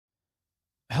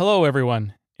Hello,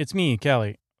 everyone. It's me,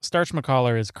 Kelly. Starch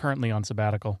McCollar is currently on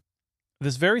sabbatical.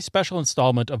 This very special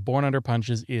installment of Born Under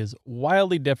Punches is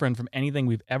wildly different from anything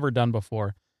we've ever done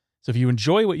before, so if you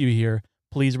enjoy what you hear,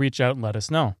 please reach out and let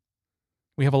us know.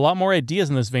 We have a lot more ideas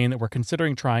in this vein that we're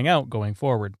considering trying out going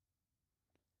forward.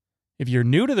 If you're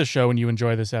new to the show and you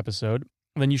enjoy this episode,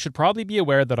 then you should probably be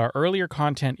aware that our earlier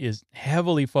content is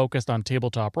heavily focused on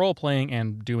tabletop role-playing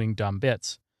and doing dumb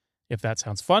bits. If that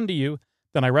sounds fun to you,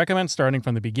 then I recommend starting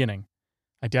from the beginning.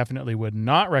 I definitely would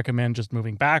not recommend just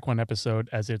moving back one episode,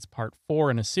 as it's part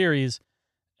 4 in a series,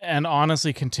 and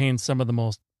honestly contains some of the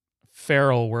most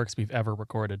feral works we've ever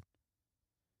recorded.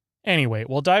 Anyway,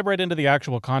 we'll dive right into the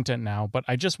actual content now, but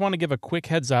I just want to give a quick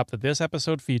heads up that this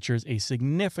episode features a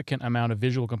significant amount of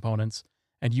visual components,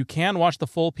 and you can watch the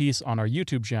full piece on our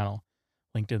YouTube channel,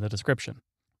 linked in the description.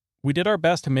 We did our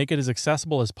best to make it as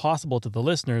accessible as possible to the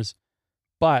listeners,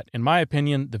 but in my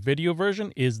opinion, the video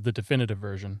version is the definitive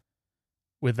version.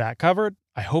 With that covered,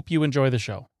 I hope you enjoy the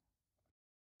show.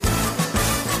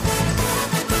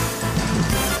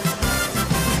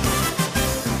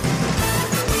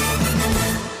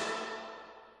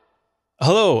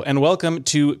 Hello, and welcome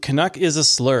to Canuck is a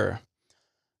Slur.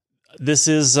 This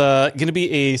is going to be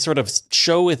a sort of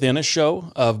show within a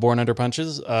show of Born Under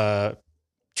Punches,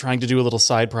 trying to do a little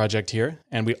side project here.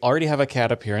 And we already have a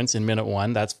cat appearance in minute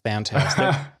 1. That's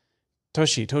fantastic.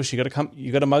 Toshi,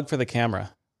 you got a mug for the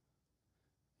camera.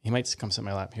 He might come sit in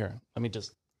my lap here. Let me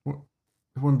just. It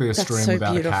wouldn't be a stream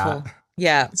without beautiful. a cat.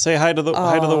 Yeah. Say hi to the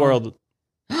world.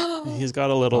 He's got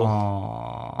a little.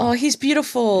 Oh, he's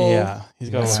beautiful. Yeah, he's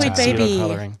got a sweet tuxedo baby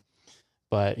coloring,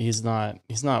 but he's not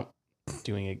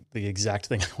doing the exact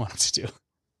thing I want him to do.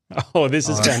 Oh, this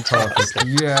is fantastic.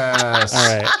 Yes.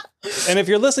 All right. And if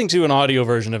you're listening to an audio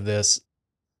version of this,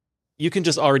 you can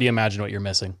just already imagine what you're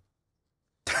missing.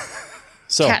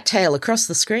 So, Cat tail across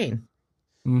the screen.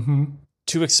 Mm-hmm.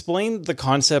 To explain the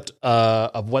concept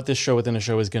of what this show within a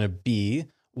show is going to be,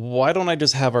 why don't I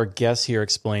just have our guests here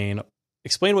explain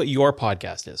what your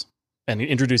podcast is and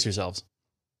introduce yourselves.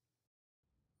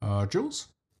 Jules?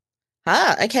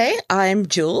 Okay. I'm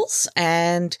Jules,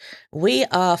 and we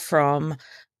are from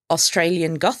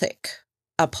Australian Gothic,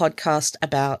 a podcast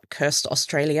about cursed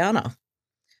Australiana,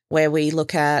 where we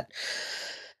look at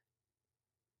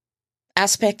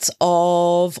aspects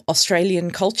of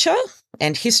Australian culture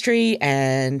and history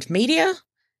and media,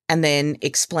 and then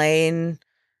explain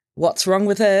what's wrong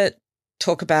with it,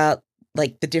 talk about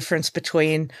like the difference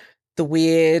between the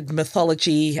weird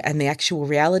mythology and the actual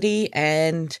reality,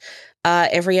 and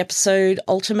every episode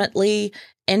ultimately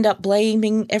end up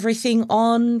blaming everything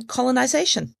on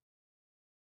colonization.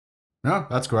 No,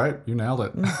 that's great. You nailed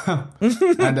it.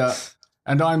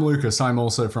 And I'm Lucas. I'm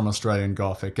also from Australian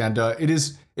Gothic, and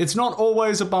it's not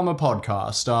always a bummer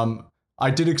podcast. I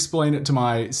did explain it to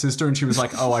my sister, and she was like,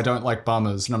 "Oh, I don't like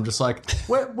bummers," and I'm just like,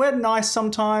 "We're nice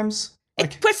sometimes.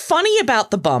 Like, We're funny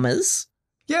about the bummers."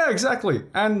 Yeah, exactly.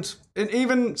 And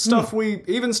even stuff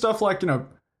like,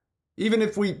 even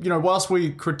if we, whilst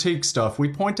we critique stuff, we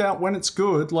point out when it's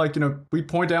good. Like, we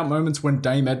point out moments when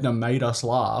Dame Edna made us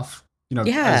laugh.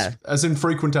 As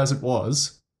infrequent as it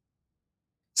was.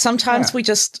 Sometimes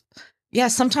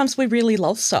sometimes we really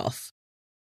love stuff.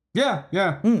 Yeah.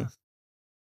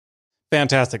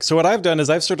 Fantastic. So what I've done is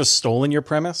I've sort of stolen your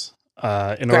premise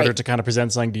in order to kind of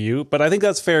present something to you. But I think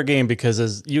that's fair game because,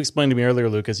 as you explained to me earlier,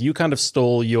 Lucas, you kind of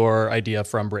stole your idea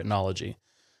from Britanology,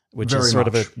 which is sort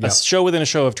of a show within a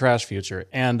show of Trash Future.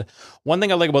 And one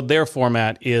thing I like about their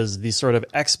format is the sort of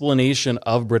explanation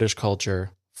of British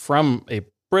culture from a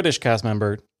British cast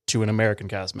member to an American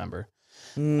cast member.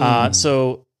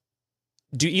 So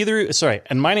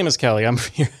and my name is Kelly. I'm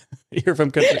here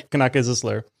from Canuck is a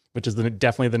Slur, which is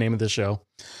definitely the name of this show.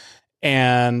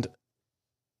 And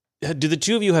do the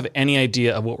two of you have any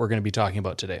idea of what we're going to be talking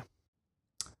about today?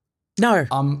 No.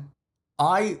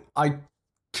 I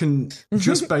can,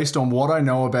 just based on what I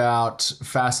know about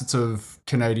facets of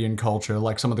Canadian culture,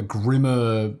 like some of the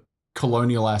grimmer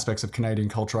colonial aspects of Canadian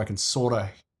culture, I can sort of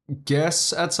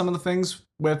guess at some of the things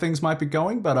where things might be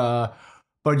going. But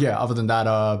yeah, other than that,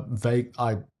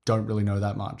 I don't really know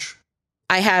that much.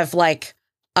 I have like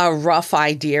a rough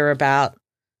idea about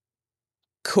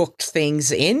cooked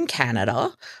things in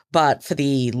Canada, but for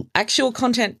the actual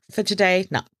content for today,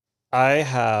 no. I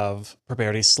have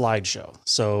prepared a slideshow.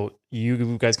 So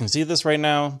you guys can see this right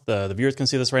now. The viewers can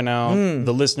see this right now.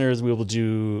 The listeners, we will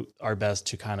do our best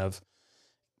to kind of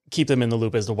keep them in the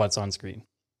loop as to what's on screen.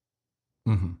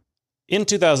 Mm-hmm. In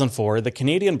 2004, the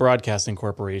Canadian Broadcasting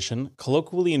Corporation,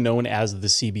 colloquially known as the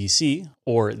CBC,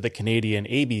 or the Canadian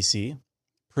ABC,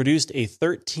 produced a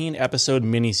 13-episode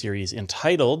miniseries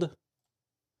entitled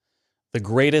the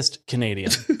greatest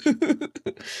Canadian.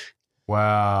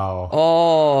 Wow.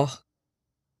 Oh.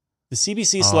 The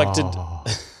CBC selected. Oh.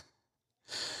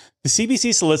 The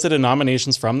CBC solicited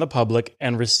nominations from the public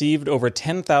and received over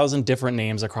 10,000 different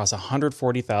names across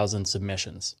 140,000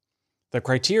 submissions. The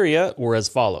criteria were as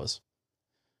follows.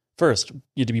 First,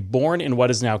 you had to be born in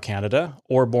what is now Canada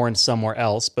or born somewhere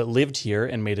else but lived here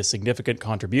and made a significant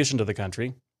contribution to the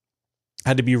country.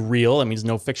 Had to be real. That means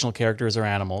no fictional characters or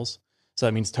animals. So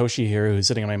that means Toshi here, who's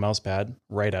sitting on my mouse pad,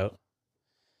 right out.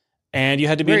 And you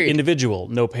had to be an individual,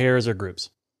 no pairs or groups.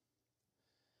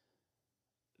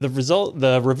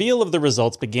 The reveal of the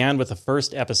results began with the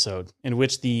first episode, in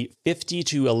which the 50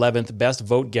 to 11th best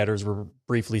vote getters were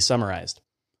briefly summarized.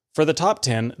 For the top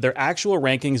 10, their actual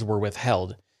rankings were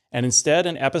withheld, and instead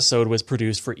an episode was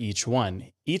produced for each one,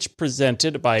 each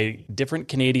presented by different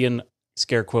Canadian,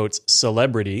 scare quotes,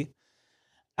 celebrity,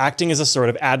 acting as a sort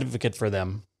of advocate for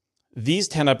them. These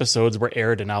 10 episodes were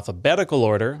aired in alphabetical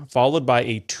order, followed by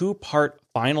a 2-part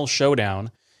final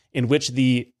showdown in which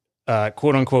the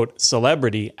quote-unquote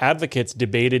celebrity advocates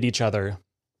debated each other.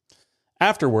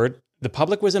 Afterward, the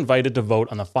public was invited to vote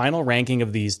on the final ranking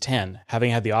of these 10,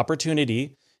 having had the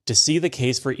opportunity to see the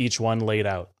case for each one laid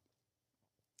out.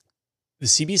 The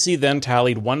CBC then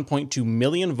tallied 1.2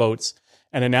 million votes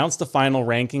and announced the final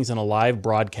rankings in a live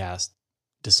broadcast,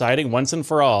 deciding once and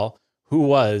for all who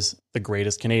was the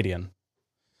greatest Canadian.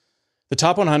 The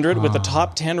top 100, with the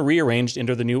top 10 rearranged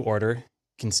into the new order,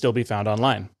 can still be found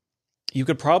online. You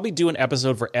could probably do an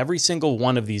episode for every single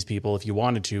one of these people if you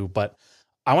wanted to, but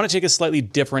I want to take a slightly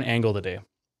different angle today.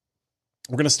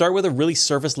 We're going to start with a really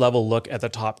surface level look at the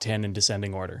top 10 in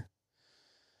descending order.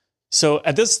 So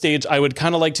at this stage, I would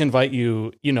kind of like to invite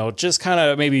you, just kind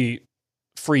of maybe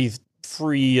free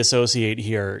associate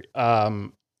here.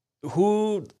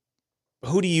 Who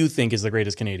do you think is the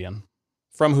greatest Canadian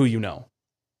from who you know?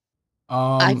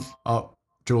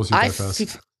 Jules, you go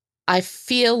first. I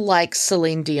feel like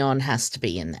Celine Dion has to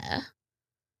be in there.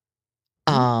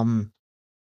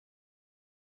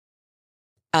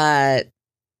 I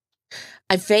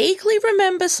vaguely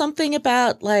remember something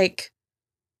about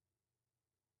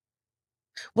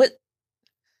what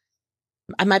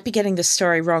I might be getting this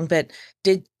story wrong, but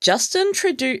did Justin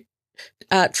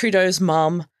Trudeau's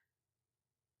mom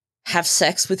have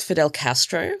sex with Fidel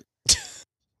Castro?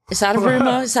 Is that a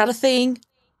rumor? Is that a thing?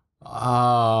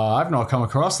 I've not come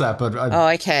across that, but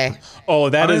okay.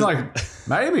 Oh,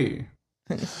 maybe.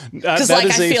 That is a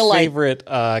favorite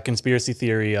conspiracy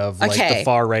theory of the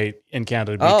far right in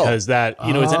Canada, because that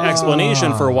is an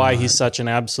explanation for why he's such an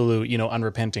absolute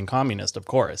unrepenting communist, of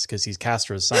course, because he's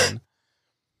Castro's son.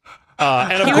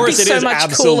 And of course, it is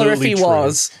absolutely cooler if he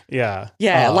was. Yeah,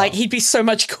 he'd be so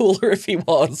much cooler if he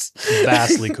was.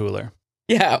 Vastly cooler.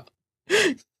 Yeah.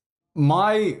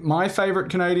 My favorite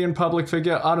Canadian public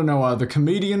figure, I don't know, the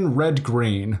comedian Red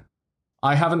Green.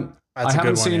 I haven't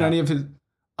seen any of his.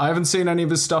 I haven't seen any of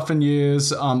his stuff in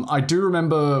years. I do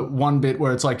remember one bit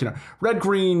where it's Red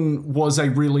Green was a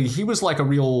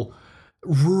real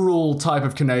rural type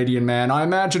of Canadian man. I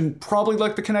imagine probably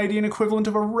like the Canadian equivalent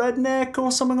of a redneck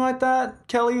or something like that.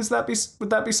 Kelly, would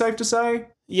that be safe to say?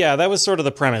 Yeah, that was sort of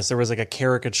the premise. There was a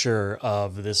caricature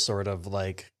of this sort of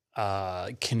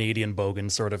Canadian bogan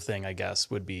sort of thing, I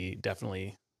guess, would be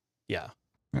definitely, yeah.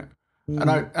 And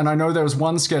I know there was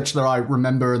one sketch that I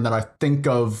remember and that I think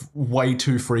of way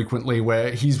too frequently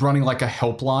where he's running a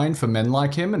helpline for men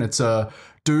like him, and it's a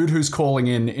dude who's calling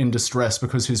in distress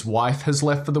because his wife has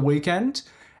left for the weekend,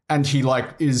 and he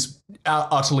is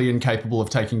utterly incapable of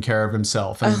taking care of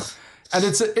himself. And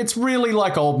it's really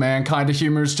old man kind of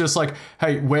humor. It's just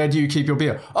hey, where do you keep your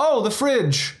beer? Oh, the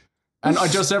fridge. And I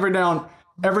just every now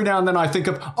and then I think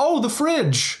of, the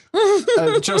fridge.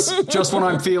 Just when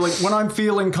I'm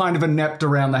feeling kind of inept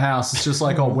around the house, it's just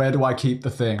where do I keep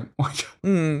the thing?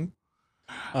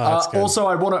 Also,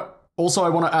 I want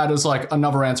to add as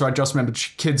another answer. I just remembered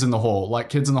Kids in the Hall.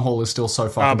 Kids in the Hall is still so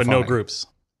fucking but funny. no groups.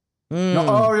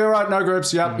 No, you're right. No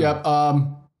groups. Yep.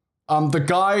 The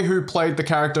guy who played the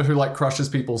character who crushes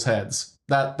people's heads.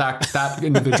 That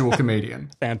individual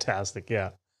comedian. Fantastic.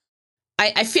 Yeah.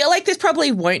 I feel like this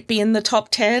probably won't be in the top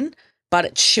 10, but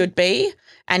it should be.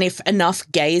 And if enough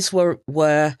gays were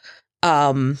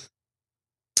I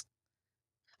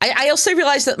also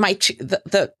realized that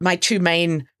my two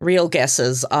main real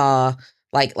guesses are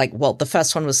the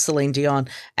first one was Celine Dion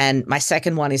and my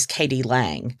second one is Katie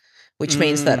Lang, which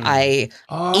means that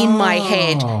in my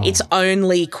head, it's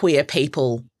only queer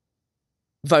people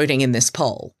voting in this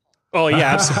poll. Oh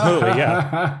yeah, absolutely.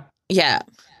 Yeah. Yeah.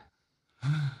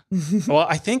 Well,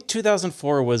 I think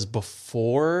 2004 was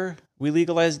before we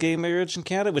legalized gay marriage in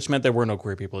Canada, which meant there were no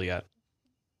queer people yet.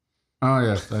 Oh,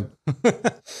 yeah.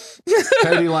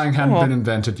 Katie Lang hadn't been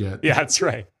invented yet. Yeah, that's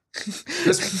right.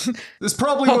 This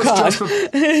probably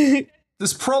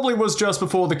this probably was just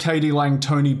before the Katie Lang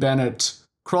Tony Bennett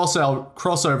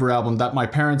crossover album that my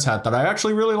parents had that I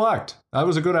actually really liked. That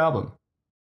was a good album.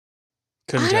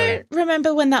 Couldn't I tell you. don't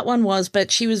remember when that one was,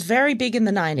 but she was very big in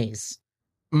the 90s.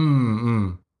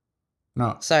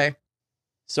 No.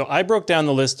 So I broke down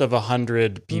the list of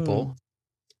 100 people.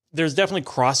 There's definitely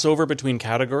crossover between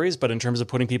categories, but in terms of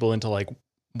putting people into like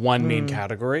one main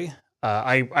category,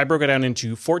 I broke it down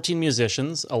into 14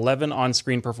 musicians, 11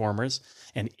 on-screen performers,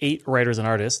 and 8 writers and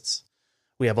artists.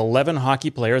 We have 11 hockey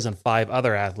players and 5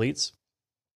 other athletes,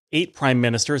 8 prime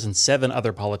ministers and 7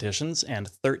 other politicians, and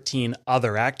 13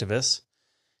 other activists,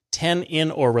 10 in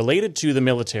or related to the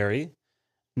military,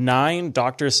 9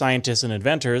 doctors, scientists, and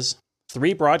inventors,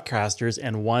 3 broadcasters,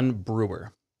 and 1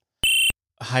 brewer.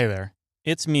 Hi there.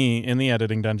 It's me in the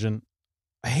editing dungeon.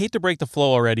 I hate to break the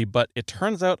flow already, but it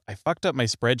turns out I fucked up my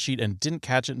spreadsheet and didn't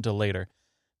catch it until later.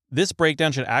 This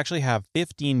breakdown should actually have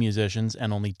 15 musicians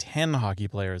and only 10 hockey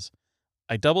players.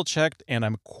 I double-checked, and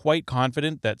I'm quite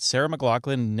confident that Sarah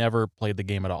McLachlan never played the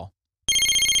game at all.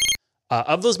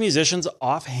 Of those musicians,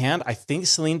 offhand, I think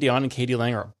Celine Dion and Katie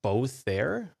Lang are both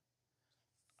there.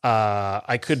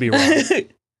 I could be wrong.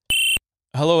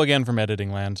 Hello again from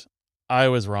Editing Land. I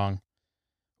was wrong.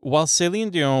 While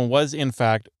Celine Dion was, in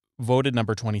fact, voted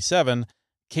number 27,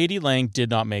 Katie Lang did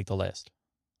not make the list.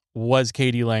 Was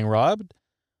Katie Lang robbed?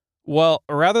 Well,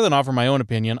 rather than offer my own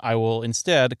opinion, I will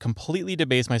instead completely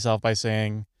debase myself by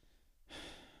saying,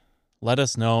 let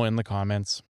us know in the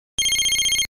comments.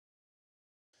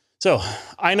 So,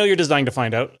 I know you're just dying to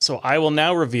find out, so I will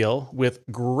now reveal, with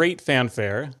great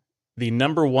fanfare, the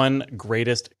number 1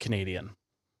 greatest Canadian.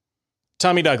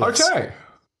 Tommy Douglas. Okay.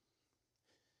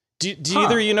 Do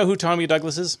either of you know who Tommy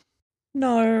Douglas is?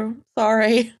 no,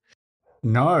 sorry.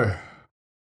 No.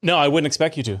 No, I wouldn't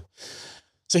expect you to.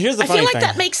 So here's the I funny feel like thing.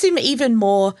 that makes him even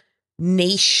more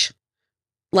niche.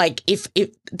 Like if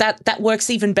that works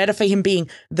even better for him being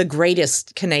the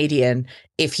greatest Canadian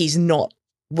if he's not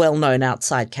well known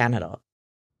outside Canada.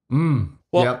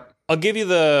 Well, yep. I'll give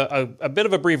you a bit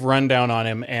of a brief rundown on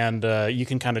him, and you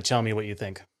can kind of tell me what you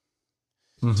think.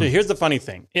 So here's the funny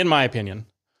thing, in my opinion.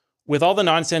 With all the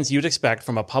nonsense you'd expect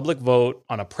from a public vote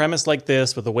on a premise like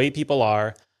this, with the way people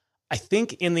are, I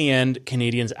think in the end,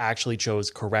 Canadians actually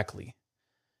chose correctly.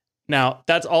 Now,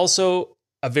 that's also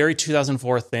a very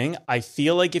 2004 thing. I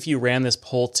feel like if you ran this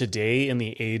poll today in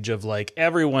the age of like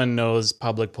everyone knows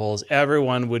public polls,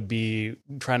 everyone would be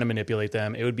trying to manipulate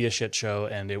them. It would be a shit show,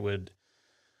 and it would,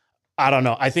 I don't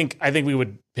know. I think we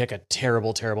would pick a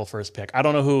terrible, terrible first pick. I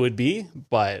don't know who it would be,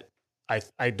 but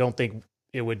I don't think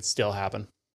it would still happen.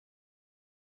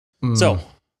 So,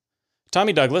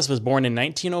 Tommy Douglas was born in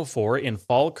 1904 in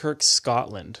Falkirk,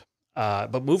 Scotland,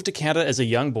 but moved to Canada as a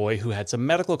young boy who had some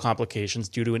medical complications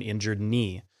due to an injured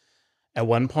knee. At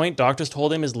one point, doctors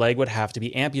told him his leg would have to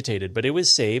be amputated, but it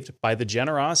was saved by the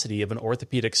generosity of an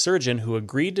orthopedic surgeon who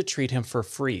agreed to treat him for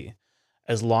free,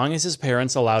 as long as his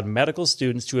parents allowed medical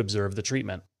students to observe the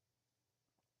treatment.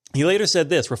 He later said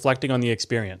this, reflecting on the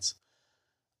experience.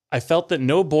 I felt that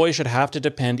no boy should have to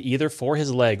depend either for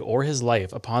his leg or his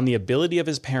life upon the ability of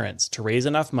his parents to raise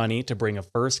enough money to bring a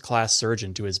first-class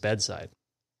surgeon to his bedside.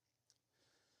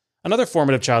 Another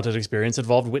formative childhood experience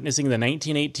involved witnessing the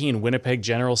 1918 Winnipeg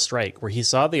General Strike, where he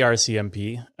saw the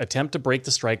RCMP attempt to break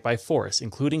the strike by force,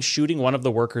 including shooting one of the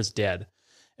workers dead,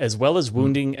 as well as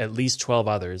wounding at least 12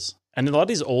 others. And in a lot of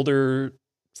these older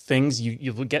things,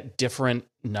 you get different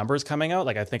numbers coming out.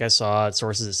 Like I think I saw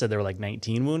sources that said there were like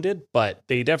 19 wounded, but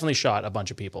they definitely shot a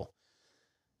bunch of people.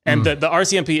 And the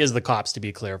RCMP is the cops, to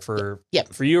be clear. For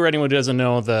you or anyone who doesn't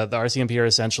know, the RCMP are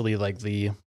essentially like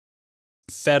the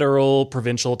federal,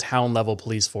 provincial, town level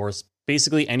police force,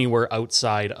 basically anywhere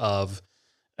outside of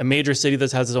a major city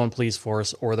that has its own police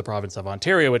force, or the province of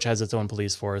Ontario, which has its own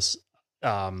police force.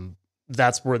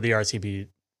 That's where the RCMP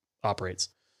operates.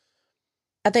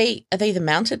 Are they the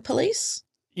mounted police?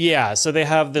 Yeah, so they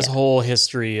have this whole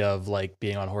history of like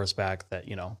being on horseback that,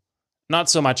 not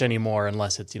so much anymore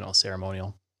unless it's,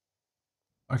 ceremonial.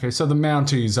 Okay, so the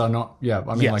Mounties are not,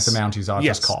 like the Mounties are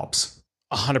just cops.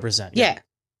 100%. Yeah.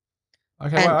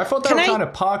 Okay, well, I thought they were kind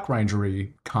of park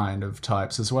rangery kind of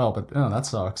types as well, but that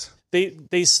sucks.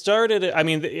 They started,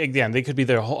 again, they could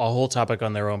be a whole topic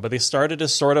on their own, but they started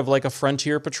as sort of like a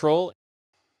frontier patrol.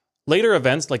 Later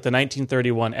events like the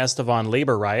 1931 Estevan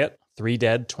labor riot, 3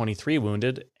 dead, 23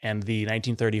 wounded, and the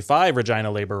 1935 Regina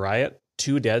labor riot,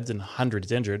 2 dead and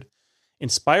hundreds injured,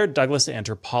 inspired Douglas to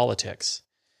enter politics.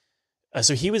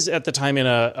 So he was at the time in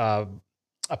a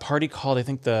a party called, I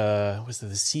think the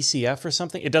CCF or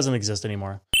something? It doesn't exist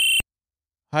anymore.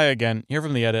 Hi again, here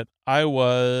from the edit. I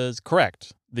was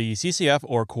correct. The CCF,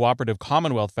 or Cooperative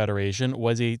Commonwealth Federation,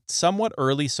 was a somewhat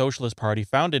early socialist party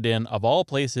founded in, of all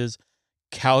places,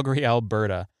 Calgary,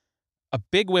 Alberta. A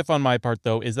big whiff on my part,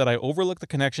 though, is that I overlooked the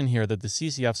connection here that the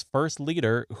CCF's first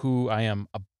leader, who I am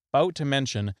about to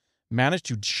mention, managed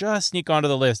to just sneak onto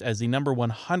the list as the number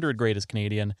 100 greatest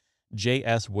Canadian,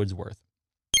 J.S. Woodsworth.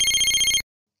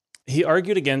 He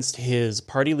argued against his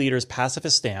party leader's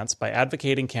pacifist stance by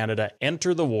advocating Canada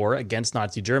enter the war against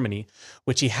Nazi Germany,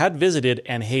 which he had visited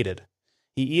and hated.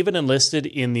 He even enlisted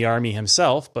in the army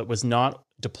himself, but was not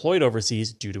deployed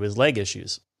overseas due to his leg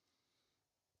issues.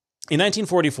 In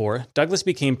 1944, Douglas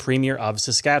became Premier of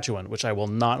Saskatchewan, which I will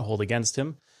not hold against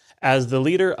him, as the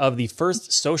leader of the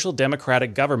first social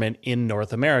democratic government in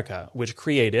North America, which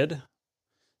created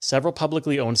several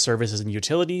publicly owned services and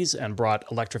utilities and brought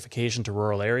electrification to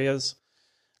rural areas,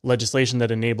 legislation that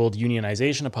enabled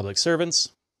unionization of public servants,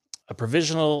 a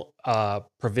provisional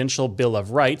provincial Bill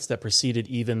of Rights that preceded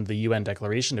even the UN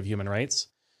Declaration of Human Rights,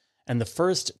 and the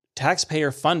first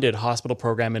taxpayer-funded hospital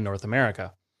program in North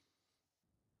America.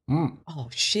 Oh,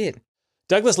 shit.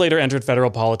 Douglas later entered federal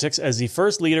politics as the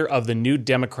first leader of the New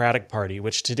Democratic Party,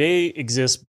 which today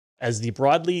exists as the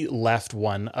broadly left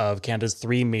one of Canada's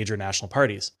three major national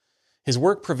parties. His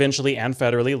work provincially and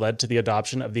federally led to the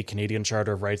adoption of the Canadian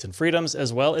Charter of Rights and Freedoms,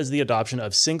 as well as the adoption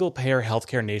of single-payer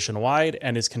healthcare nationwide,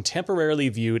 and is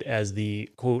contemporarily viewed as the,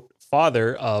 quote,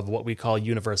 father of what we call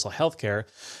universal healthcare,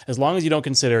 as long as you don't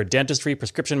consider dentistry,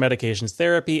 prescription medications,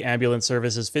 therapy, ambulance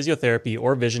services, physiotherapy,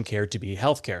 or vision care to be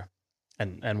healthcare.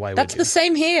 And why That's would you? the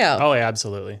same here. Oh, yeah,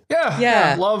 absolutely.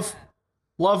 Yeah.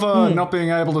 Love not being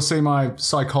able to see my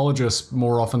psychologist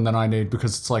more often than I need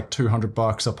because it's like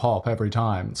 $200 a pop every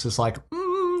time. It's just like,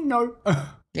 no.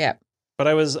 Yeah. But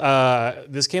I was,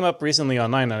 this came up recently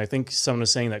online, and I think someone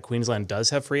was saying that Queensland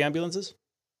does have free ambulances.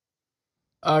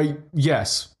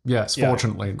 Yes, yeah,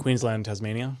 fortunately. Queensland,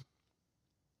 Tasmania.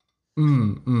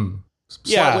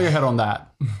 Slightly ahead on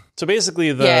that. So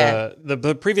basically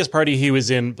the previous party he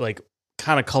was in, like,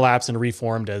 kind of collapsed and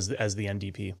reformed as the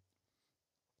NDP.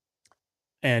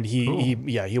 And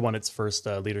he won its first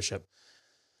leadership.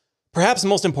 Perhaps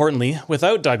most importantly,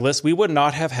 without Douglas, we would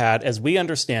not have had, as we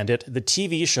understand it, the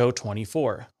TV show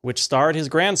 24, which starred his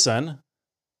grandson,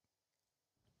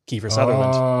 Kiefer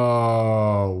Sutherland.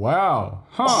 Oh, wow.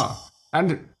 Huh.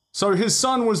 And so his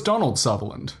son was Donald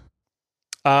Sutherland?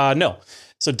 No.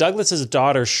 So Douglas's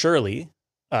daughter, Shirley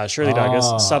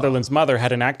Douglas, Sutherland's mother,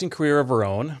 had an acting career of her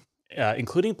own,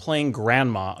 including playing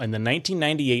grandma in the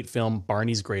 1998 film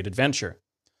Barney's Great Adventure.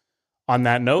 On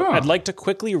that note, I'd like to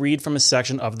quickly read from a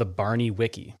section of the Barney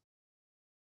Wiki.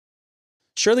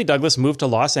 Shirley Douglas moved to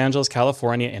Los Angeles,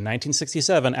 California in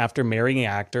 1967 after marrying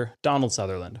actor Donald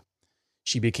Sutherland.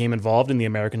 She became involved in the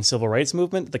American Civil Rights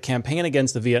Movement, the campaign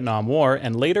against the Vietnam War,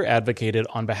 and later advocated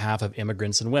on behalf of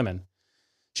immigrants and women.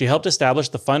 She helped establish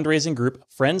the fundraising group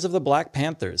Friends of the Black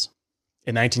Panthers.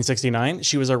 In 1969,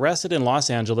 she was arrested in Los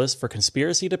Angeles for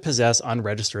conspiracy to possess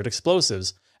unregistered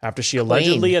explosives after she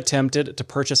allegedly attempted to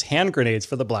purchase hand grenades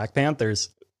for the Black Panthers.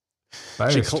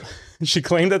 She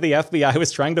claimed that the FBI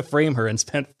was trying to frame her and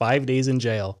spent 5 days in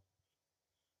jail.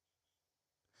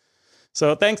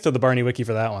 So thanks to the Barney Wiki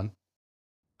for that one.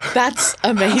 That's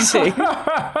amazing.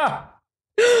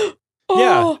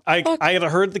 Yeah, I had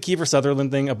heard the Kiefer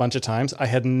Sutherland thing a bunch of times. I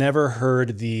had never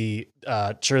heard the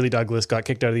Shirley Douglas got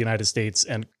kicked out of the United States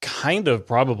and kind of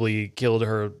probably killed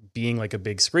her being like a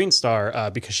big screen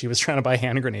star because she was trying to buy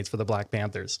hand grenades for the Black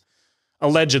Panthers.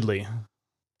 Allegedly.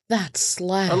 That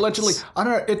slaps. Allegedly. I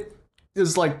don't know. It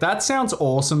is like, that sounds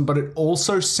awesome, but it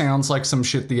also sounds like some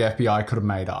shit the FBI could have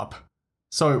made up.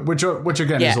 So, which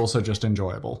again is also just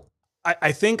enjoyable.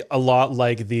 I think a lot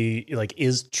like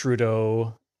is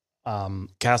Trudeau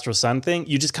Castro's son thing,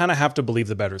 you just kind of have to believe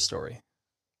the better story.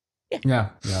 Yeah.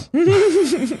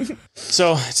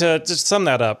 So to sum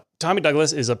that up, Tommy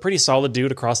Douglas is a pretty solid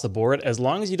dude across the board, as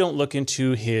long as you don't look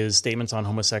into his statements on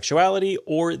homosexuality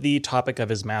or the topic of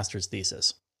his master's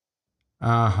thesis.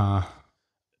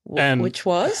 And which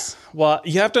was? Well,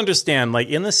 you have to understand, like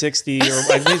in the 60s, or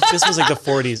this was like the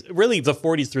 40s, really the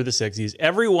 40s through the 60s,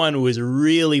 everyone was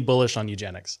really bullish on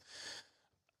eugenics.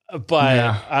 But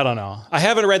I don't know. I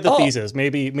haven't read the thesis.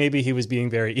 Maybe he was being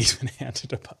very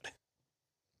even-handed about it.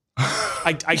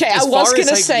 I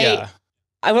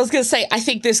was gonna say I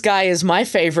think this guy is my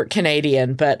favorite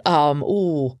Canadian, but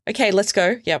okay, let's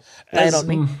go. Yep, lay it on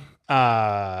me.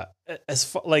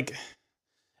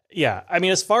 Yeah, I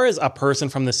mean, as far as a person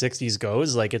from the 60s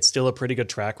goes, like, it's still a pretty good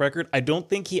track record. I don't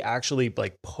think he actually,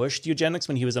 like, pushed eugenics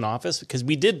when he was in office, because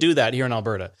we did do that here in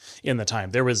Alberta in the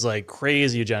time. There was, like,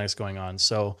 crazy eugenics going on.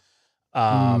 So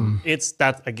it's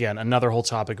that, again, another whole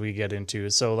topic we get into.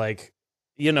 So, like,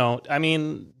 I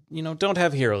mean, don't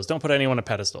have heroes. Don't put anyone on a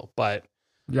pedestal. But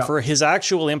for his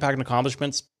actual impact and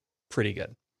accomplishments, pretty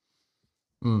good.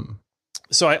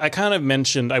 So I kind of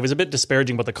mentioned, I was a bit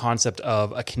disparaging about the concept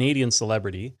of a Canadian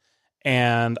celebrity.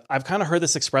 And I've kind of heard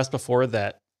this expressed before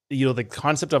that, the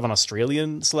concept of an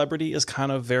Australian celebrity is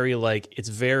kind of very like, it's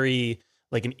very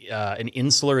like an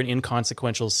insular and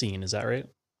inconsequential scene. Is that right?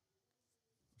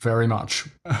 Very much.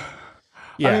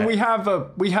 Yeah. I mean,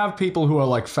 we have people who are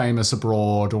like famous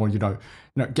abroad, or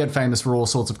get famous for all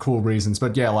sorts of cool reasons.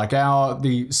 But yeah, like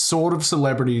the sort of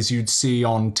celebrities you'd see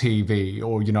on TV,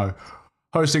 or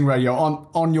hosting radio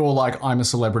on your like I'm a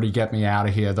celebrity, get me out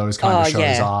of here. Those kind of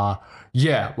shows are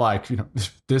like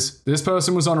this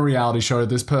person was on a reality show.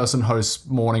 This person hosts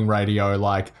morning radio.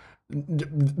 Like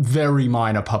very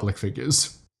minor public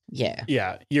figures. Yeah.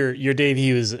 Yeah. You're Dave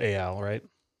Hughes AL, right?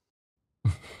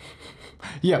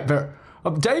 Yeah.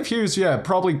 Dave Hughes. Yeah,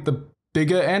 probably the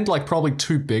bigger end. Like probably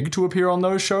too big to appear on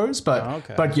those shows.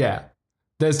 But yeah,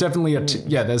 there's definitely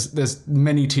there's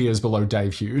many tiers below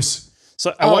Dave Hughes.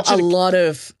 So I want you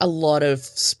a lot of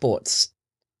sports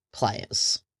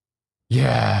players.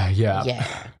 Yeah.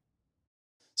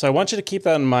 So I want you to keep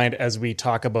that in mind as we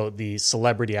talk about the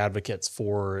celebrity advocates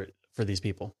for these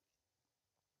people.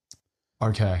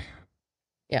 Okay.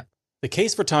 Yep. The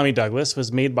case for Tommy Douglas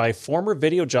was made by former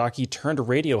video jockey turned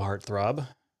radio heartthrob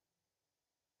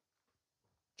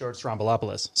George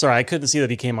Stroumboulopoulos. Sorry, I couldn't see that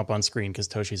he came up on screen because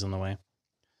Toshi's in the way.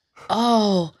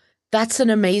 Oh, that's an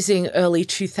amazing early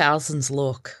 2000s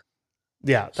look.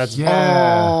 Yeah, that's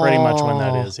pretty much when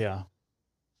that is, yeah.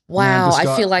 Wow, man,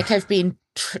 I feel like I've been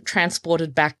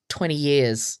transported back 20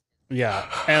 years. Yeah,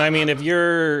 and I mean, if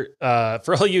you're,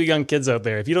 for all you young kids out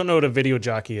there, if you don't know what a video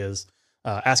jockey is,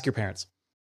 ask your parents.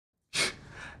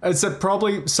 It's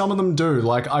probably some of them do.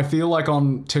 Like, I feel like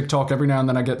on TikTok, every now and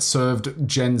then I get served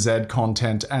Gen Z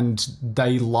content, and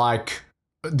they like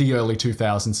the early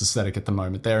 2000s aesthetic at the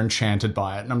moment. They're enchanted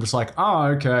by it. And I'm just like, oh,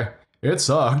 okay. It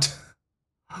sucked.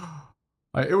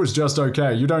 It was just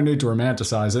okay. You don't need to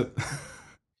romanticize it.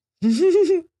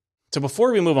 So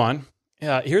before we move on,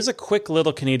 here's a quick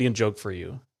little Canadian joke for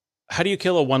you. How do you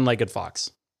kill a one-legged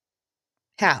fox?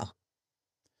 How?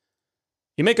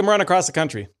 You make him run across the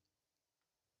country.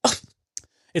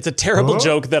 It's a terrible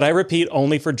joke that I repeat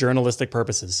only for journalistic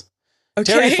purposes.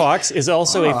 Okay. Terry Fox is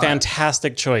also a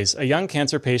fantastic choice, a young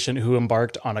cancer patient who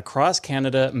embarked on a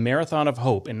cross-Canada Marathon of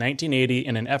Hope in 1980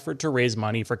 in an effort to raise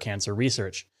money for cancer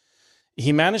research.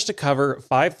 He managed to cover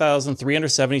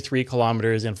 5,373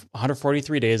 kilometers in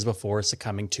 143 days before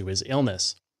succumbing to his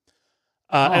illness.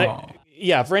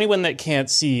 For anyone that can't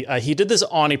see, he did this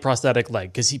on a prosthetic leg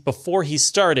because before he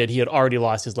started, he had already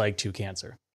lost his leg to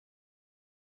cancer.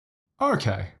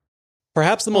 Okay.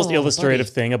 Perhaps the most illustrative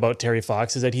thing about Terry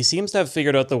Fox is that he seems to have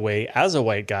figured out the way, as a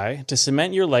white guy, to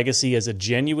cement your legacy as a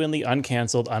genuinely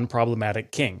uncanceled, unproblematic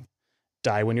king.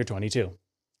 Die when you're 22.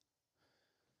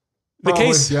 The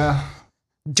case... Yeah.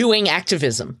 Doing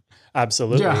activism.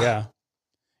 Absolutely, yeah.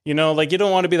 You don't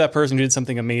want to be that person who did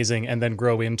something amazing and then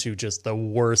grow into just the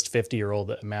worst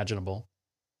 50-year-old imaginable.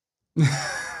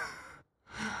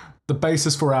 The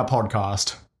basis for our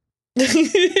podcast.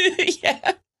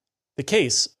 Yeah. The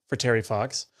case for Terry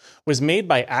Fox was made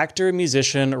by actor,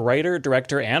 musician, writer,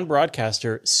 director, and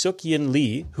broadcaster Suk-Yin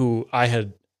Lee, who I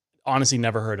had honestly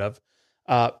never heard of,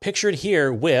 pictured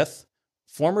here with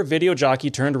former video jockey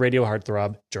turned radio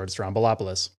heartthrob George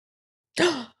Stroumboulopoulos.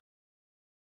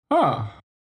 Huh.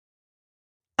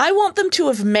 I want them to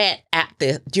have met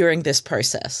during this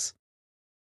process.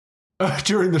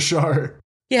 During the show.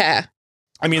 Yeah.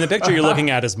 I mean, the picture you're looking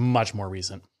at is much more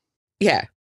recent. Yeah.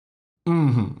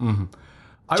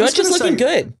 George is looking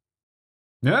good.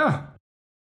 Yeah.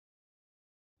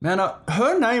 Man,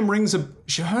 her name rings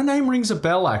a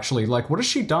bell. Actually, like, what has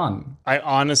she done? I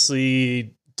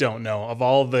honestly don't know. Of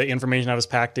all the information I was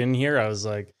packed in here, I was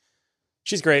like,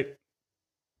 she's great.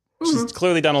 She's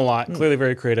clearly done a lot. Clearly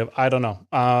very creative. I don't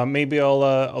know. Maybe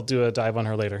I'll do a dive on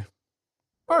her later.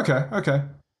 Okay.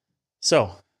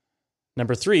 So,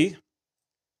 number 3,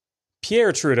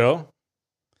 Pierre Trudeau,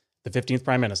 the 15th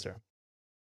Prime Minister.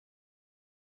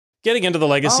 Getting into the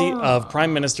legacy of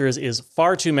prime ministers is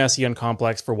far too messy and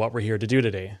complex for what we're here to do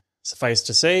today. Suffice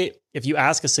to say, if you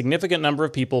ask a significant number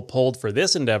of people polled for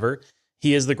this endeavor,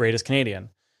 he is the greatest Canadian.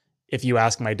 If you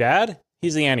ask my dad,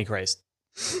 he's the Antichrist.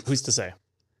 Who's to say?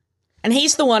 And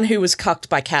he's the one who was cucked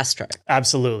by Castro.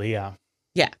 Absolutely, yeah.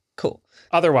 Yeah.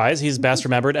 Otherwise, he's best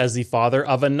remembered as the father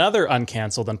of another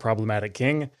uncancelled and problematic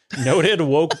king, noted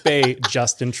woke bae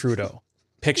Justin Trudeau.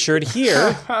 Pictured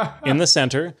here in the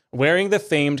center, wearing the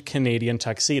famed Canadian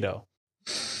tuxedo.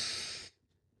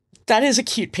 That is a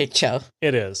cute picture.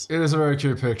 It is. It is a very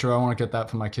cute picture. I want to get that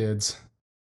for my kids.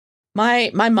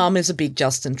 My mum is a big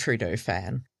Justin Trudeau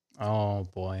fan. Oh,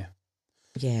 boy.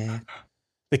 Yeah.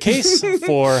 The case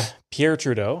for Pierre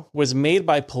Trudeau was made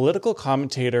by political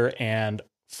commentator and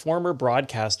former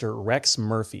broadcaster Rex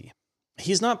Murphy.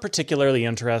 He's not particularly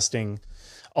interesting,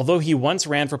 although he once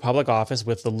ran for public office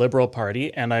with the Liberal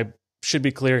Party, and I should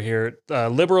be clear here, the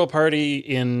Liberal Party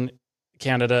in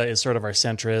Canada is sort of our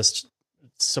centrist,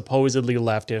 supposedly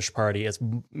leftish party. It's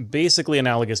basically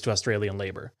analogous to Australian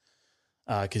Labour,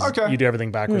 because you do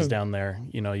everything backwards down there.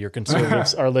 You know, your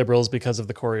conservatives are liberals because of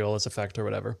the Coriolis effect or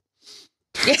whatever.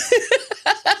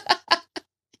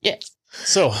 Yes.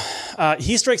 So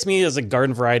he strikes me as a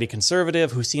garden variety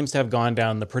conservative who seems to have gone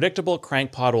down the predictable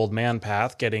crankpot old man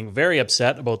path, getting very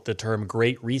upset about the term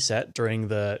Great Reset during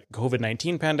the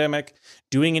COVID-19 pandemic,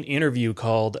 doing an interview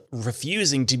called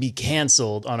Refusing to be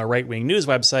Cancelled on a right-wing news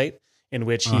website, in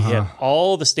which he hit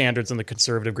all the standards on the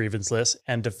conservative grievance list,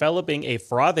 and developing a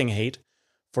frothing hate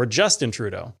for Justin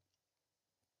Trudeau.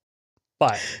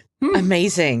 But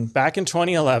amazing. Back in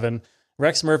 2011,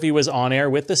 Rex Murphy was on air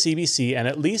with the CBC and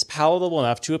at least palatable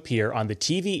enough to appear on the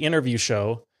TV interview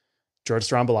show George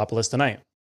Stroumboulopoulos Tonight.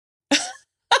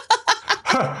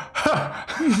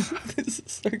 This is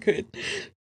so good.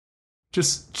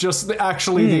 Just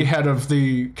actually the head of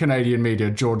the Canadian media,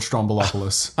 George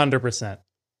Stroumboulopoulos. 100%.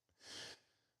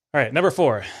 All right, number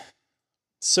 4,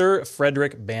 Sir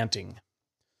Frederick Banting.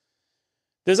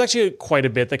 There's actually quite a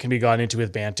bit that can be gotten into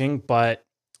with Banting, but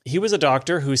he was a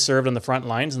doctor who served on the front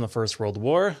lines in the First World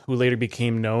War, who later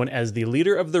became known as the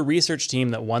leader of the research team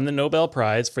that won the Nobel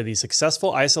Prize for the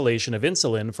successful isolation of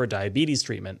insulin for diabetes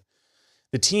treatment.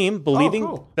 The team,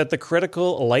 believing that the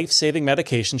critical life-saving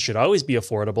medication should always be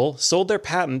affordable, sold their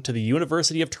patent to the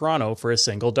University of Toronto for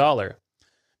 $1.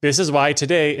 This is why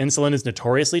today insulin is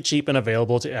notoriously cheap and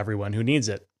available to everyone who needs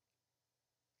it.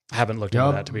 I haven't looked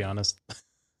into that, to be honest.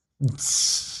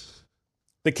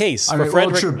 The case for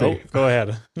Frederick... Well, go ahead.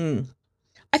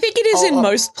 I think it is in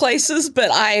most places, but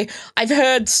I've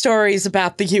heard stories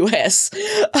about the US.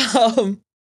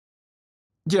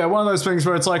 Yeah, one of those things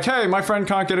where it's like, hey, my friend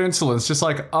can't get insulin. It's just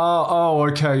like, oh,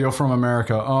 okay, you're from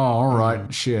America. Oh, all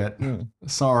right, shit.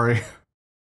 Sorry.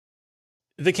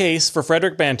 The case for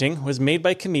Frederick Banting was made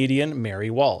by comedian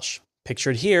Mary Walsh,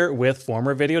 pictured here with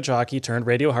former video jockey turned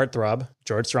radio heartthrob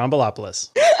George Stroumboulopoulos.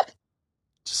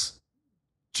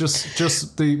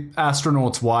 Just the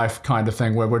astronaut's wife kind of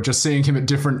thing, where we're just seeing him at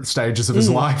different stages of his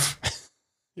life.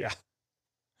 Yeah.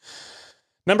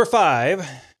 Number 5,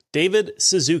 David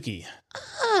Suzuki.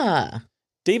 Ah.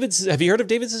 Have you heard of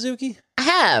David Suzuki? I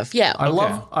have, yeah. I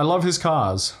love his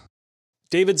cars.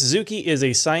 David Suzuki is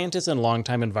a scientist and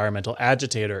longtime environmental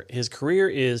agitator. His career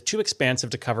is too expansive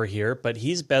to cover here, but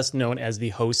he's best known as the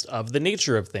host of The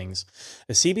Nature of Things,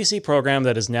 a CBC program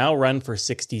that has now run for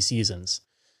 60 seasons.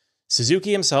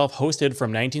 Suzuki himself hosted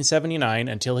from 1979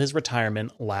 until his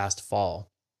retirement last fall.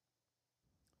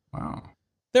 Wow.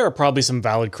 There are probably some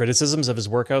valid criticisms of his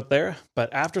work out there,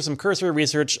 but after some cursory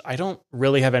research, I don't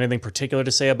really have anything particular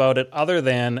to say about it other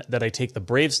than that I take the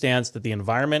brave stance that the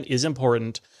environment is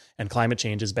important and climate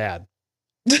change is bad.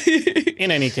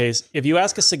 In any case, if you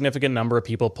ask a significant number of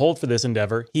people polled for this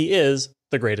endeavor, he is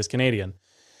the greatest Canadian.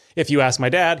 If you ask my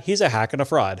dad, he's a hack and a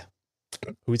fraud.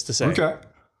 Who's to say? Okay.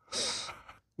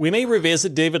 We may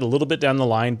revisit David a little bit down the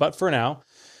line, but for now,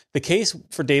 the case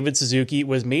for David Suzuki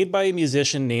was made by a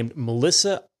musician named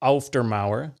Melissa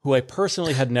Aufdermauer, who I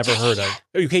personally had never heard of.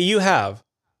 Okay, you have.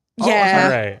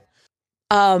 Yeah.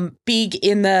 All right. Big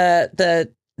in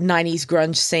the 90s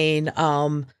grunge scene.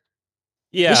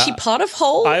 Yeah. Was she part of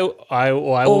Hole? I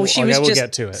will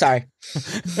get to it. Sorry.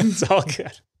 It's all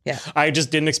good. Yeah. I just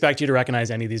didn't expect you to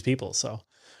recognize any of these people, so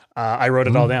I wrote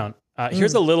it all down.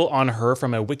 Here's a little on her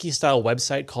from a wiki-style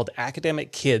website called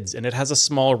Academic Kids, and it has a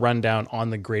small rundown on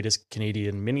the greatest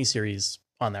Canadian miniseries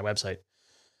on that website.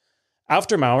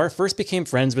 Aufdermauer first became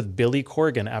friends with Billy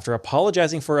Corgan after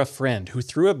apologizing for a friend who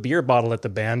threw a beer bottle at the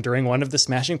band during one of the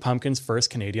Smashing Pumpkins'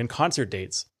 first Canadian concert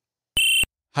dates.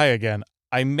 Hi again.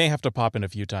 I may have to pop in a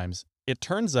few times. It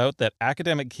turns out that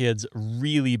Academic Kids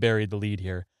really buried the lead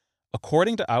here.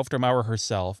 According to Aufdermauer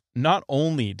herself, not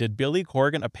only did Billy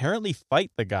Corgan apparently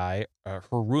fight the guy, her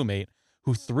roommate,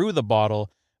 who threw the bottle,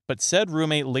 but said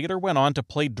roommate later went on to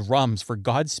play drums for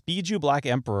Godspeed You Black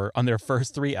Emperor on their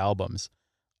first 3 albums.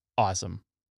 Awesome.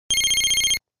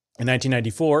 In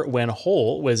 1994, when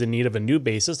Hole was in need of a new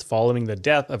bassist following the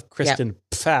death of Kristen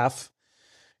Pfaff,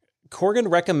 Corgan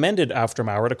recommended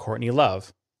Aftermauer to Courtney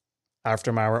Love.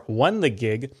 Aftermauer won the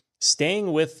gig,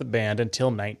 staying with the band until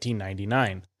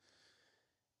 1999.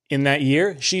 In that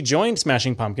year, she joined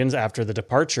Smashing Pumpkins after the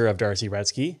departure of Darcy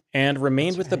Retzky and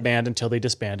remained with the band until they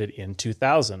disbanded in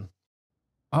 2000.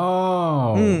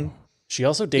 Oh. She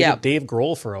also dated Dave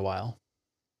Grohl for a while.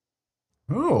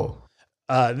 Oh.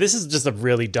 This is just a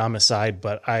really dumb aside,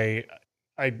 but I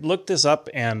looked this up,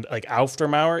 and like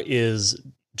Aftermauer is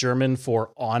German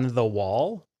for on the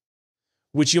wall,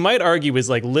 which you might argue is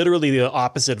like literally the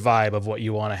opposite vibe of what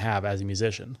you want to have as a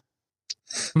musician.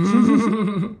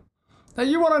 You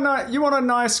want a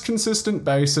nice, consistent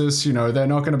basis. You know, they're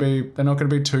not going to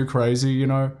be too crazy. You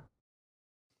know.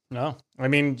 No, I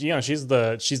mean, you know, she's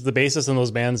the bassist in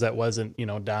those bands that wasn't, you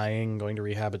know, dying, going to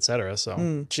rehab, etc.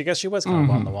 So she was kind of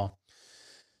on the wall.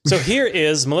 So here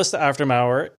is Melissa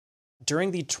Aftermauer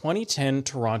during the 2010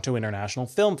 Toronto International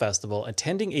Film Festival,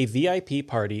 attending a VIP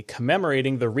party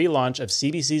commemorating the relaunch of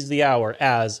CBC's The Hour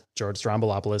as George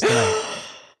Stroumboulopoulos Tonight.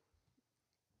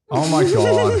 Oh my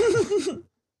God.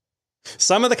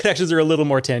 Some of the connections are a little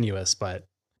more tenuous, but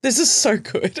this is so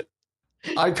good.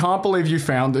 I can't believe you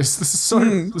found this. This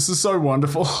is so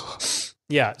wonderful.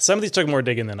 Yeah, some of these took more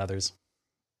digging than others.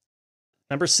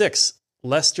 Number 6,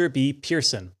 Lester B.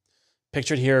 Pearson.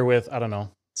 Pictured here with, I don't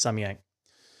know, some yank.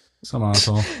 Some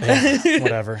asshole. Yeah,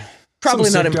 whatever. Probably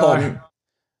not important.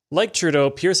 Like Trudeau,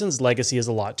 Pearson's legacy is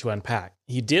a lot to unpack.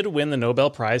 He did win the Nobel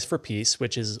Prize for Peace,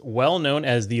 which is well known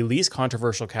as the least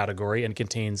controversial category and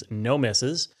contains no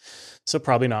misses, so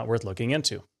probably not worth looking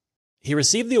into. He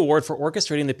received the award for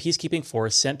orchestrating the peacekeeping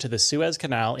force sent to the Suez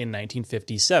Canal in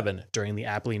 1957 during the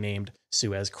aptly named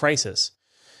Suez Crisis.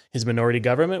 His minority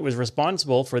government was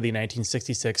responsible for the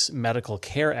 1966 Medical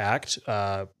Care Act,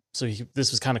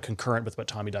 this was kind of concurrent with what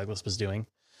Tommy Douglas was doing,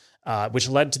 which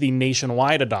led to the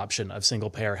nationwide adoption of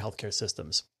single-payer healthcare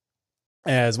systems,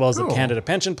 as well as the Canada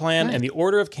Pension Plan and the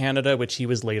Order of Canada, which he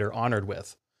was later honored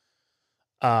with.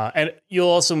 And you'll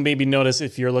also maybe notice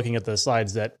if you're looking at the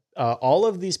slides that all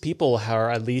of these people are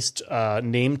at least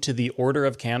named to the Order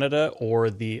of Canada or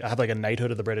have like a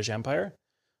knighthood of the British Empire,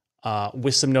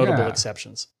 with some notable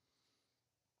exceptions.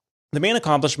 The main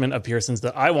accomplishment of Pearson's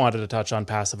that I wanted to touch on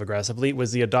passive-aggressively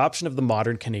was the adoption of the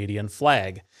modern Canadian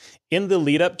flag. In the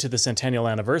lead-up to the centennial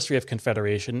anniversary of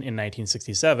Confederation in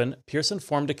 1967, Pearson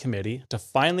formed a committee to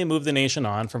finally move the nation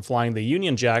on from flying the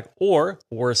Union Jack or,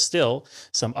 worse still,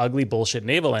 some ugly bullshit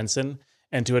naval ensign,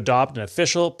 and to adopt an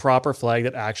official, proper flag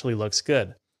that actually looks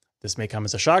good. This may come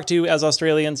as a shock to you as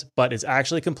Australians, but it's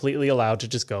actually completely allowed to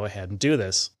just go ahead and do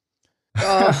this.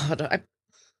 Oh,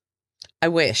 I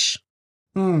wish.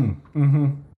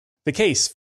 Mm-hmm. The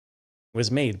case was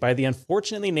made by the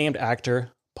unfortunately named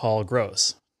actor Paul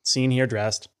Gross, seen here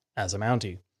dressed as a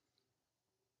Mountie.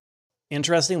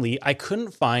 Interestingly, I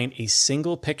couldn't find a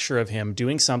single picture of him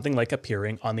doing something like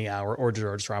appearing on The Hour or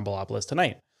George Stroumboulopoulos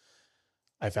Tonight.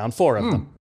 I found 4 of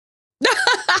them.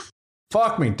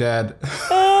 Fuck me, Dad.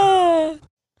 All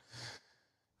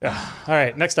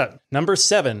right, next up. Number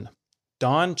 7,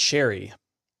 Don Cherry.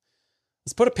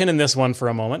 Let's put a pin in this one for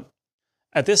a moment.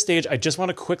 At this stage, I just want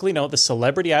to quickly note the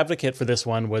celebrity advocate for this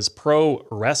one was pro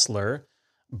wrestler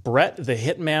Bret the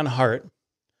Hitman Hart,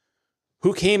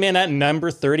 who came in at number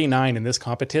 39 in this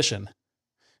competition,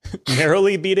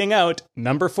 narrowly beating out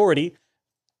number 40,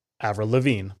 Avril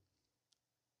Lavigne.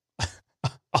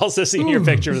 Also seen your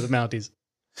picture of the Mounties.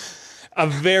 A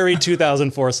very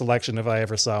 2004 selection if I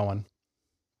ever saw one.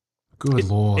 Good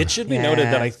Lord. It should be noted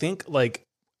that I think like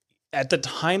at the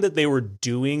time that they were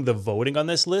doing the voting on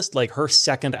this list, like her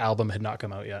second album had not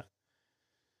come out yet.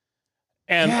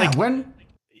 And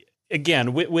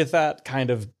again, with that kind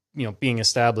of, you know, being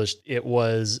established, it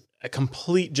was a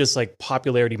complete just like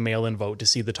popularity mail-in vote to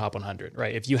see the top 100,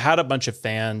 right? If you had a bunch of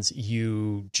fans,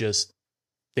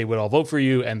 they would all vote for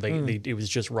you, and it was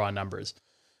just raw numbers.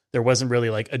 There wasn't really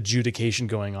like adjudication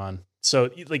going on. So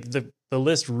like the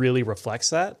list really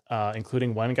reflects that,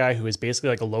 including one guy who is basically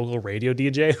like a local radio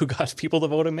DJ who got people to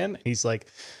vote him in. He's like,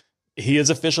 he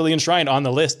is officially enshrined on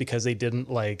the list because they didn't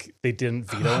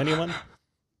veto anyone.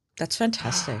 That's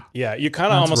fantastic. Yeah, you're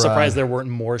kind of almost surprised there weren't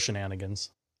more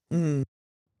shenanigans.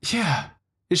 Yeah.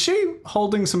 Is she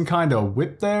holding some kind of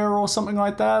whip there or something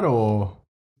like that, or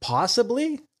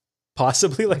possibly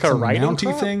like a riding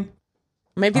Mountie thing?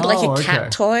 Maybe like a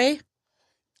cat toy.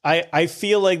 I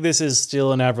feel like this is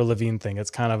still an Avril Lavigne thing.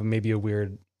 It's kind of maybe a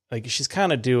weird, like she's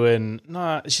kind of doing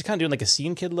like a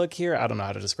scene kid look here. I don't know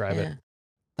how to describe it.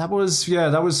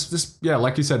 That was this,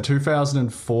 like you said,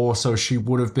 2004. So she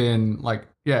would have been like,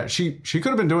 she could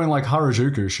have been doing like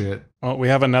Harajuku shit. Oh, we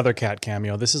have another cat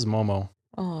cameo. This is Momo.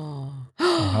 Oh.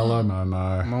 Oh, hello,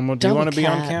 Momo. Momo, do you want to be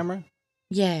on camera?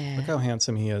 Yeah. Look how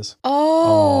handsome he is.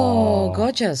 Oh,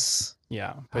 gorgeous.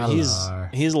 Yeah, but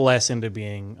he's less into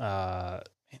being what's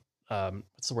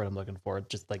the word I'm looking for?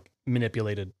 Just like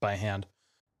manipulated by hand.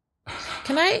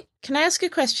 Can I ask a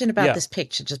question about this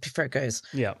picture just before it goes?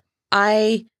 Yeah.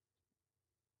 An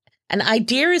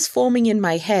idea is forming in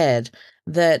my head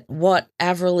that what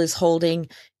Avril is holding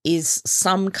is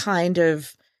some kind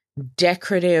of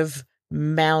decorative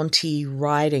mounty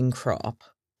riding crop.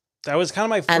 That was kind of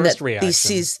my and first that reaction.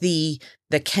 This is the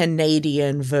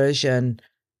Canadian version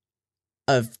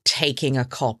of taking a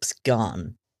cop's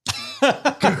gun.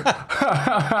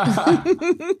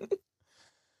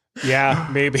 Yeah,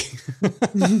 maybe.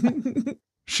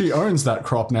 She owns that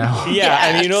crop now. Yeah,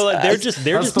 and you know, like, they're just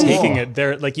taking law. it.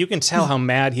 They're like, you can tell how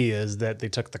mad he is that they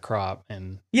took the crop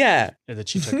and that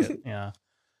she took it. Yeah.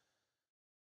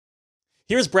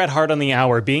 Here's Bret Hart on the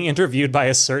Hour being interviewed by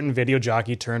a certain video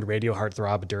jockey turned radio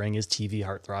heartthrob during his TV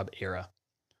heartthrob era.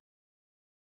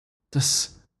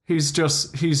 He's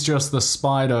just the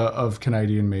Spider of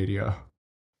Canadian media.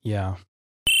 Yeah.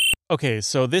 Okay,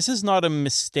 so this is not a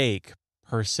mistake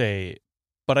per se,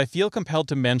 but I feel compelled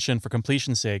to mention for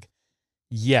completion's sake,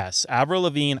 yes, Avril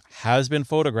Lavigne has been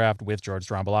photographed with George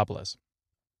Stroumboulopoulos.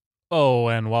 Oh,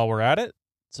 and while we're at it,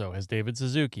 so has David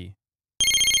Suzuki.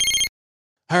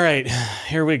 All right,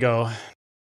 here we go.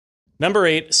 Number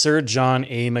 8, Sir John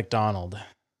A. Macdonald.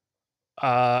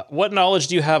 What knowledge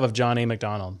do you have of John A.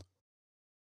 Macdonald?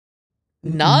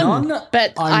 None.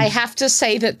 But I have to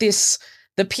say that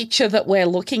the picture that we're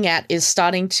looking at is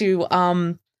starting to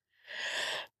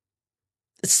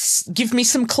give me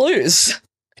some clues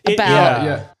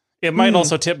about. It might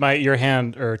also tip my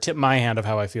hand of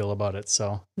how I feel about it.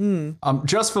 So,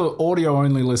 just for audio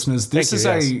only listeners, this is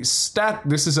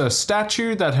a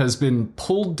statue that has been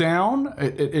pulled down.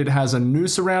 It has a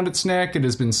noose around its neck. It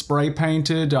has been spray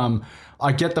painted.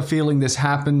 I get the feeling this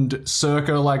happened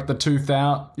circa like the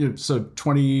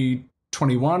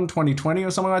 2021, 2020 or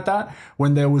something like that,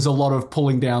 when there was a lot of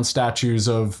pulling down statues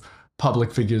of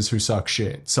public figures who suck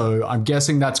shit. So I'm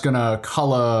guessing that's gonna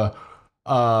color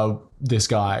this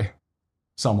guy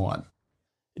somewhat.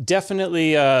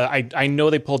 Definitely. I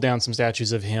know they pulled down some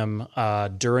statues of him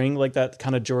during like that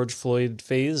kind of George Floyd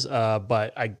phase,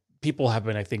 but people have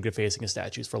been, I think, defacing his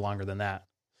statues for longer than that.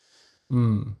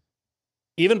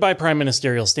 Even by prime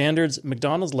ministerial standards,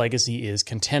 Macdonald's legacy is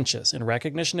contentious. In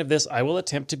recognition of this, I will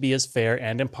attempt to be as fair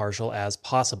and impartial as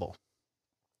possible.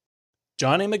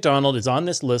 John A. Macdonald is on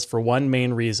this list for one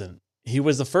main reason. He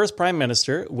was the first prime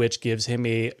minister, which gives him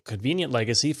a convenient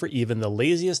legacy for even the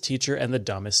laziest teacher and the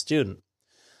dumbest student.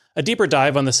 A deeper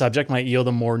dive on the subject might yield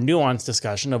a more nuanced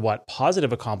discussion of what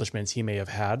positive accomplishments he may have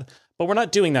had, but we're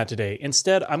not doing that today.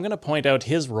 Instead, I'm going to point out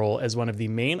his role as one of the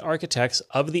main architects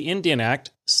of the Indian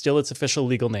Act, still its official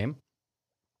legal name,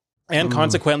 and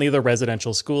consequently the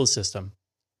residential school system.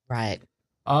 Right.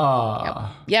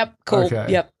 Yep. Cool. Okay.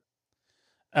 Yep.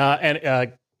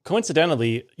 And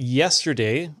coincidentally,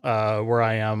 yesterday, where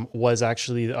I am, was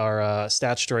actually our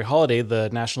statutory holiday, the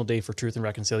National Day for Truth and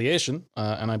Reconciliation.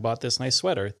 And I bought this nice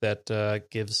sweater that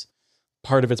gives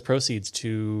part of its proceeds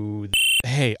to...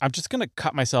 Hey, I'm just going to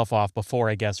cut myself off before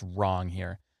I guess wrong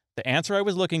here. The answer I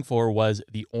was looking for was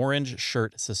the Orange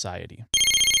Shirt Society.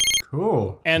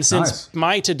 Cool. And since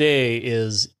my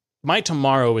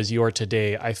tomorrow is your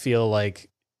today, I feel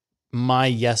like my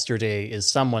yesterday is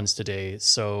someone's today.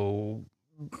 So,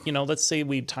 let's say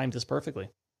we timed this perfectly.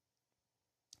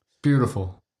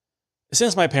 Beautiful.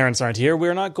 Since my parents aren't here,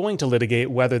 we're not going to litigate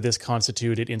whether this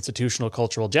constituted institutional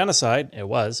cultural genocide. It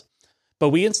was. But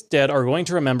we instead are going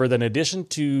to remember that in addition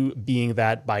to being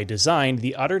that by design,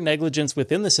 the utter negligence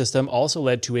within the system also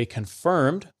led to a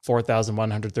confirmed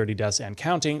 4,130 deaths and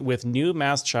counting, with new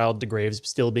mass child graves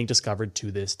still being discovered to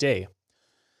this day.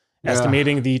 Yeah.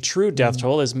 Estimating the true death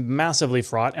toll is massively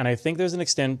fraught, and I think there's an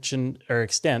extent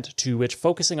to which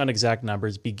focusing on exact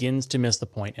numbers begins to miss the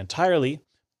point entirely.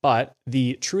 But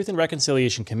the Truth and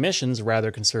Reconciliation Commission's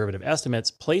rather conservative estimates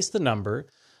place the number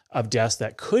of deaths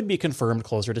that could be confirmed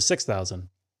closer to 6,000.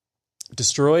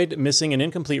 Destroyed, missing, and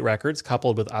incomplete records,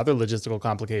 coupled with other logistical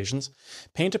complications,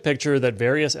 paint a picture that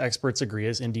various experts agree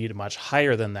is indeed much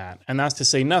higher than that. And that's to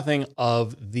say nothing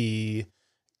of the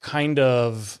kind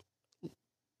of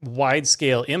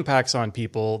wide-scale impacts on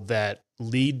people that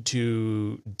lead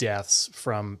to deaths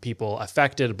from people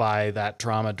affected by that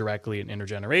trauma directly and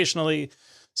intergenerationally.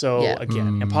 So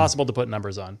again, impossible to put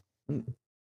numbers on.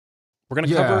 We're going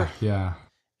to cover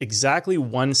exactly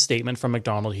one statement from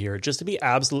MacDonald here, just to be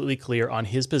absolutely clear on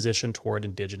his position toward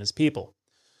Indigenous people.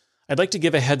 I'd like to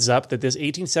give a heads up that this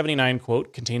 1879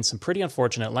 quote contains some pretty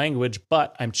unfortunate language,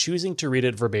 but I'm choosing to read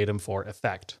it verbatim for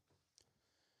effect.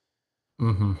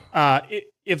 Mm-hmm.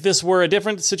 If this were a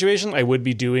different situation, I would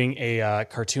be doing a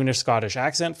cartoonish Scottish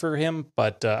accent for him,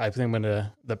 but I think I'm going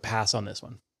to pass on this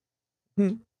one.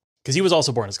 Because he was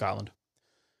also born in Scotland.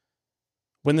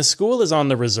 When the school is on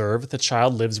the reserve, the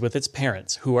child lives with its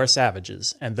parents, who are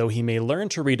savages, and though he may learn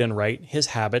to read and write, his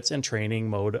habits and training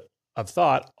mode of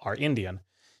thought are Indian.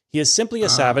 He is simply a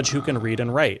savage who can read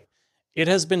and write. It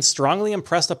has been strongly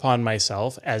impressed upon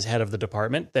myself, as head of the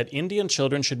department, that Indian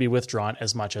children should be withdrawn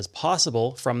as much as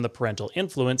possible from the parental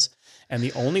influence, and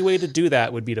the only way to do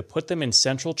that would be to put them in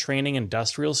central training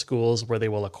industrial schools where they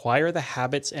will acquire the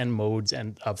habits and modes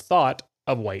of thought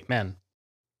of white men.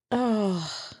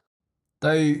 Oh.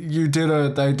 They did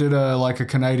a like a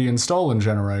Canadian stolen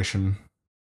generation.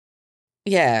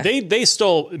 Yeah. They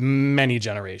stole many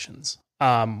generations.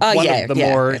 One of the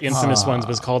more infamous ones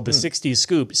was called the 60s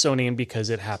Scoop, so named because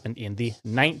it happened in the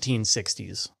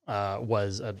 1960s.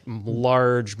 Was a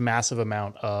large, massive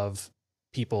amount of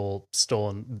people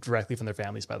stolen directly from their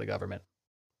families by the government.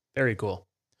 Very cool.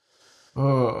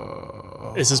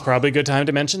 This is probably a good time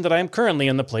to mention that I am currently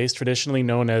in the place traditionally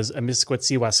known as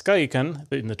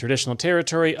Amiskwatsiwaskayikan, in the traditional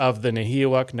territory of the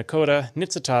Nahiawak, Nakota,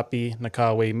 Niitsitapi,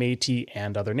 Nakawe, Métis,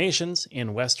 and other nations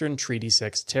in Western Treaty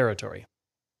 6 territory.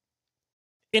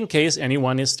 In case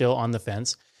anyone is still on the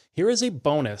fence, here is a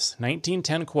bonus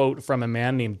 1910 quote from a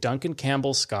man named Duncan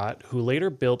Campbell Scott, who later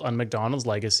built on MacDonald's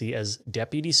legacy as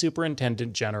Deputy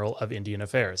Superintendent General of Indian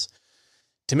Affairs.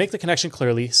 To make the connection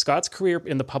clearly, Scott's career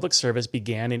in the public service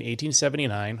began in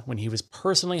 1879 when he was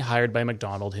personally hired by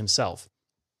MacDonald himself.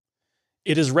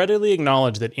 It is readily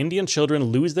acknowledged that Indian children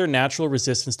lose their natural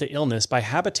resistance to illness by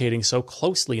habitating so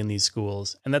closely in these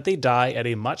schools, and that they die at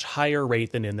a much higher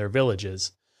rate than in their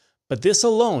villages. But this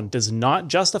alone does not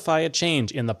justify a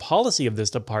change in the policy of this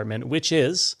department, which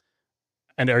is,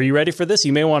 and are you ready for this?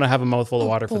 You may want to have a mouthful of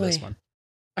water for this one.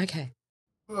 Okay.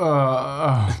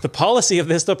 The policy of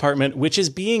this department, which is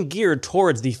being geared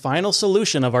towards the final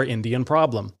solution of our Indian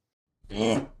problem.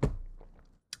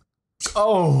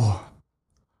 Oh.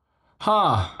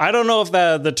 Huh. I don't know if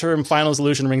the term final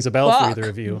solution rings a bell for either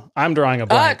of you. I'm drawing a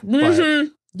blank. Mm-hmm.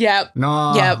 Yep.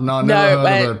 No, yep. never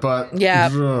heard of it, but yeah.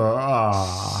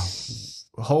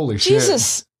 Holy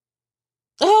Jesus. shit.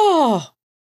 Oh.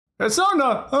 It's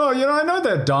not, I know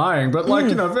they're dying, but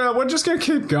we're just going to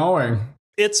keep going.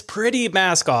 It's pretty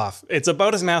mask off. It's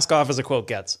about as mask off as a quote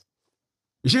gets.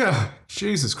 Yeah.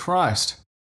 Jesus Christ.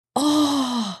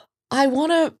 Oh, I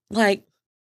want to,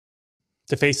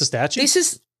 deface a statue?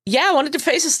 I wanted to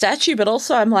face a statue, but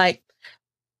also I'm like,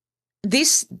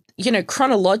 this,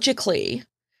 chronologically,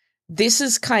 this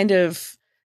is kind of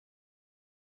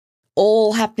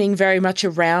all happening very much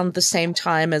around the same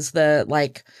time as the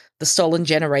stolen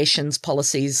generations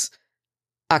policies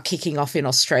are kicking off in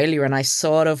Australia. And I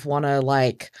sort of want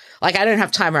to I don't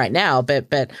have time right now,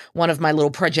 but one of my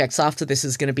little projects after this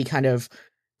is going to be kind of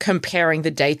comparing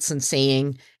the dates and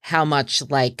seeing how much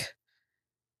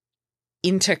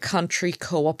inter-country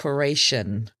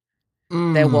cooperation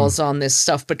there was on this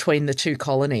stuff between the two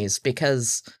colonies,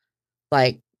 because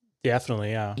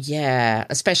definitely, yeah. Yeah,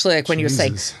 especially when you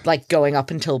say going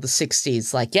up until the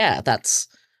 60s, that's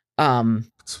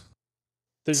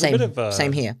there's same, a bit of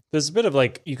same here. There's a bit of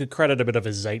you could credit a bit of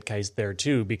a zeitgeist there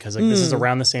too, because this is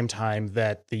around the same time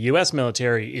that the US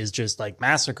military is just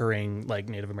massacring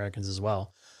Native Americans as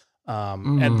well.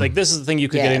 And this is the thing you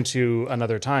could get into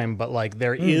another time, but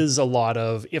there is a lot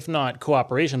of, if not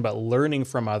cooperation, but learning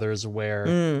from others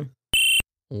where.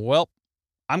 Well,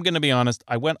 I'm going to be honest.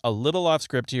 I went a little off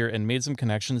script here and made some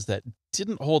connections that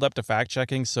didn't hold up to fact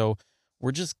checking. So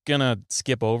we're just going to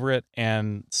skip over it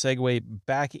and segue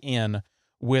back in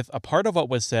with a part of what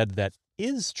was said that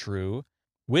is true,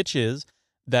 which is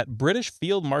that British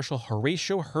Field Marshal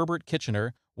Horatio Herbert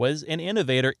Kitchener was an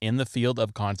innovator in the field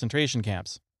of concentration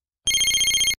camps.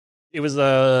 It was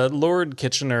Lord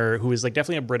Kitchener, who is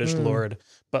definitely a British lord,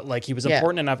 but he was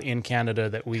important enough in Canada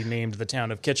that we named the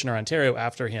town of Kitchener, Ontario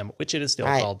after him, which it is still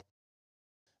called.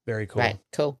 Very cool. Right,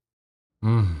 cool.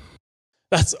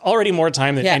 That's already more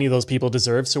time than any of those people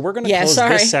deserve. So we're going to close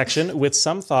this section with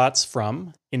some thoughts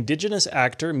from Indigenous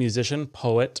actor, musician,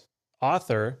 poet,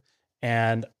 author,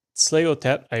 and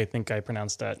Sleotet, I think I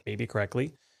pronounced that maybe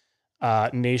correctly,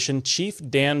 Nation Chief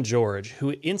Dan George,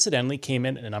 who incidentally came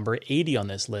in at number 80 on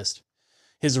this list.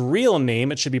 His real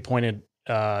name, it should be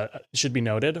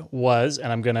noted, was,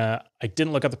 and I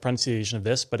didn't look up the pronunciation of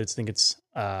this, but I think it's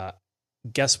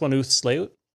Geswanuth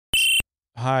Sleut.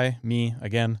 Hi, me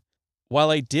again.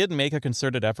 While I did make a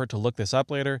concerted effort to look this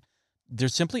up later, there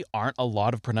simply aren't a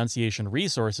lot of pronunciation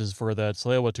resources for the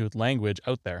Tsleil-Waututh language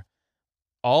out there.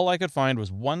 All I could find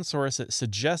was one source that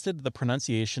suggested the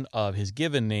pronunciation of his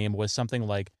given name was something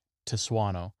like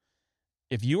Tiswano.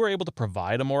 If you are able to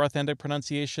provide a more authentic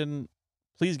pronunciation,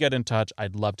 please get in touch.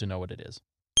 I'd love to know what it is.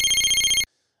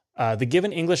 The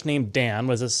given English name Dan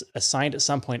was assigned at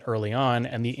some point early on,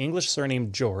 and the English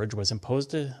surname George was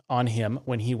imposed on him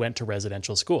when he went to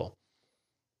residential school.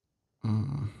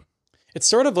 It's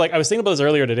sort of like, I was thinking about this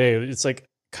earlier today, it's like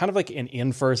kind of like an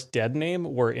in first dead name,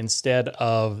 where instead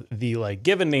of the like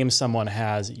given name someone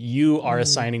has, you are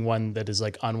assigning one that is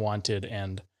like unwanted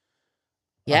and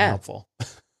unhelpful.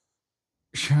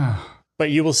 Yeah. But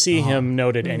you will see him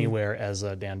noted anywhere as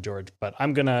Dan George, but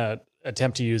I'm going to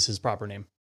attempt to use his proper name.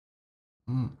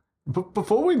 But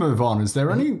before we move on, is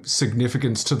there any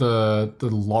significance to the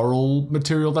laurel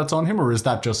material that's on him, or is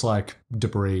that just like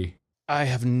debris? I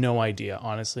have no idea,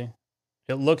 honestly.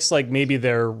 It looks like maybe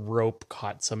their rope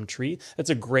caught some tree. That's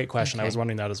a great question. Okay. I was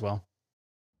wondering that as well.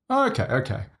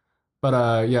 Okay.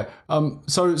 But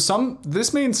so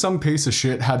this means some piece of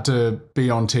shit had to be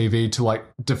on TV to like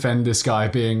defend this guy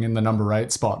being in the number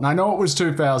 8 spot. And I know it was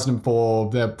 2004.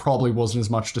 There probably wasn't as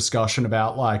much discussion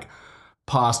about like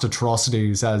past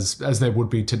atrocities as there would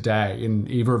be today in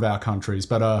either of our countries.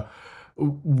 But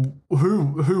who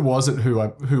was it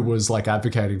who was like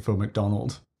advocating for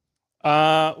McDonald?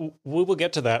 We will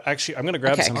get to that. Actually, I'm going to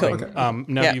grab something. Cool.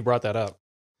 Now that you brought that up.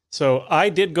 So I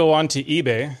did go on to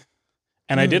eBay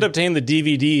and I did obtain the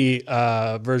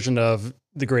DVD version of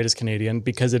The Greatest Canadian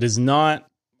because it is not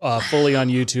fully on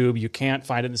YouTube. You can't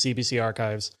find it in the CBC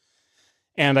archives.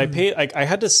 And I paid, I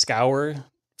had to scour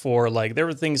for like, there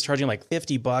were things charging like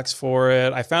 $50 for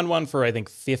it. I found one for, I think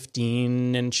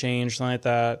 15 and change, something like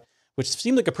that, which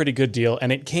seemed like a pretty good deal.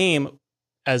 And it came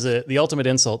as the ultimate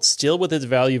insult, still with its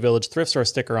Value Village thrift store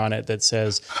sticker on it that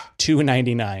says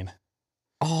 $2.99.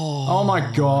 Oh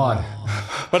my God.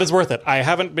 But it's worth it. I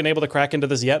haven't been able to crack into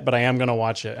this yet, but I am going to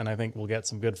watch it. And I think we'll get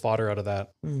some good fodder out of that.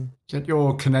 Get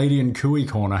your Canadian cooey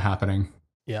corner happening.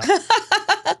 Yeah.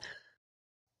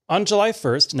 On July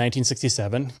 1st,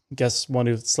 1967,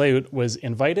 Geswanouth Tsleil was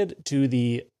invited to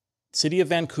the City of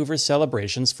Vancouver's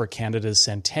celebrations for Canada's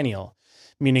centennial,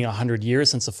 meaning 100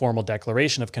 years since the formal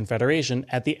declaration of Confederation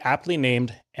at the aptly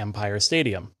named Empire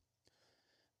Stadium.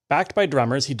 Backed by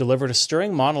drummers, he delivered a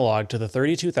stirring monologue to the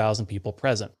 32,000 people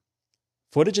present.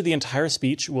 Footage of the entire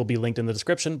speech will be linked in the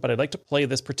description, but I'd like to play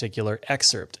this particular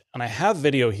excerpt. And I have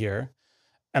video here,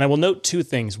 and I will note two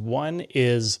things. One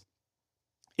is,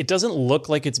 it doesn't look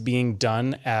like it's being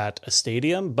done at a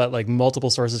stadium, but like multiple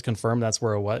sources confirm that's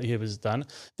where it was done.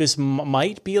 This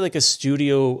might be like a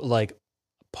studio, like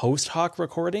post hoc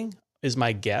recording is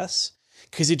my guess,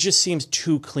 because it just seems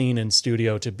too clean in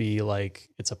studio to be like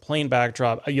it's a plain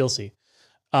backdrop. You'll see.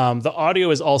 The audio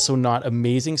is also not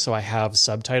amazing, so I have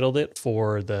subtitled it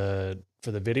for the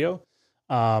video.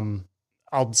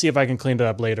 I'll see if I can clean it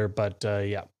up later, but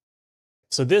yeah.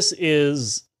 So this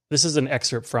is an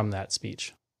excerpt from that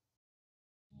speech.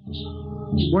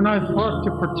 When I fought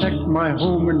to protect my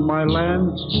home and my land,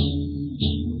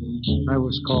 I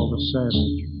was called a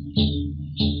savage.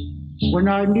 When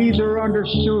I neither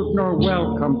understood nor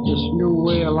welcomed this new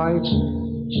way of life,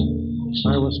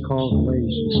 I was called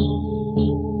lazy.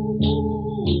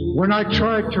 When I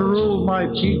tried to rule my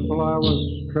people, I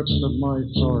was stripped of my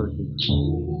authority.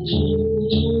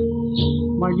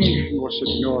 My nation was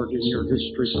ignored in your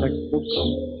history textbooks.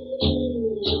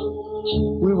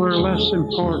 We were less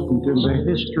important in the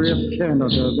history of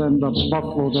Canada than the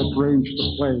buffalo that ranged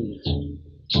the plains.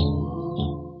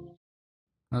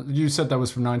 You said that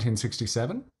was from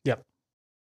 1967? Yep.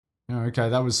 Okay,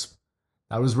 that was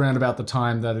round about the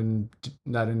time that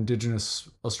Indigenous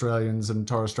Australians and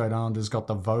Torres Strait Islanders got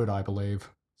the vote, I believe.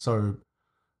 So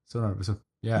no, it was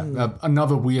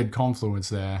another weird confluence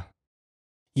there.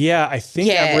 Yeah, I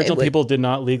think Aboriginal people did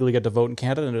not legally get to vote in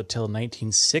Canada until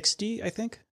 1960, I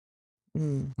think.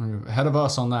 Ahead of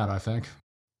us on that, I think.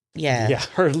 Yeah,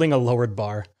 hurdling a lowered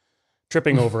bar,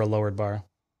 tripping over a lowered bar.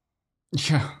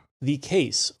 Yeah. The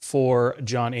case for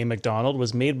John A. Macdonald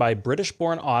was made by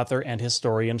British-born author and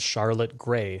historian Charlotte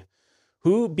Gray,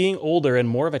 who, being older and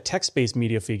more of a text-based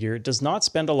media figure, does not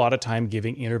spend a lot of time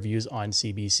giving interviews on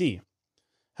CBC.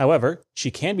 However,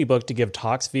 she can be booked to give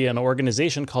talks via an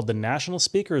organization called the National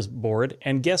Speakers Board,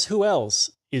 and guess who else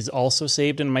is also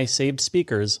saved in my saved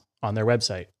speakers on their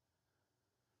website?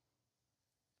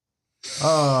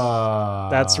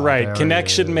 That's right.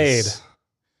 Connection made.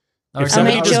 If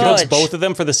somebody just books both of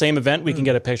them for the same event, we can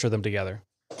get a picture of them together.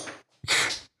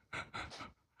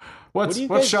 What's you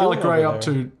guys Charlotte doing Gray over up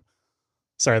there? to?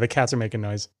 Sorry, the cats are making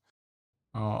noise.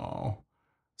 Oh.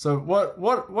 So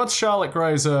what's Charlotte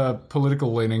Gray's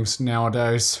political leanings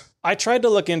nowadays? I tried to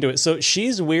look into it. So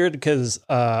she's weird because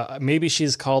maybe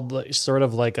she's called sort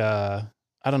of like a,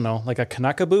 I don't know, like a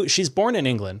Canuck. She's born in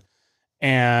England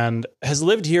and has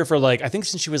lived here for like, I think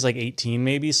since she was like 18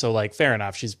 maybe. So like, fair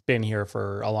enough. She's been here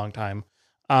for a long time.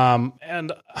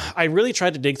 And I really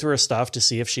tried to dig through her stuff to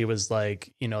see if she was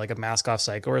like, you know, like a mask off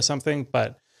psycho or something.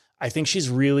 But I think she's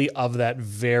really of that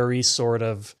very sort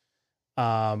of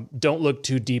don't look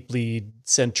too deeply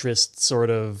centrist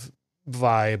sort of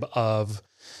vibe of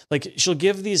like, she'll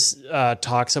give these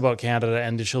talks about Canada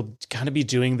and she'll kind of be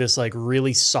doing this like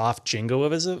really soft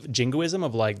jingoism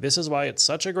of like, this is why it's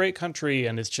such a great country.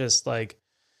 And it's just like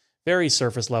very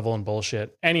surface level and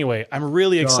bullshit. Anyway, I'm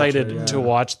really excited to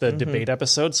watch the debate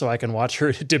episode so I can watch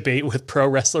her debate with pro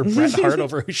wrestler Bret Hart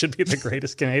over who should be the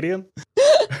greatest Canadian.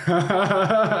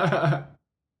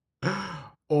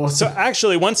 Awesome. So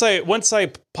actually, once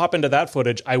I pop into that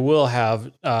footage, I will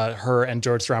have her and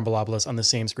George Strambolopoulos on the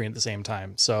same screen at the same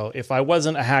time. So if I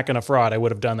wasn't a hack and a fraud, I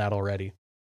would have done that already.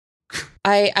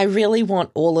 I really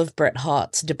want all of Bret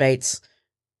Hart's debates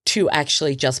to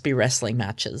actually just be wrestling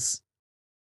matches.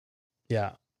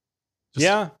 Yeah.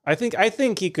 I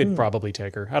think he could probably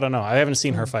take her. I don't know. I haven't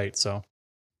seen her fight, so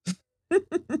you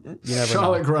never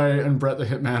Charlotte know. Gray and Bret the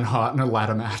Hitman Hart in a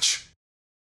ladder match.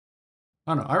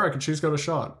 I don't know. I reckon she's got a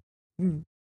shot.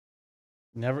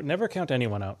 Never count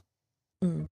anyone out.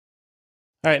 Mm.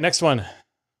 All right, next one.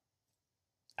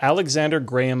 Alexander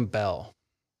Graham Bell.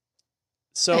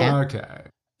 So Okay.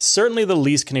 certainly the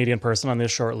least Canadian person on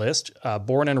this short list.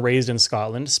 Born and raised in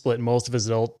Scotland, split most of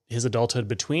his adulthood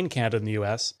between Canada and the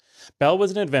US. Bell was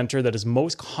an inventor that is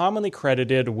most commonly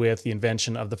credited with the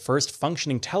invention of the first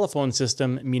functioning telephone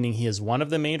system, meaning he is one of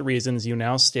the main reasons you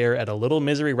now stare at a little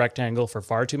misery rectangle for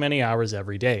far too many hours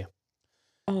every day.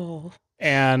 Oh.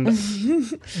 And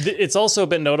it's also a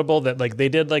bit notable that like they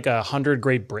did like 100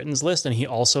 Great Britain's list and he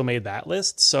also made that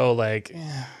list. So like,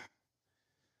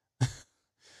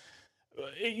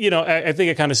 you know, I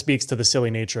think it kind of speaks to the silly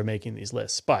nature of making these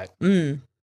lists, but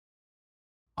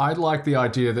I like the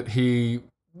idea that he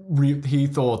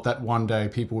thought that one day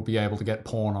people would be able to get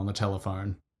porn on the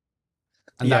telephone.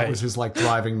 And that was his like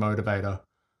driving motivator.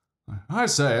 I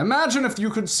say, imagine if you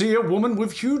could see a woman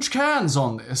with huge cans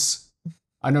on this.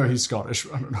 I know he's Scottish.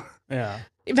 I don't know. yeah.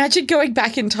 Imagine going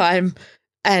back in time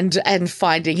and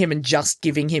finding him and just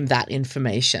giving him that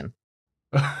information.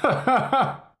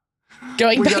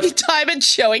 Going back in time and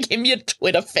showing him your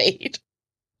Twitter feed.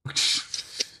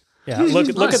 Yeah,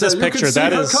 look at this picture. You can see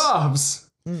That her is calves.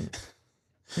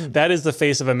 that is the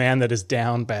face of a man that is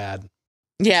down bad.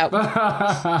 Yeah.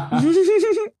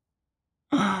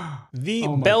 The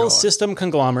Oh my Bell God. System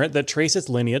conglomerate that traces its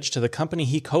lineage to the company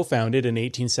he co-founded in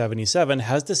 1877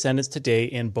 has descendants today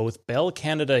in both Bell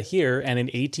Canada here and in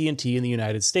AT&T in the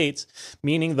United States,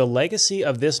 meaning the legacy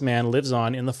of this man lives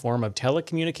on in the form of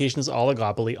telecommunications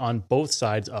oligopoly on both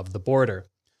sides of the border.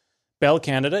 Bell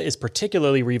Canada is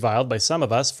particularly reviled by some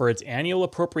of us for its annual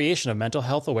appropriation of mental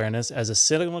health awareness as a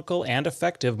cynical and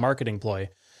effective marketing ploy,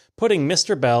 putting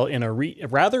Mr. Bell in a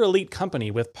rather elite company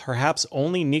with perhaps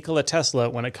only Nikola Tesla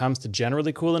when it comes to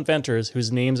generally cool inventors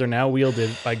whose names are now wielded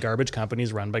by garbage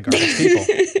companies run by garbage people.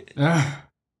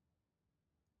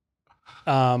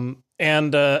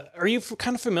 Are you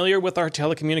kind of familiar with our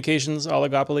telecommunications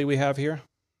oligopoly we have here?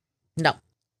 No.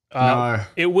 No.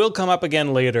 It will come up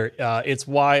again later. It's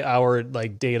why our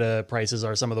like data prices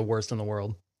are some of the worst in the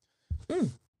world.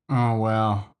 Oh,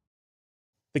 wow.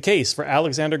 The case for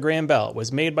Alexander Graham Bell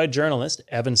was made by journalist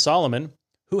Evan Solomon,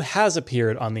 who has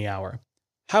appeared on The Hour.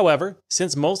 However,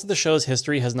 since most of the show's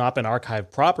history has not been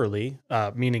archived properly,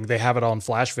 meaning they have it all in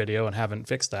flash video and haven't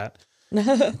fixed that,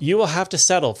 you will have to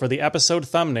settle for the episode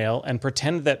thumbnail and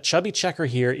pretend that Chubby Checker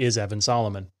here is Evan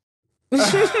Solomon.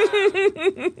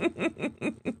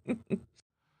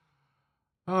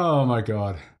 Oh, my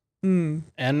God. And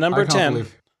number I can't 10.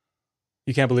 believe-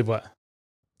 You can't believe what?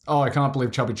 Oh, I can't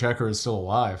believe Chubby Checker is still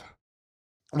alive.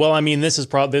 Well, I mean, this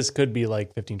could be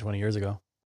like 15, 20 years ago.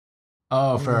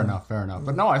 Oh, fair enough.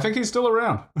 But no, I think he's still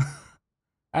around.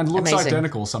 And looks Amazing.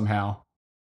 identical somehow.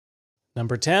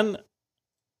 Number 10,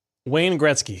 Wayne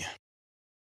Gretzky.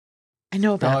 I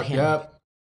know about him. Yeah.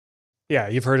 Yeah,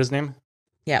 you've heard his name?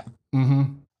 Yeah.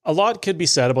 Mm-hmm. A lot could be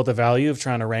said about the value of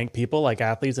trying to rank people like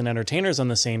athletes and entertainers on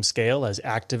the same scale as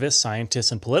activists,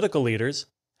 scientists, and political leaders.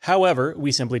 However,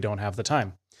 we simply don't have the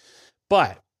time.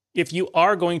 But if you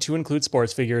are going to include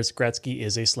sports figures, Gretzky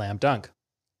is a slam dunk.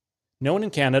 Known in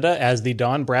Canada as the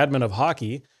Don Bradman of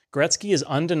hockey, Gretzky is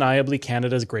undeniably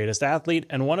Canada's greatest athlete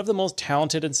and one of the most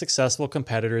talented and successful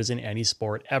competitors in any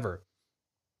sport ever.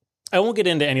 I won't get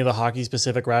into any of the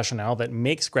hockey-specific rationale that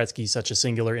makes Gretzky such a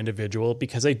singular individual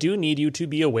because I do need you to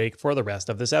be awake for the rest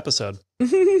of this episode.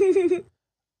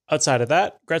 Outside of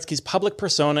that, Gretzky's public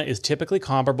persona is typically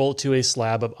comparable to a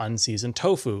slab of unseasoned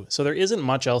tofu, so there isn't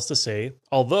much else to say,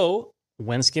 although,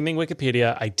 when skimming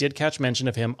Wikipedia, I did catch mention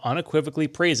of him unequivocally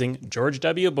praising George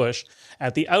W. Bush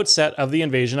at the outset of the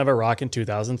invasion of Iraq in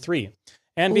 2003,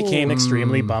 and became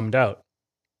extremely bummed out.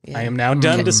 Yeah. I am now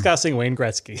done discussing Wayne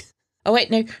Gretzky. Oh,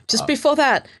 wait, no. Just before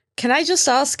that, can I just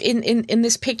ask, in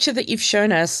this picture that you've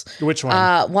shown us... Which one?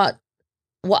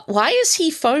 Why is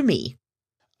he foamy?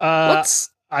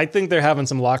 I think they're having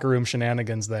some locker room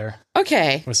shenanigans there.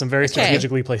 Okay. With some very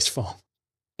strategically placed foam.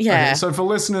 Yeah. Okay, so for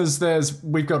listeners,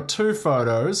 we've got two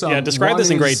photos. Describe this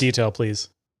in great detail, please.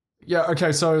 Yeah,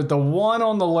 okay, so the one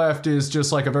on the left is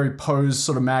just like a very posed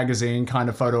sort of magazine kind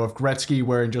of photo of Gretzky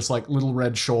wearing just like little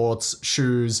red shorts,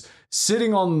 shoes,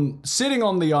 sitting on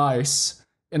the ice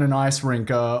in an ice rink,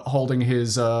 holding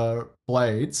his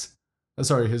blades.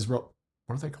 Sorry, his what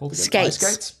are they called again? Skates.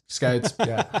 Ice skates,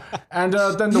 yeah. And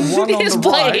then the one on his the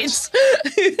blades.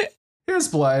 right, his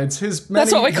blades,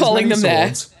 That's what we're calling them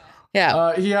swords. there.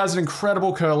 Yeah. He has an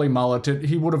incredible curly mullet.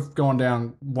 He would have gone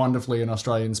down wonderfully in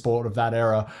Australian sport of that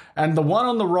era. And the one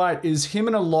on the right is him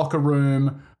in a locker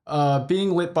room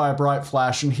being lit by a bright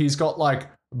flash, and he's got like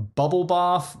bubble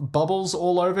bath bubbles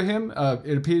all over him.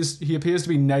 He appears to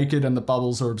be naked, and the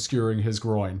bubbles are obscuring his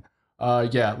groin.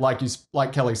 Yeah,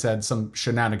 like Kelly said, some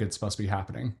shenanigans must be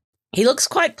happening. He looks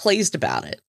quite pleased about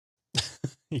it.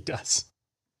 He does.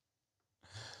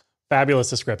 Fabulous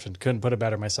description. Couldn't put it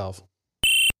better myself.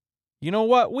 You know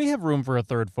what? We have room for a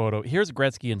third photo. Here's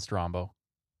Gretzky and Strombo.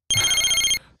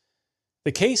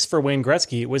 The case for Wayne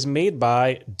Gretzky was made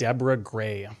by Deborah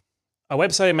Gray. A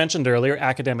website I mentioned earlier,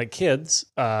 Academic Kids,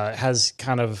 has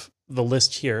kind of the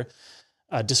list here,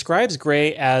 describes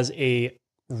Gray as a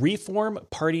Reform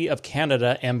Party of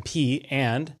Canada MP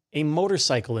and a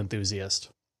motorcycle enthusiast.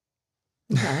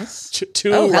 Nice.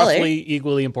 Two roughly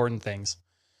equally important things.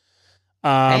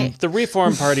 The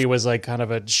Reform Party was like kind of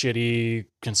a shitty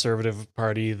conservative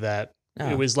party that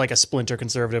it was like a splinter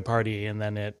conservative party, and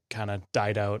then it kind of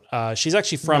died out. She's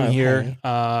actually from here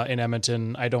in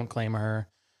Edmonton. I don't claim her.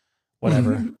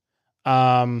 Whatever.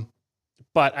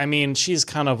 But I mean, she's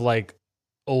kind of like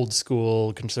old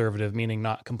school conservative, meaning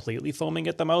not completely foaming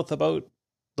at the mouth about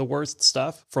the worst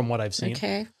stuff from what I've seen.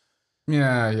 Okay.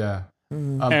 Yeah.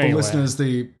 Anyway. For listeners,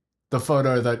 the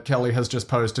photo that Kelly has just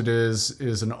posted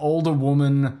is an older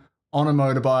woman on a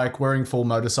motorbike wearing full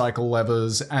motorcycle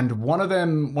levers, and one of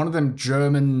them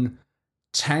German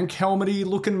tank helmety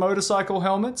looking motorcycle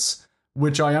helmets,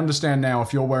 which I understand now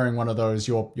if you're wearing one of those,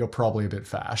 you're probably a bit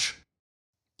fash.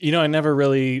 You know, I never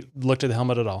really looked at the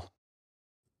helmet at all.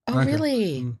 Oh, Okay.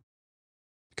 really?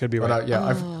 Could be right.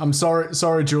 But I'm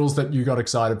sorry, Jules, that you got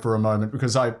excited for a moment,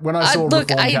 because when I saw Reform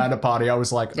Counterparty, I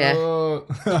was like,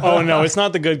 Oh no, it's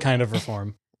not the good kind of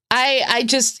reform. You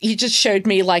just showed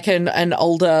me like an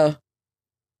older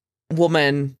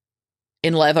woman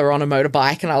in leather on a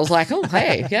motorbike, and I was like, oh,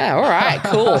 hey, yeah, all right,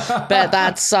 cool. But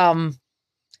that's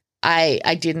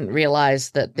I didn't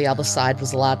realize that the other side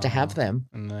was allowed to have them.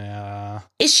 Yeah.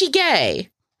 Is she gay?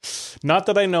 Not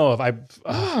that I know of.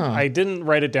 I didn't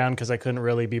write it down because I couldn't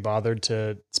really be bothered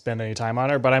to spend any time on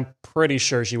her, but I'm pretty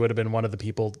sure she would have been one of the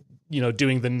people,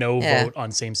 doing the no vote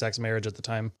on same-sex marriage at the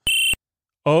time.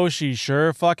 Oh, she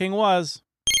sure fucking was.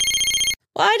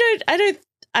 Well, I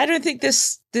don't think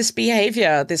this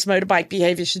behavior, this motorbike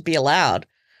behavior, should be allowed.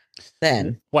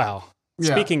 Then, wow.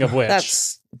 Yeah. Speaking of which,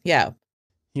 that's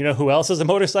You know who else is a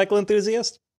motorcycle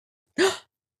enthusiast?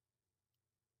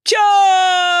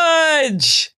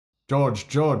 George.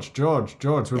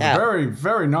 With very,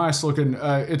 very nice looking.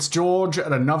 It's George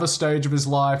at another stage of his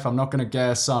life. I'm not going to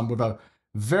guess. With a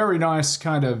very nice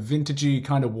kind of vintagey,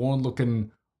 kind of worn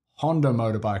looking Honda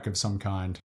motorbike of some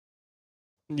kind.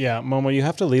 Yeah, Momo, you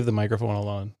have to leave the microphone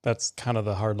alone. That's kind of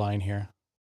the hard line here.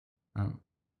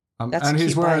 And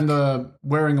he's wearing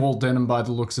all denim by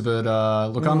the looks of it.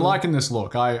 Look, I'm liking this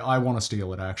look. I want to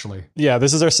steal it, actually. Yeah,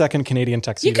 this is our second Canadian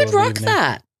tuxedo. You could rock evening.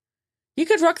 that. You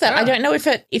could rock that. Yeah. I don't know if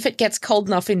it gets cold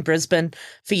enough in Brisbane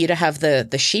for you to have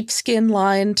the sheepskin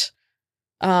lined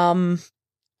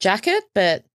jacket,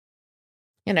 but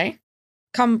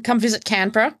come visit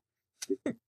Canberra.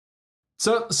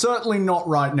 So certainly not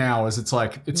right now, as it's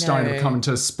starting to come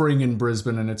into spring in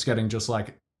Brisbane, and it's getting just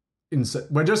like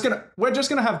we're just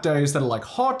gonna have days that are like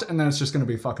hot, and then it's just gonna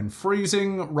be fucking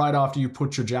freezing right after you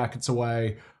put your jackets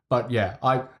away. But yeah,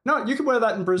 you can wear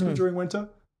that in Brisbane during winter.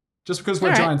 Just because we're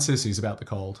All right. giant sissies about the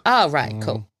cold. Oh, right.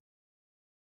 Cool.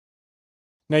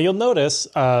 Now you'll notice,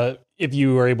 if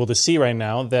you are able to see right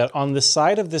now, that on the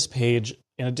side of this page,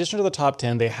 in addition to the top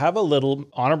 10, they have a little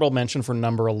honorable mention for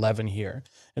number 11 here.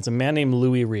 It's a man named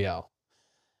Louis Riel.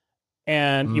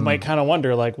 And you might kind of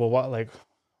wonder, like, well, why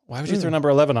would you throw number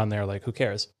 11 on there? Like, who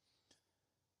cares?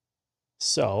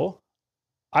 So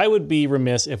I would be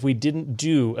remiss if we didn't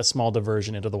do a small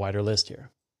diversion into the wider list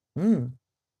here.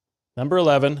 Number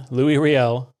 11, Louis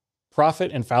Riel,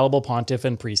 prophet, infallible pontiff,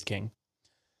 and priest king.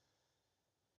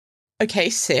 Okay,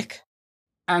 sick.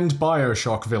 And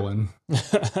Bioshock villain.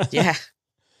 Yeah.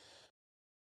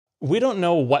 We don't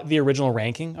know what the original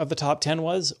ranking of the top 10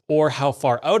 was or how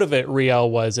far out of it Riel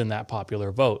was in that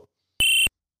popular vote.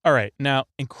 All right, now,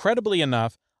 incredibly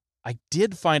enough, I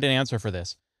did find an answer for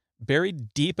this.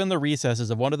 Buried deep in the recesses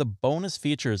of one of the bonus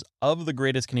features of the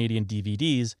Greatest Canadian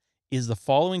DVDs is the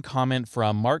following comment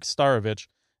from Mark Starovich,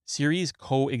 series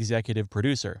co-executive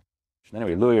producer.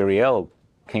 Anyway, Louis Riel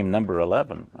came number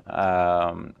 11.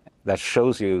 That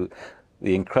shows you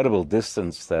the incredible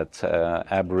distance that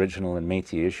Aboriginal and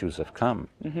Métis issues have come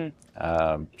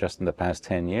just in the past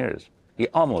 10 years. He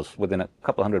almost, within a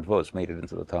couple hundred votes, made it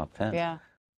into the top 10. Yeah.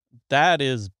 That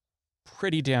is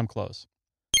pretty damn close.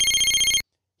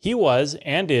 He was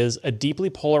and is a deeply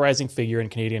polarizing figure in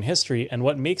Canadian history, and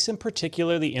what makes him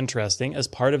particularly interesting as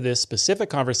part of this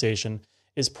specific conversation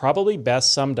is probably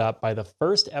best summed up by the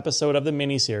first episode of the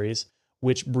miniseries,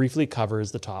 which briefly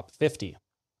covers the top 50.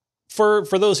 For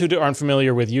those who aren't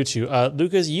familiar with you two,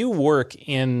 Lucas, you work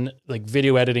in like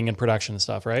video editing and production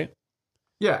stuff, right?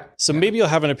 Yeah. So maybe you'll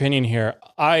have an opinion here.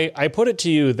 I put it to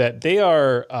you that they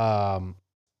are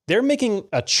they're making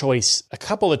a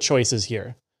couple of choices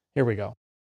here. Here we go.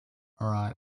 All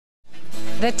right.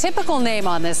 The typical name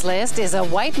on this list is a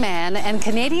white man and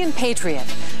Canadian patriot.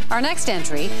 Our next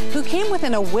entry, who came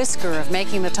within a whisker of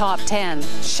making the top 10,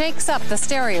 shakes up the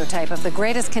stereotype of the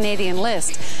Greatest Canadian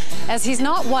list, as he's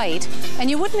not white, and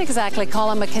you wouldn't exactly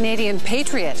call him a Canadian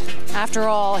patriot. After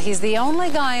all, he's the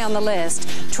only guy on the list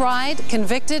tried,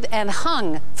 convicted, and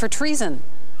hung for treason.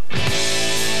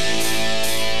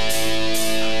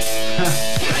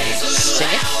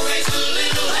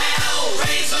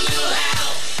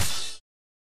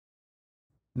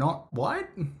 Not white?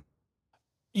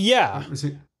 Yeah. Is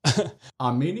he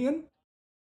Armenian?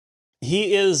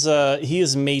 He is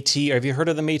Métis. Have you heard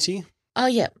of the Métis? Oh,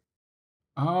 yeah.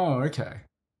 Oh, okay.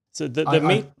 So the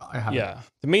I haven't. Yeah,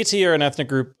 the Métis are an ethnic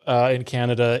group in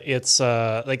Canada. It's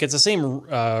it's the same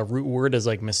root word as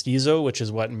like mestizo, which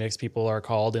is what mixed people are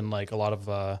called in like a lot of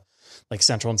like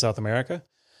Central and South America.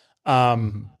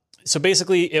 So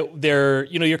basically,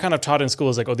 you're kind of taught in school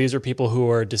as like, oh, these are people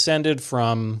who are descended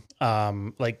from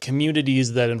like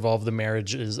communities that involve the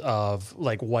marriages of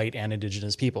like white and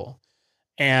indigenous people,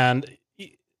 and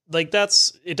like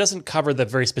it doesn't cover the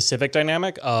very specific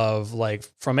dynamic of like,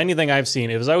 from anything I've seen,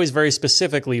 it was always very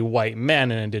specifically white men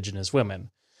and indigenous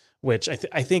women, which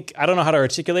I think I don't know how to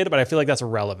articulate it, but I feel like that's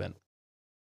irrelevant.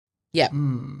 Yeah.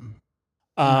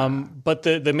 But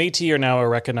the Métis are now a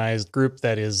recognized group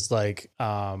that is like,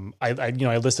 I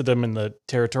listed them in the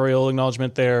territorial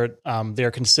acknowledgement there.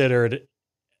 They're considered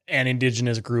an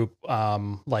indigenous group,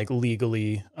 like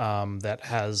legally, that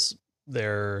has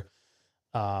their,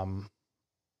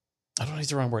 I don't know if it's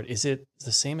the wrong word. Is it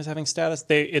the same as having status?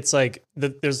 It's like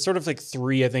there's sort of like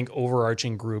three, I think,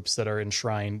 overarching groups that are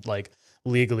enshrined like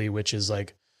legally, which is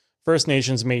like First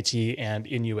Nations, Métis, and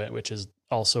Inuit, which is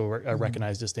also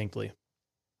recognized distinctly.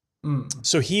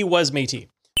 So he was Métis.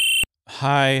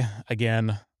 Hi,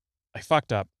 again. I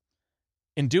fucked up.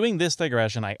 In doing this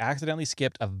digression, I accidentally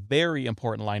skipped a very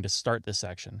important line to start this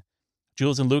section.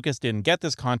 Jules and Lucas didn't get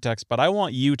this context, but I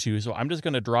want you to, so I'm just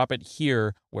going to drop it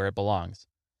here where it belongs.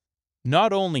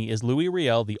 Not only is Louis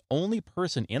Riel the only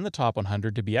person in the top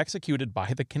 100 to be executed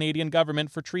by the Canadian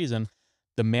government for treason,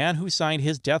 the man who signed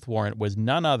his death warrant was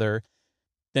none other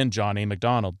than John A.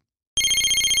 Macdonald.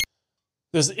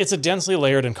 It's a densely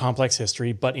layered and complex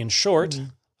history, but in short,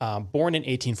 born in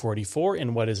 1844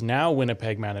 in what is now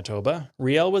Winnipeg, Manitoba,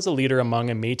 Riel was a leader among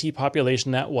a Métis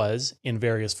population that was, in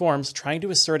various forms, trying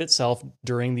to assert itself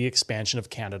during the expansion of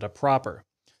Canada proper.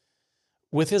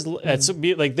 With his,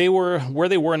 like they were, where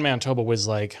they were in Manitoba was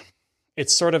like,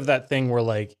 it's sort of that thing where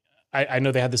like, I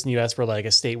know they had this in the US where like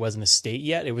a state wasn't a state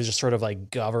yet. It was just sort of like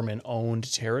government owned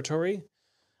territory.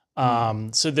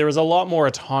 So there was a lot more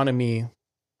autonomy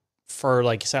for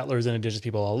like settlers and indigenous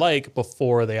people alike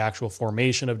before the actual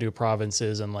formation of new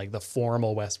provinces and like the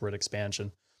formal westward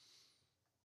expansion.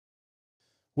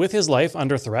 With his life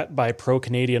under threat by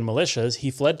pro-Canadian militias,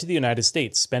 he fled to the United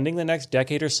States, spending the next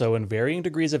decade or so in varying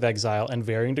degrees of exile and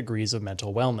varying degrees of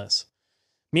mental wellness.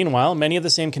 Meanwhile, many of the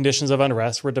same conditions of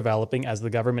unrest were developing as the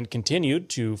government continued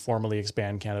to formally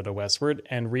expand Canada westward,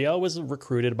 and Riel was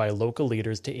recruited by local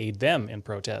leaders to aid them in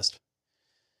protest.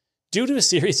 Due to a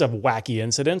series of wacky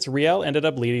incidents, Riel ended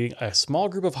up leading a small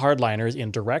group of hardliners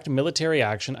in direct military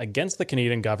action against the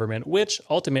Canadian government, which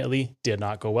ultimately did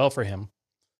not go well for him.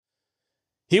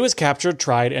 He was captured,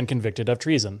 tried, and convicted of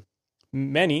treason.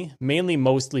 Many, mainly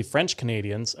mostly French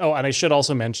Canadians. Oh, and I should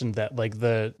also mention that like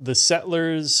the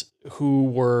settlers who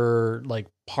were like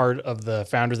part of the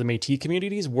founders of the Métis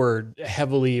communities were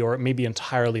heavily or maybe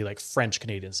entirely like French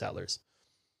Canadian settlers.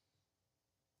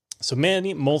 So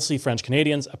many, mostly French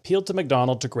Canadians, appealed to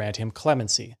Macdonald to grant him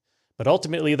clemency, but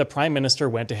ultimately the Prime Minister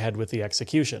went ahead with the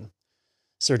execution.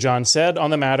 Sir John said on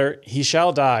the matter, "He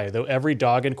shall die, though every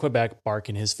dog in Quebec bark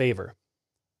in his favor."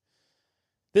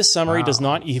 This summary does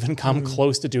not even come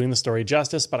close to doing the story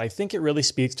justice, but I think it really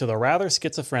speaks to the rather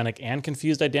schizophrenic and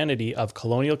confused identity of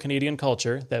colonial Canadian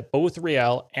culture that both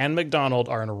Riel and Macdonald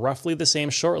are in roughly the same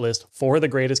shortlist for the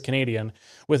greatest Canadian,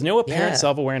 with no apparent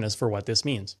self-awareness for what this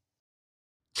means.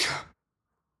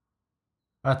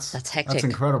 That's hectic. That's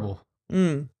incredible.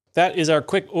 That is our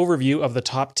quick overview of the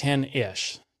top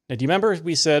 10-ish. Now, do you remember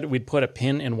we said we'd put a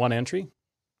pin in one entry?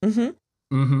 So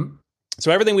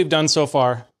everything we've done so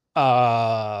far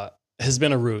has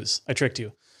been a ruse. I tricked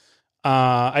you.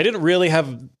 I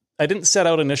didn't set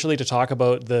out initially to talk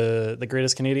about the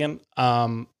greatest Canadian.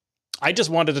 I just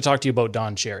wanted to talk to you about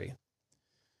Don Cherry,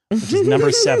 which is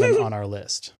number 7 on our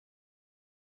list.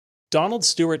 Donald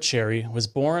Stewart Cherry was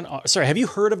born. Sorry, have you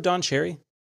heard of Don Cherry?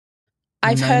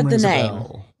 I've heard the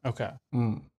name. Okay.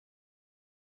 Then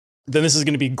this is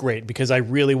going to be great because I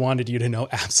really wanted you to know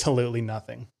absolutely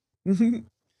nothing.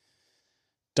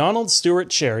 Donald Stewart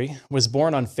Cherry was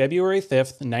born on February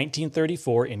 5th,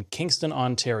 1934 in Kingston,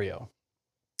 Ontario.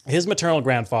 His maternal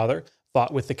grandfather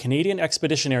fought with the Canadian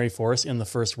Expeditionary Force in the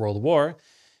First World War.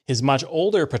 His much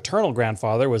older paternal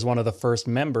grandfather was one of the first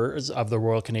members of the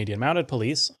Royal Canadian Mounted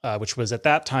Police, which was at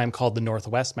that time called the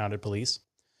Northwest Mounted Police.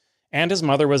 And his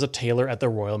mother was a tailor at the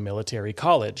Royal Military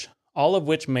College, all of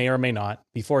which may or may not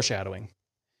be foreshadowing.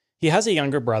 He has a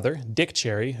younger brother, Dick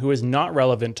Cherry, who is not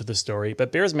relevant to the story,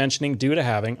 but bears mentioning due to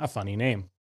having a funny name.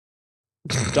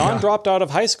 Don dropped out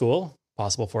of high school,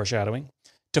 possible foreshadowing,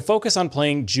 to focus on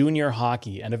playing junior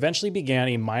hockey and eventually began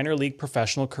a minor league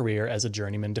professional career as a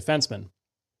journeyman defenseman.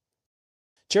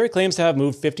 Cherry claims to have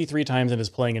moved 53 times in his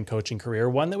playing and coaching career,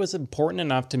 one that was important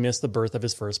enough to miss the birth of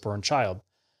his firstborn child.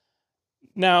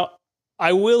 Now,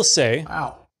 I will say,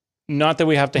 not that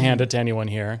we have to hand it to anyone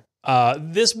here,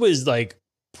 this was like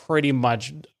pretty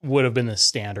much would have been the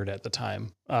standard at the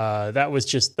time. That's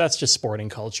just sporting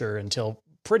culture until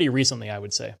pretty recently, I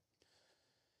would say.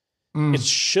 It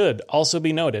should also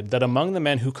be noted that among the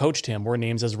men who coached him were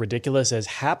names as ridiculous as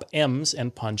Hap Ems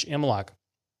and Punch Imlock.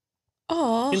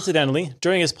 Aww. Incidentally,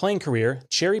 during his playing career,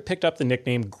 Cherry picked up the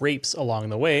nickname Grapes along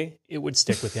the way. It would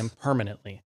stick with him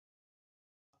permanently.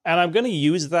 And I'm going to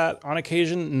use that on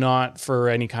occasion, not for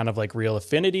any kind of like real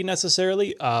affinity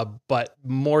necessarily, but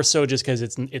more so just because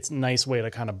it's a nice way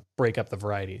to kind of break up the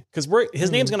variety. Because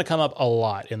his name's going to come up a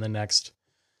lot in the next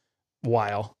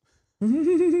while.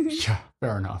 Yeah,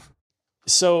 fair enough.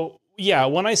 So yeah,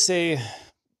 when I say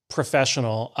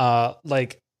professional, I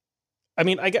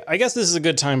guess this is a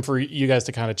good time for you guys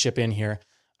to kind of chip in here.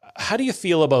 How do you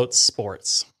feel about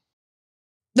sports?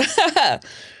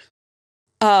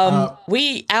 Our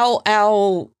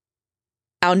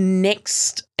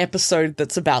next episode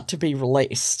that's about to be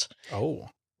released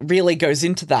really goes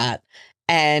into that,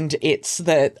 and it's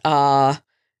that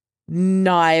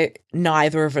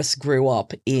neither of us grew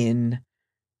up in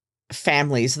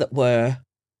families that were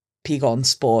big on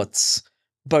sports.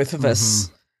 Both of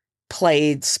us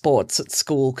played sports at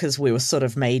school because we were sort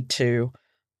of made to.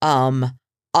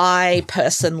 I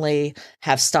personally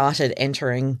have started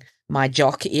entering my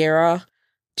jock era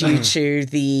due to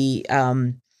the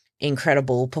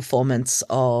incredible performance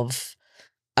of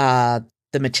the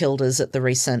Matildas at the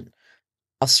recent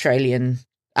Australian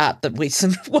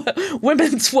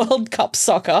Women's World Cup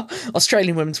Soccer,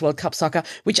 Australian Women's World Cup Soccer,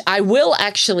 which I will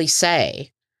actually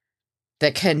say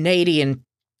the Canadian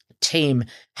team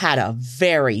had a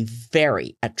very,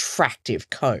 very attractive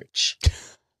coach.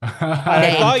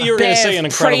 I thought you were going to say an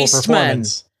incredible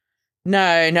performance.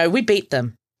 No, we beat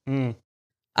them.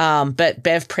 But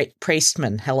Bev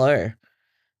Priestman, hello.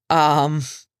 Yeah,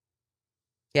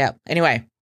 anyway.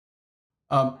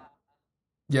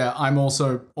 Yeah, I'm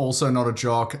also not a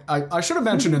jock. I should have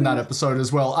mentioned in that episode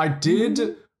as well, I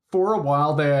did for a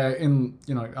while there I don't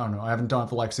know, I haven't done it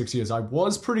for like 6 years. I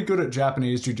was pretty good at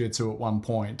Japanese jiu-jitsu at one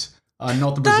point.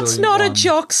 Not the Brazilian That's not one. a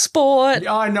jock sport.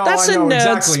 Yeah, I know, That's a nerd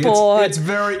exactly. sport. It's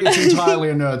entirely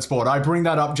a nerd sport. I bring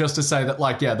that up just to say that,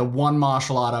 like, yeah, the one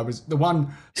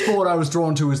sport I was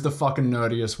drawn to is the fucking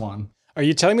nerdiest one. Are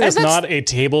you telling me there's not a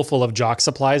table full of jock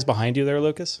supplies behind you there,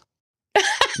 Lucas?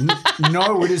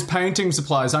 No, it is painting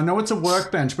supplies. I know it's a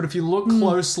workbench, but if you look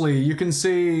closely, you can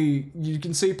see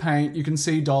paint, you can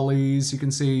see dollies, you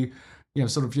can see,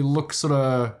 sort of, you look sort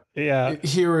of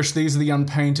here-ish. These are the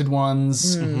unpainted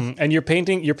ones. Mm-hmm. And you're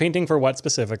painting for what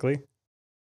specifically?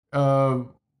 Warhammer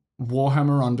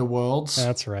Underworlds.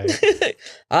 That's right.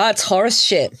 It's horror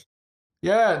shit.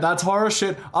 Yeah, that's horror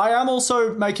shit. I am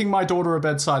also making my daughter a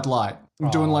bedside light. I'm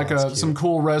doing like some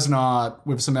cool resin art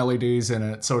with some LEDs in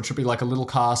it, so it should be like a little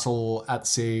castle at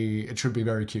sea. It should be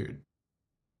very cute.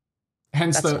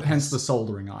 Hence the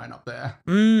soldering iron up there.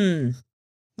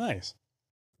 Nice.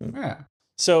 Yeah.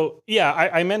 So yeah,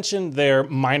 I mentioned their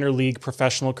minor league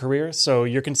professional career. So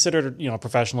you're considered,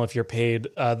 professional if you're paid.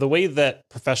 The way that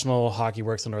professional hockey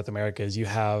works in North America is you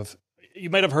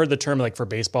might have heard the term like for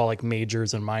baseball, like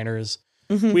majors and minors.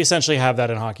 Mm-hmm. We essentially have that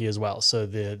in hockey as well. So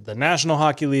the National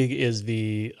Hockey League is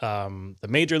the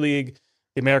major league.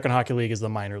 The American Hockey League is the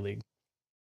minor league.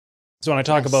 So when I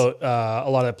talk about a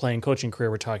lot of that playing coaching career,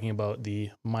 we're talking about the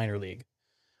minor league.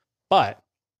 But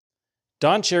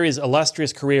Don Cherry's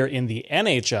illustrious career in the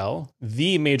NHL,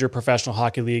 the major professional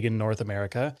hockey league in North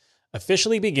America,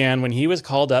 officially began when he was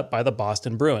called up by the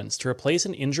Boston Bruins to replace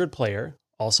an injured player,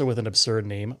 also with an absurd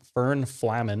name, Fern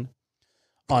Flaman,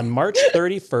 on March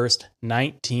 31st,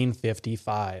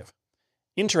 1955.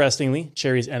 Interestingly,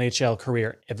 Cherry's NHL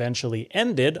career eventually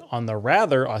ended on the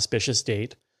rather auspicious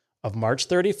date of March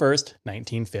 31st,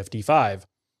 1955.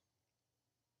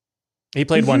 He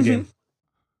played one game.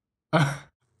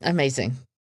 Amazing.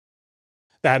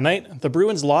 That night, the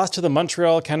Bruins lost to the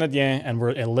Montreal Canadiens and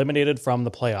were eliminated from the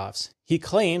playoffs. He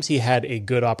claims he had a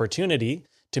good opportunity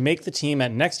to make the team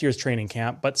at next year's training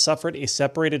camp, but suffered a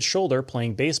separated shoulder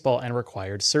playing baseball and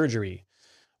required surgery.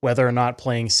 Whether or not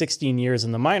playing 16 years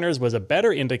in the minors was a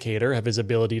better indicator of his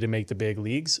ability to make the big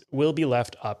leagues will be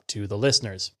left up to the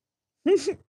listeners.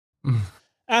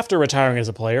 After retiring as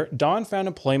a player, Don found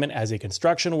employment as a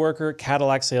construction worker,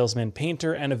 Cadillac salesman,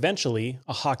 painter, and eventually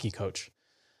a hockey coach.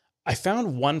 I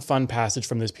found one fun passage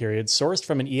from this period sourced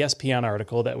from an ESPN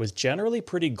article that was generally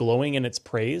pretty glowing in its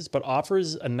praise, but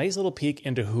offers a nice little peek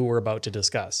into who we're about to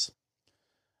discuss.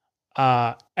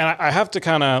 And I have to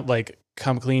kind of like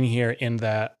come clean here in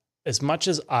that as much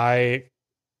as I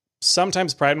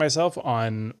sometimes pride myself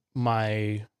on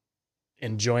my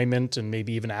enjoyment and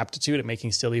maybe even aptitude at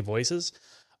making silly voices,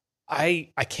 I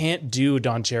can't do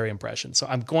Don Cherry impressions. So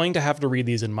I'm going to have to read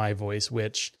these in my voice,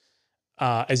 which,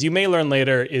 as you may learn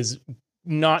later, is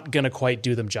not going to quite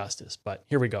do them justice. But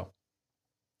here we go.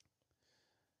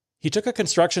 He took a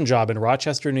construction job in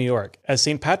Rochester, New York. As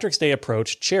St. Patrick's Day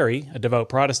approached, Cherry, a devout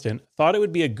Protestant, thought it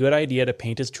would be a good idea to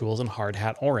paint his tools in hard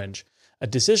hat orange, a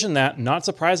decision that, not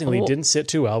surprisingly, didn't sit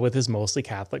too well with his mostly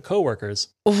Catholic co-workers.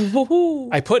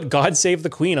 I put God Save the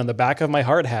Queen on the back of my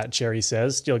hard hat, Cherry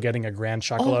says, still getting a grand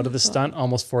chuckle out of the stunt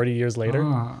almost 40 years later.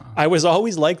 I was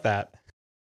always like that.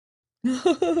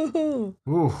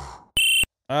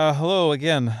 Hello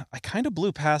again. I kind of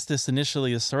blew past this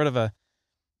initially as sort of a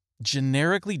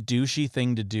generically douchey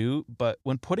thing to do, but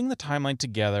when putting the timeline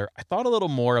together, I thought a little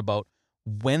more about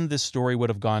when this story would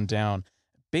have gone down.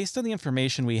 Based on the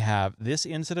information we have, this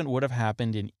incident would have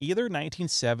happened in either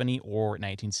 1970 or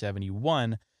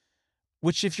 1971,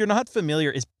 which, if you're not familiar,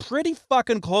 is pretty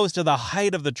fucking close to the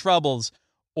height of the Troubles,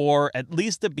 or at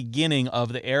least the beginning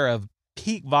of the era of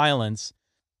peak violence.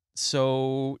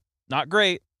 So, not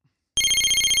great.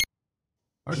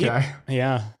 Okay.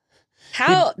 Yeah.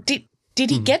 How did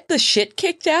he get the shit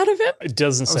kicked out of him? It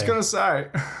doesn't say. I was gonna say,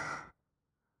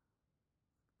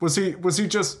 was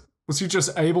he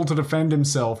just able to defend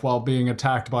himself while being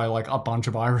attacked by like a bunch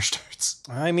of Irish dudes?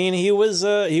 I mean, he was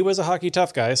a hockey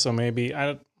tough guy, so maybe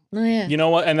Yeah. You know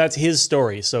what? And that's his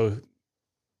story, so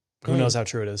who knows how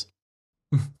true it is.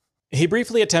 He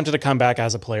briefly attempted to come back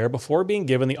as a player before being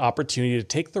given the opportunity to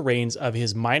take the reins of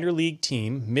his minor league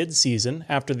team mid-season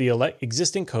after the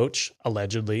existing coach,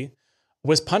 allegedly,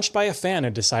 was punched by a fan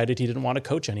and decided he didn't want to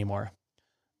coach anymore.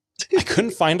 I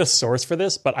couldn't find a source for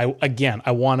this, but I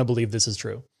want to believe this is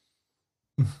true.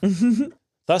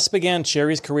 Thus began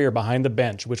Cherry's career behind the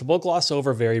bench, which we'll gloss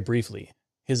over very briefly.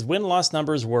 His win-loss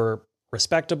numbers were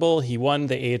respectable. He won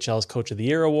the AHL's Coach of the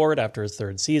Year award after his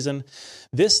third season.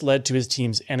 This led to his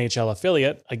team's NHL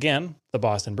affiliate, again, the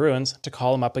Boston Bruins, to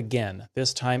call him up again,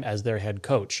 this time as their head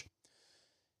coach.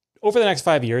 Over the next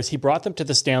 5 years, he brought them to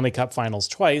the Stanley Cup Finals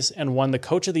twice and won the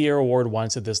Coach of the Year award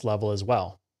once at this level as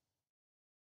well.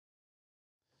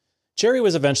 Cherry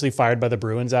was eventually fired by the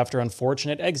Bruins after an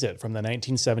unfortunate exit from the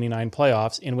 1979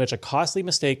 playoffs, in which a costly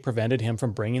mistake prevented him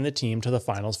from bringing the team to the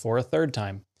finals for a third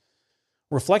time.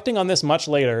 Reflecting on this much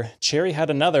later, Cherry had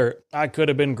another "I could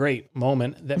have been great"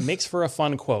 moment that makes for a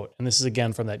fun quote, and this is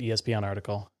again from that ESPN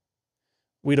article.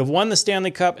 "We'd have won the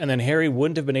Stanley Cup and then Harry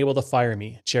wouldn't have been able to fire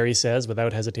me," Cherry says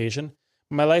without hesitation.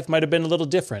 "My life might have been a little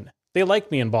different. They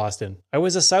liked me in Boston. I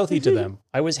was a Southie to them.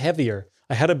 I was heavier.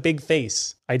 I had a big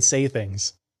face. I'd say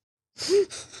things."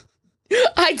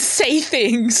 I'd say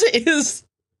things is...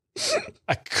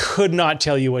 I could not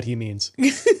tell you what he means.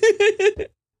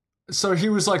 So he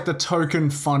was like the token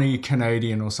funny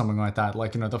Canadian or something like that,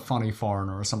 like, the funny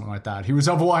foreigner or something like that. He was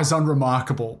otherwise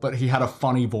unremarkable, but he had a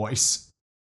funny voice.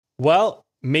 Well,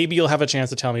 maybe you'll have a chance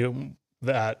to tell me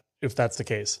that if that's the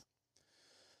case.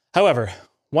 However,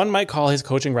 one might call his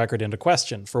coaching record into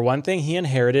question. For one thing, he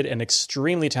inherited an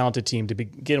extremely talented team to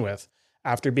begin with.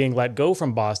 After being let go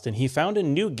from Boston, he found a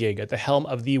new gig at the helm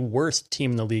of the worst team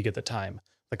in the league at the time,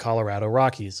 the Colorado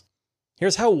Rockies.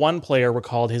 Here's how one player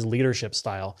recalled his leadership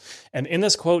style. And in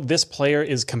this quote, this player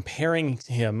is comparing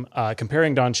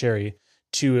Don Cherry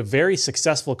to a very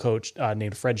successful coach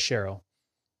named Fred Sherrill.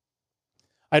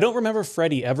 "I don't remember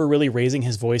Freddie ever really raising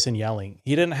his voice and yelling.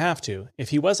 He didn't have to. If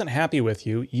he wasn't happy with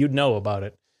you, you'd know about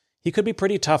it. He could be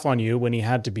pretty tough on you when he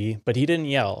had to be, but he didn't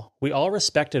yell. We all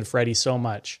respected Freddie so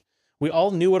much. We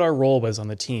all knew what our role was on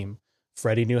the team.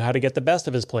 Freddie knew how to get the best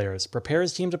of his players, prepare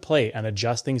his team to play, and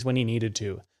adjust things when he needed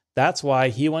to. That's why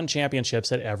he won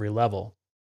championships at every level."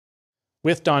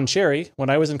 With Don Cherry, when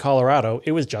I was in Colorado,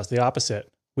 it was just the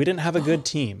opposite. We didn't have a good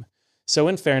team. So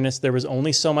in fairness, there was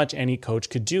only so much any coach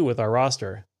could do with our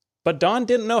roster. But Don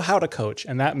didn't know how to coach,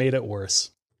 and that made it worse.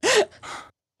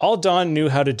 All Don knew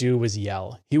how to do was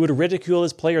yell. He would ridicule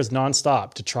his players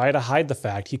nonstop to try to hide the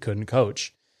fact he couldn't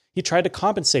coach. He tried to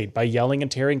compensate by yelling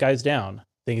and tearing guys down.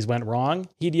 Things went wrong,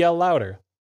 he'd yell louder.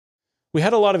 We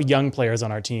had a lot of young players on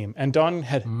our team, and Don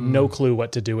had no clue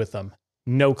what to do with them.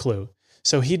 No clue.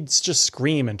 So he'd just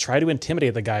scream and try to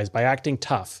intimidate the guys by acting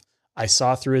tough. I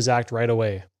saw through his act right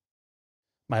away.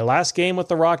 My last game with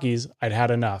the Rockies, I'd had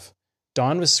enough.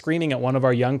 Don was screaming at one of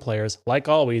our young players, like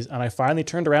always, and I finally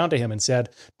turned around to him and said,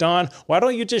 "Don, why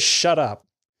don't you just shut up?"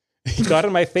 He got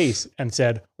in my face and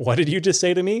said, "What did you just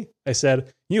say to me?" I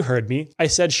said, "You heard me. I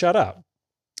said shut up."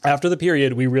 After the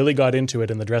period, we really got into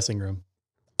it in the dressing room.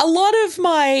 A lot of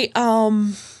my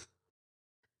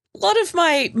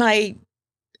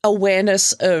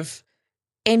awareness of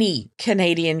any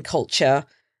Canadian culture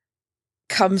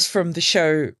comes from the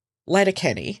show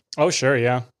Letterkenny. Oh, sure,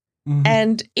 yeah. Mm-hmm.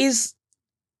 And is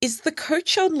the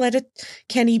coach on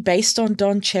Letterkenny based on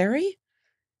Don Cherry?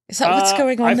 Is that what's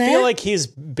going on there? I feel like he's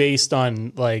based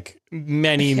on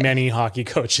many hockey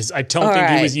coaches. I don't think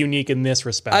he was unique in this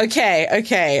respect.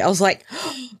 Okay. I was like,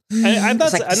 and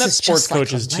that's sports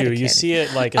coaches too. You see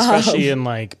it especially in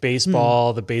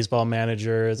baseball, the baseball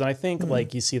managers, and I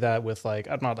think you see that with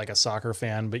I'm not a soccer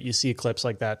fan, but you see clips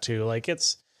like that too.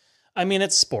 It's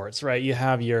sports, right? You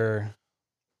have your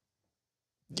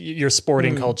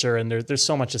sporting culture, and there's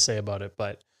so much to say about it.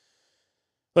 But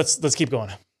let's keep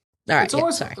going. All right, it's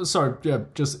almost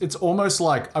it's almost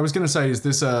like, I was going to say, is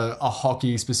this a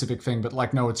hockey specific thing?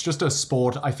 But no, it's just a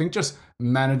sport. I think just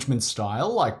management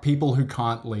style, people who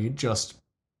can't lead just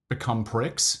become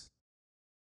pricks.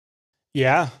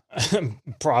 Yeah,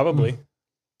 probably.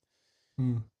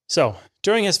 So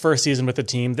during his first season with the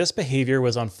team, this behavior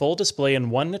was on full display in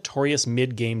one notorious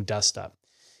mid-game dust-up.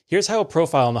 Here's how a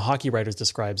profile in the Hockey Writers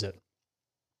describes it.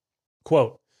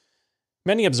 Quote,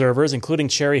 "Many observers, including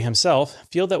Cherry himself,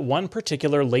 feel that one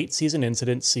particular late-season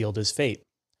incident sealed his fate.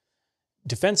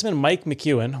 Defenseman Mike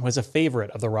McEwen was a favorite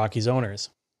of the Rockies owners.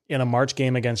 In a March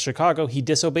game against Chicago, he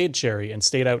disobeyed Cherry and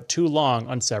stayed out too long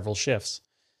on several shifts.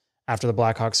 After the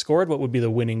Blackhawks scored what would be the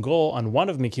winning goal on one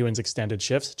of McEwen's extended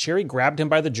shifts, Cherry grabbed him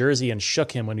by the jersey and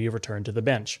shook him when he returned to the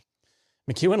bench.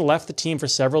 McEwen left the team for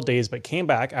several days but came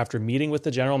back after meeting with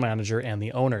the general manager and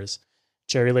the owners.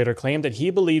 Cherry later claimed that he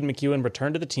believed McEwen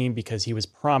returned to the team because he was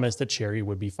promised that Cherry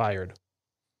would be fired."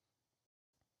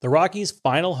 The Rockies'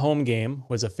 final home game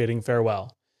was a fitting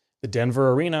farewell. The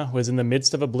Denver Arena was in the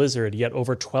midst of a blizzard, yet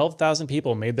over 12,000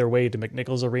 people made their way to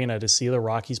McNichols Arena to see the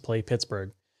Rockies play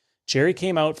Pittsburgh. Cherry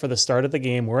came out for the start of the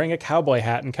game wearing a cowboy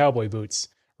hat and cowboy boots.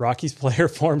 Rockies player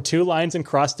formed two lines and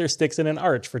crossed their sticks in an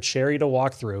arch for Cherry to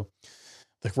walk through.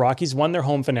 The Rockies won their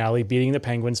home finale, beating the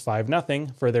Penguins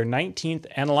 5-0 for their 19th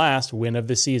and last win of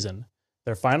the season.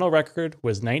 Their final record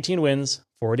was 19 wins,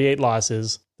 48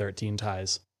 losses, 13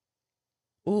 ties.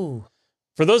 Ooh.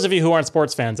 For those of you who aren't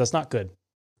sports fans, that's not good.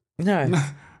 No.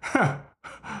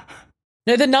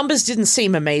 No, the numbers didn't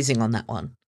seem amazing on that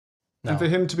one. And for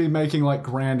him to be making like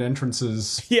grand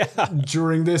entrances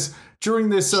during this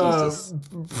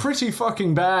pretty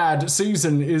fucking bad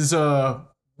season is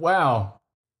wow.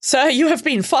 Sir, you have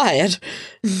been fired.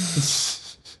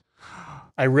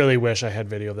 I really wish I had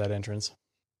video of that entrance.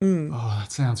 Oh,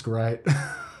 that sounds great.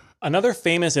 Another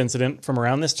famous incident from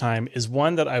around this time is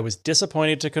one that I was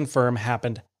disappointed to confirm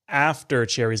happened after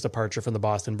Cherry's departure from the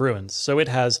Boston Bruins, so it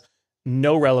has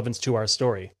no relevance to our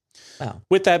story. Oh.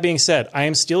 With that being said, I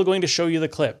am still going to show you the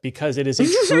clip because it is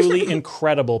a truly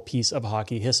incredible piece of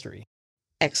hockey history.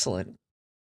 Excellent.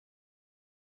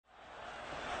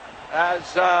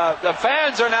 As the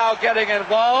fans are now getting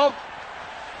involved,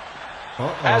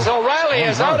 as O'Reilly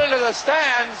is out into the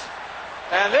stands,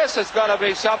 and this is going to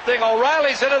be something.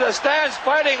 O'Reilly's into the stands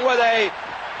fighting with a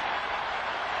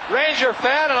Ranger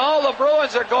fan, and all the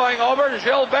Bruins are going over.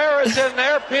 Gilbert is in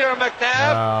there, Peter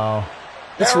McNabb. Wow.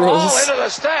 They're all into the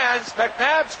stands.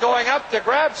 McNabb's going up to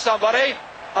grab somebody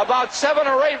about 7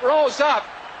 or 8 rows up.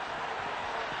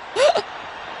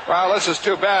 Well, this is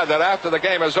too bad that after the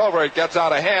game is over, it gets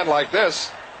out of hand like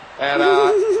this. And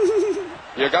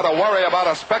you got to worry about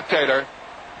a spectator.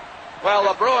 Well,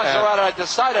 the Bruins are at a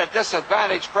decided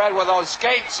disadvantage, Fred, with those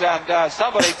skates, and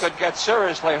somebody could get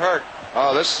seriously hurt.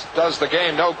 Oh, this does the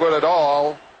game no good at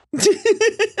all.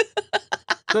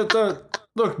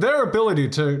 Look, their ability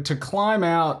to climb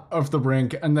out of the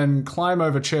rink and then climb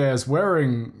over chairs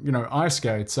wearing, ice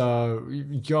skates,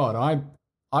 God,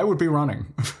 I would be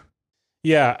running.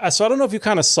 Yeah, so I don't know if you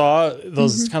kind of saw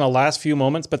those kind of last few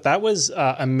moments, but that was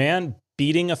a man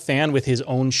beating a fan with his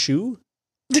own shoe.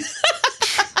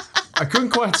 I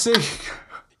couldn't quite see.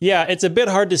 Yeah, it's a bit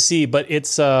hard to see, but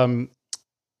it's the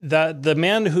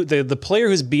man who the player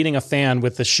who's beating a fan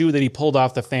with the shoe that he pulled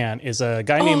off the fan is a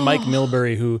guy named Mike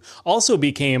Milbury, who also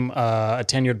became a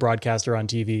tenured broadcaster on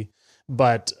TV,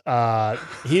 but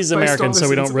he's American, so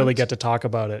we don't really get to talk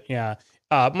about it. Yeah.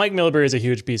 Mike Milbury is a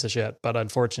huge piece of shit, but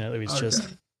unfortunately he's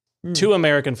just too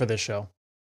American for this show.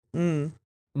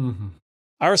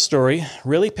 Our story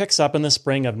really picks up in the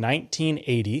spring of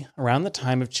 1980, around the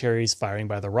time of Cherry's firing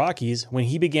by the Rockies, when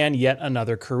he began yet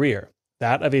another career,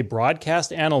 that of a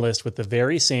broadcast analyst with the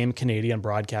very same Canadian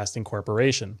Broadcasting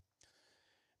Corporation.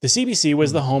 The CBC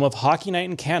was the home of Hockey Night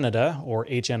in Canada, or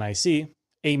HNIC,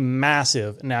 a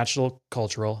massive national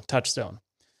cultural touchstone.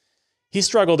 He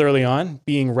struggled early on,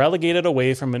 being relegated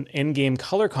away from an in-game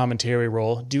color commentary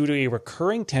role due to a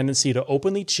recurring tendency to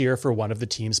openly cheer for one of the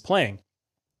teams playing,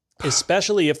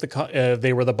 especially if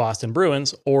they were the Boston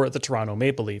Bruins or the Toronto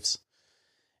Maple Leafs.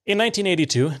 In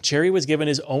 1982, Cherry was given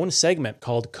his own segment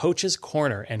called Coach's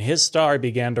Corner, and his star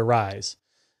began to rise.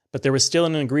 But there was still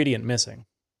an ingredient missing.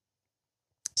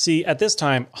 See, at this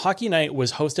time, Hockey Night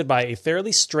was hosted by a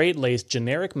fairly straight-laced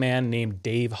generic man named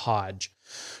Dave Hodge,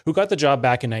 who got the job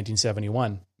back in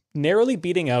 1971, narrowly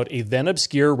beating out a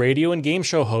then-obscure radio and game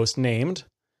show host named...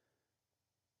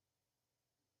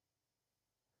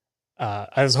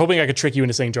 I was hoping I could trick you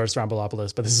into saying George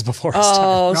Stroumboulopoulos, but this is before his time.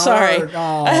 Oh, sorry.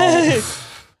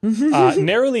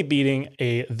 Narrowly beating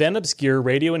a then-obscure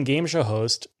radio and game show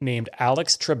host named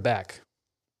Alex Trebek.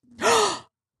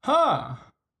 Huh.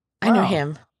 I know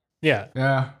him. Yeah.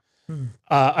 Yeah.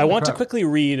 I want to quickly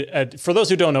read, for those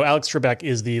who don't know, Alex Trebek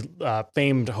is the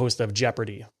famed host of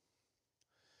Jeopardy!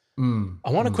 I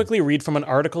want to quickly read from an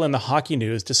article in the Hockey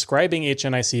News describing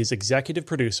HNIC's executive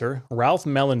producer, Ralph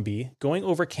Mellenby, going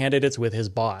over candidates with his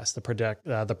boss, the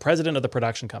president of the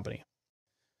production company.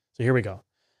 So here we go.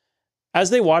 As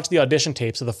they watched the audition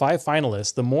tapes of the 5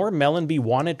 finalists, the more Mellenby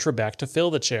wanted Trebek to fill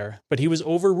the chair, but he was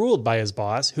overruled by his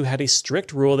boss, who had a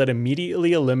strict rule that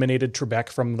immediately eliminated Trebek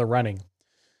from the running.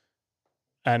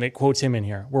 And it quotes him in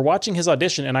here. "We're watching his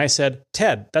audition, and I said,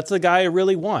 'Ted, that's the guy I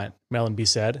really want,' Mellenby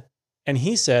said. And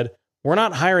he said, 'We're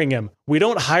not hiring him. We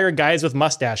don't hire guys with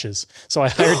mustaches.' So I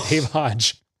hired Dave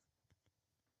Hodge."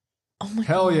 Oh my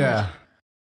Hell God. yeah.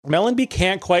 Mellenby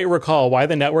can't quite recall why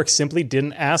the network simply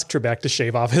didn't ask Trebek to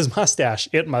shave off his mustache.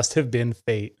 It must have been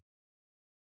fate.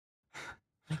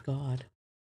 My God.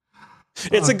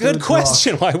 It's a good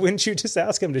question. Why wouldn't you just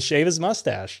ask him to shave his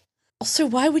mustache? Also,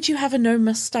 why would you have a no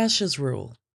mustaches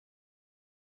rule?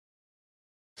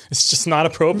 It's just not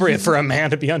appropriate for a man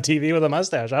to be on TV with a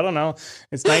mustache. I don't know.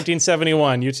 It's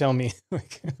 1971. You tell me. Oh my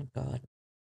God.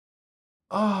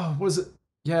 Oh, was it?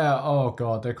 Yeah. Oh,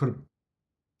 God. They could have.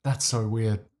 That's so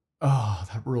weird. Oh,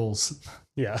 that rules.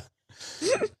 Yeah.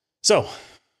 So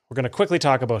we're going to quickly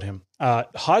talk about him.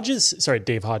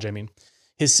 Dave Hodge, I mean.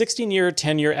 His 16-year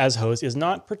tenure as host is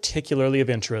not particularly of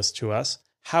interest to us.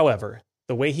 However,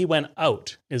 the way he went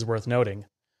out is worth noting.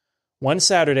 One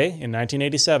Saturday in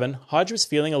 1987, Hodge was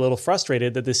feeling a little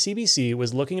frustrated that the CBC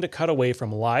was looking to cut away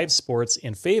from live sports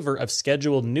in favor of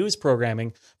scheduled news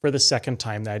programming for the second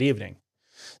time that evening.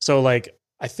 So, like,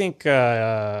 I think,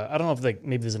 I don't know if like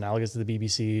maybe there's analogous to the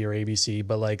BBC or ABC,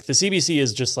 but like the CBC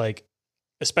is just like,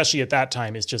 especially at that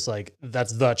time, it's just like,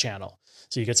 that's the channel.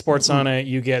 So you get sports on it,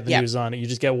 you get the news on it, you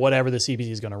just get whatever the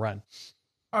CBC is going to run.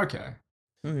 Okay.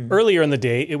 Earlier in the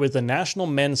day, it was the National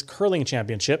Men's Curling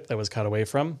Championship that was cut away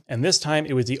from, and this time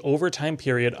it was the overtime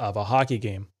period of a hockey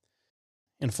game.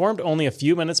 Informed only a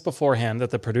few minutes beforehand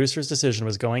that the producer's decision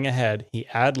was going ahead, he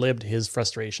ad-libbed his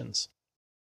frustrations.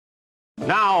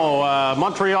 Now,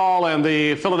 Montreal and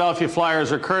the Philadelphia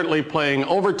Flyers are currently playing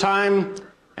overtime,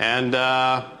 and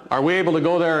are we able to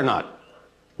go there or not?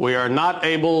 We are not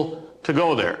able to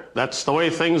go there. That's the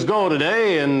way things go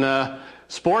today in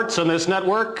sports on this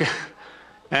network.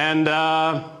 And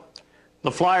the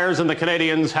Flyers and the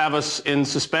Canadians have us in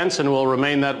suspense and will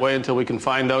remain that way until we can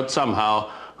find out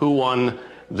somehow who won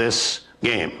this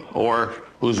game or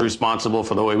who's responsible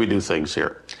for the way we do things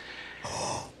here.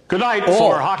 Good night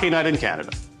for Hockey Night in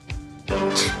Canada.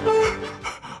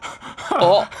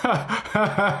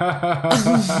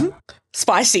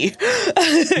 Spicy.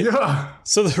 Yeah.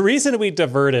 So the reason we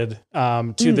diverted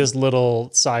to this little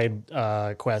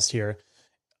side quest here,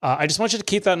 I just want you to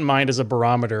keep that in mind as a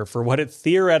barometer for what it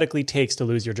theoretically takes to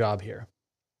lose your job here.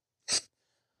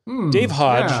 Dave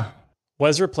Hodge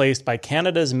was replaced by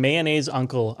Canada's mayonnaise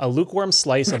uncle, a lukewarm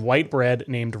slice of white bread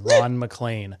named Ron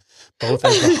McLean, both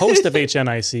as the host of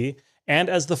HNIC and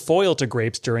as the foil to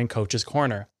Grapes during Coach's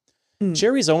Corner.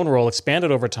 Jerry's own role expanded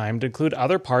over time to include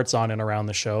other parts on and around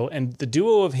the show, and the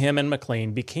duo of him and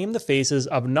McLean became the faces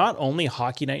of not only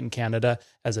Hockey Night in Canada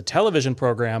as a television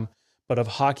program, but of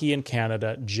hockey in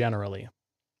Canada generally.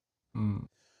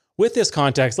 With this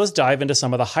context, let's dive into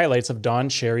some of the highlights of Don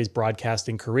Cherry's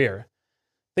broadcasting career.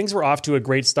 Things were off to a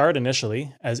great start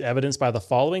initially, as evidenced by the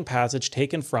following passage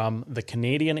taken from the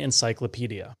Canadian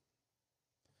Encyclopedia.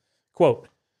 Quote,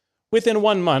 within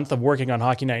 1 month of working on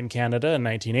Hockey Night in Canada in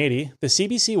 1980, the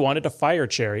CBC wanted to fire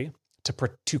Cherry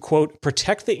to quote,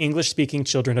 protect the English-speaking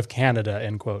children of Canada,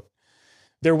 end quote.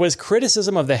 There was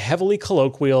criticism of the heavily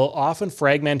colloquial, often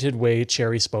fragmented way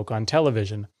Cherry spoke on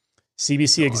television.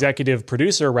 CBC executive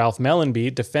producer Ralph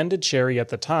Mellenby defended Cherry at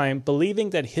the time,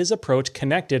 believing that his approach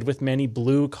connected with many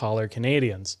blue-collar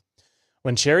Canadians.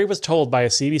 When Cherry was told by a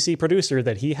CBC producer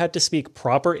that he had to speak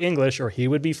proper English or he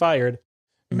would be fired,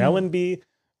 Mellenby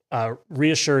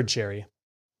reassured Cherry.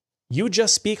 You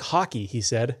just speak hockey, he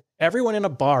said. Everyone in a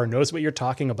bar knows what you're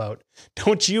talking about.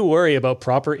 Don't you worry about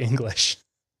proper English.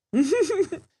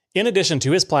 In addition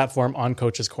to his platform on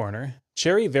Coach's Corner,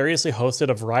 Cherry variously hosted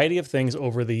a variety of things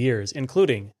over the years,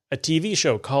 including a TV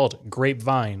show called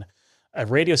Grapevine, a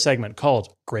radio segment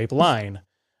called Grape Line,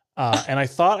 and I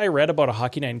thought I read about a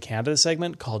Hockey Night in Canada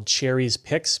segment called Cherry's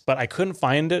Picks, but I couldn't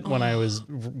find it when I was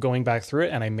going back through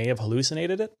it, and I may have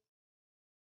hallucinated it.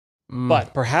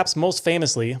 But perhaps most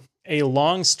famously, a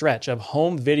long stretch of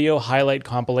home video highlight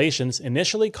compilations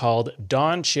initially called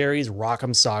Don Cherry's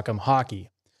Rock'em Sock'em Hockey.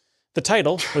 The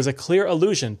title was a clear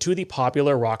allusion to the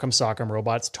popular Rock'em Sock'em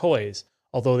Robots toys,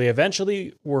 although they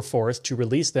eventually were forced to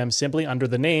release them simply under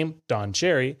the name Don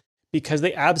Cherry because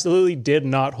they absolutely did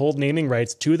not hold naming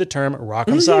rights to the term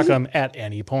Rock'em Sock'em at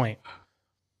any point.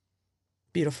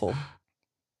 Beautiful.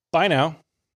 By now,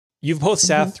 you've both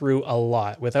sat through a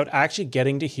lot without actually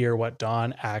getting to hear what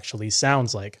Don actually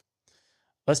sounds like.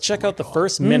 Let's check out the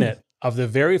first minute of the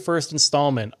very first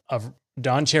installment of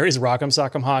Don Cherry's Rock'em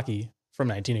Sock'em Hockey from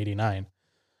 1989.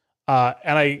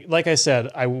 And like I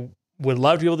said, I would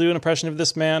love to be able to do an impression of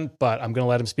this man, but I'm going to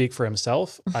let him speak for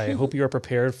himself. I hope you are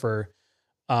prepared for,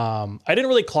 I didn't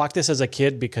really clock this as a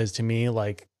kid because to me,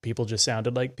 like, people just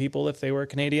sounded like people if they were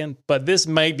Canadian, but this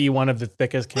might be one of the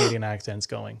thickest Canadian accents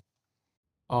going.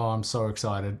 Oh, I'm so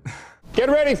excited. Get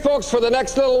ready, folks, for the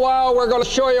next little while. We're going to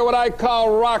show you what I call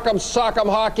Rock'em Sock'em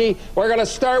Hockey. We're going to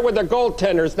start with the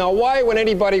goaltenders. Now, why would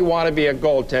anybody want to be a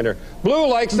goaltender? Blue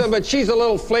likes them, but she's a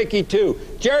little flaky, too.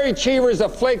 Jerry Cheever's the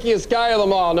flakiest guy of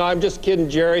them all. No, I'm just kidding,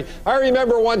 Jerry. I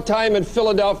remember one time in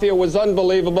Philadelphia, it was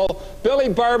unbelievable. Billy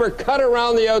Barber cut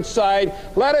around the outside,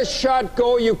 let a shot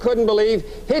go you couldn't believe,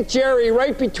 hit Jerry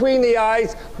right between the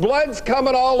eyes, blood's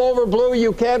coming all over Blue,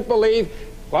 you can't believe.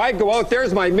 Well, I go out,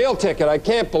 there's my meal ticket. I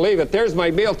can't believe it. There's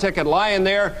my meal ticket lying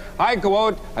there. I go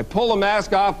out, I pull the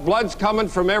mask off, blood's coming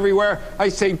from everywhere. I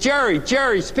say,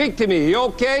 Jerry, speak to me. You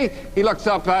okay? He looks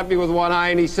up at me with one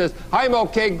eye and he says, I'm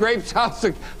okay, Grapes. How's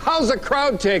the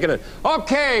crowd taking it?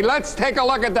 Okay, let's take a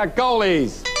look at the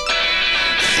goalies.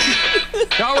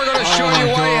 Now we're going to show you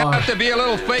why you God. have to be a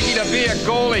little fakey to be a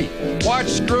goalie. Watch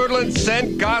Strudlin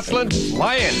send Gosselin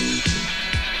flying.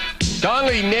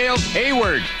 Donnelly nails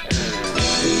Hayward.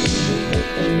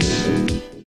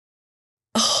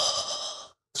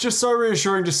 It's just so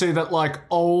reassuring to see that, like,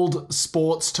 old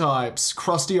sports types,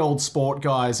 crusty old sport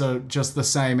guys are just the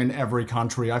same in every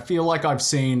country. I feel like I've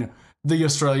seen the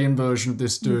Australian version of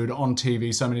this dude on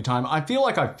TV so many times. I feel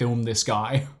like I filmed this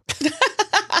guy.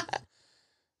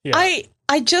 Yeah.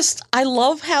 I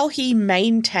love how he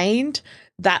maintained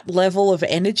that level of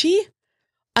energy.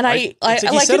 And I he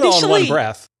said like it all in initially, one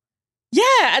breath.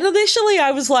 yeah, and initially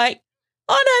I was like,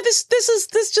 oh no, this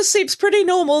just seems pretty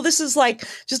normal. This is like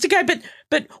just a guy,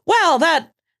 but wow,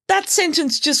 that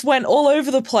sentence just went all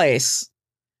over the place.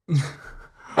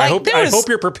 I hope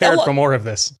you're prepared for more of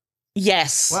this.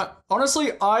 Yes. Well,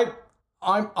 honestly, I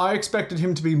expected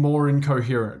him to be more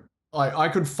incoherent. Like, I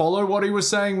could follow what he was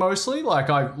saying mostly. Like,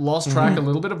 I lost track a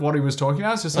little bit of what he was talking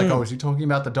about. It's just like, oh, is he talking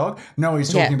about the dog? No,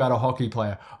 he's talking about a hockey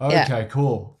player. Okay,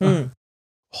 cool.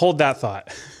 Hold that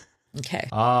thought. Okay.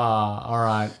 All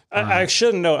right. I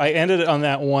shouldn't know. I ended it on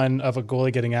that one of a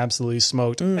goalie getting absolutely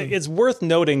smoked. It's worth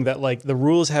noting that, like, the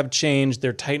rules have changed.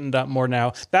 They're tightened up more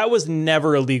now. That was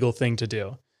never a legal thing to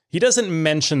do. He doesn't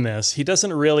mention this. He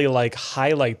doesn't really, like,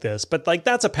 highlight this. But, like,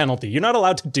 that's a penalty. You're not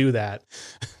allowed to do that.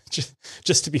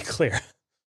 Just to be clear.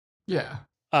 Yeah.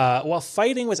 While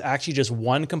fighting was actually just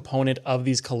one component of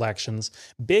these collections,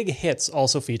 big hits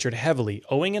also featured heavily,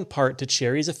 owing in part to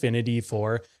Cherry's affinity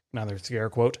for, another scare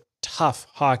quote, tough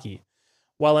hockey.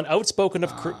 While an outspoken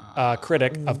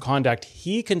critic of conduct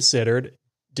he considered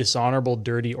dishonorable,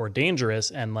 dirty, or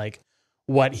dangerous, and like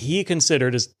what he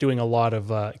considered as doing a lot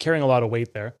of carrying a lot of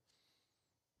weight there.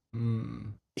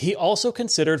 He also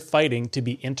considered fighting to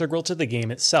be integral to the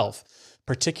game itself,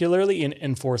 particularly in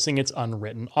enforcing its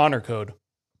unwritten honor code.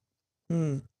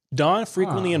 Don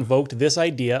frequently invoked this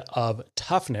idea of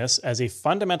toughness as a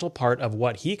fundamental part of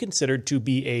what he considered to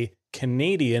be a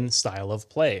Canadian style of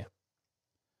play.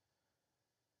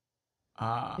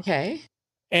 Okay.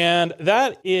 And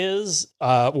that is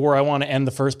where I want to end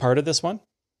the first part of this one.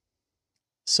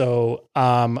 So,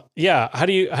 yeah, how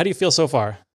do you feel so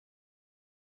far?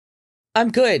 I'm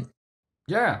good.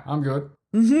 Yeah, I'm good.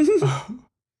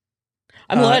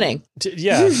 I'm learning.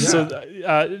 So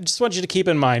just want you to keep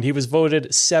in mind, he was voted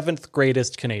 7th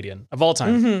greatest Canadian of all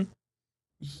time.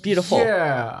 Beautiful.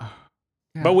 Yeah.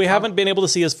 But we haven't been able to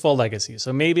see his full legacy,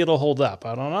 so maybe it'll hold up.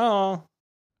 I don't know.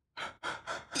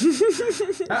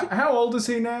 How old is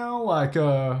he now? Like,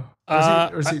 or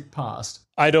is he past?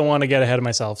 I don't want to get ahead of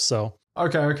myself, so.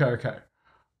 Okay.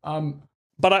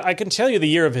 But I can tell you the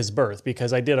year of his birth,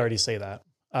 because I did already say that.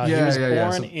 He was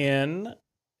born in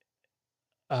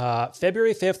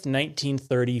February 5th,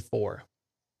 1934.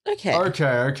 Okay.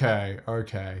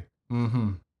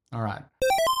 All right.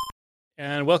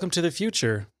 And welcome to the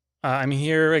future. I'm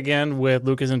here again with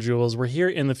Lucas and Jules. We're here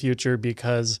in the future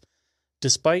because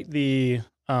despite the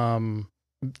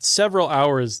several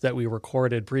hours that we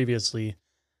recorded previously,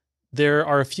 there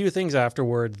are a few things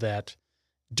afterward that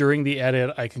during the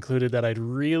edit, I concluded that I'd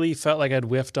really felt like I'd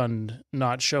whiffed on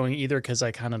not showing either because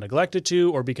I kind of neglected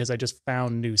to or because I just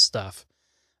found new stuff.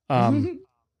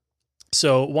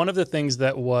 So one of the things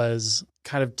that was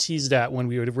kind of teased at when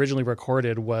we had originally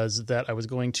recorded was that I was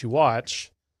going to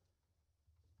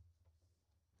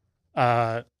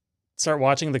start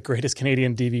watching the greatest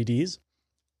Canadian DVDs.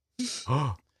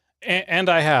 And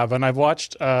I have, and I've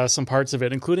watched some parts of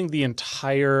it, including the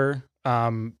entire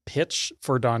pitch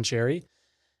for Don Cherry.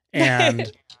 And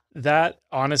that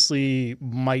honestly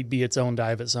might be its own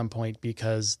dive at some point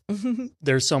because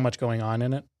there's so much going on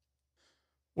in it.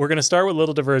 We're going to start with a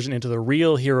little diversion into the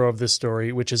real hero of this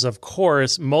story, which is, of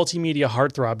course, multimedia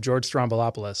heartthrob George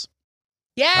Stroumboulopoulos.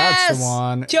 Yes! That's the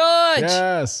one. George!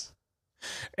 Yes.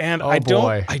 And I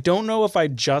don't know if I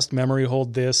just memory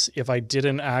hold this, if I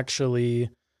didn't actually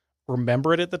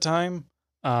remember it at the time.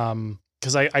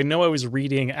 Because I know I was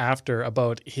reading after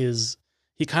about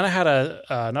he kind of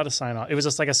had not a sign on. It was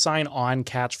just like a sign on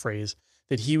catchphrase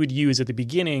that he would use at the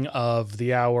beginning of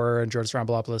the hour and George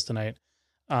Stroumboulopoulos Tonight.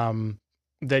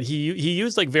 That he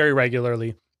used like very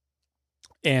regularly.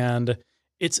 And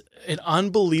it's an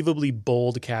unbelievably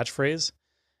bold catchphrase.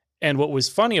 And what was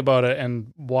funny about it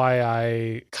and why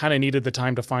I kind of needed the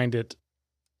time to find it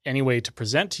anyway to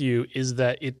present to you is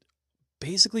that it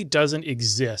basically doesn't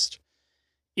exist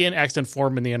in extant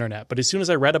form in the internet. But as soon as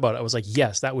I read about it, I was like,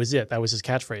 yes, that was it. That was his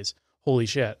catchphrase. Holy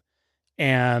shit.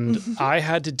 And I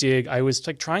had to dig. I was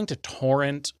like trying to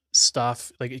torrent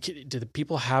stuff. Like, did the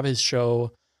people have his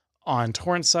show on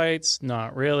torrent sites?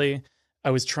 Not really. I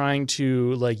was trying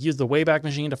to like use the Wayback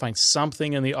Machine to find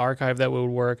something in the archive that would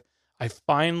work. I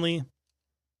finally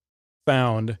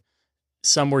found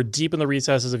somewhere deep in the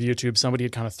recesses of YouTube, somebody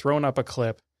had kind of thrown up a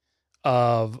clip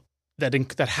of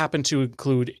that happened to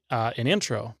include an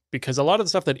intro, because a lot of the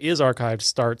stuff that is archived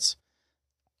starts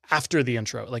after the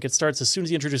intro. Like it starts as soon as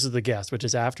he introduces the guest, which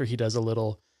is after he does a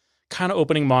little kind of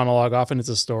opening monologue. Often it's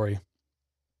a story.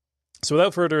 So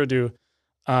without further ado,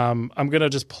 I'm going to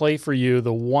just play for you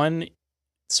the one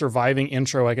surviving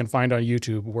intro I can find on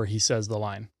YouTube where he says the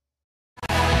line.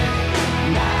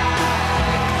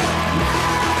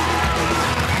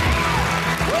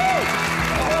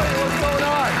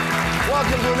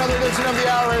 Welcome to another edition of The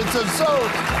Hour. It's so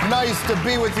nice to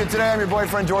be with you today. I'm your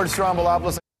boyfriend, George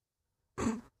Strombolopoulos.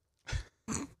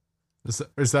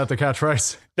 Is that the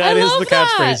catchphrase? That is the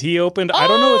catchphrase. He opened, I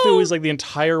don't know if it was like the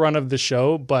entire run of the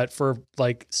show, but for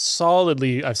like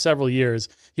solidly several years,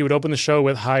 he would open the show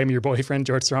with, "Hi, I'm your boyfriend,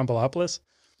 George Strombolopoulos,"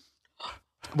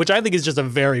 which I think is just a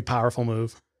very powerful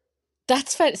move.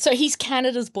 That's fun. So he's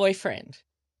Canada's boyfriend.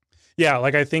 Yeah,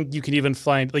 like I think you can even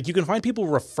find people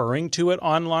referring to it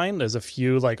online. There's a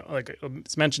few like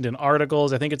it's mentioned in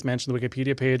articles. I think it's mentioned in the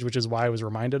Wikipedia page, which is why I was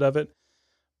reminded of it.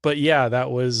 But yeah,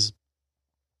 that was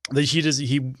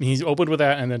he opened with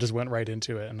that and then just went right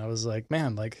into it, and I was like,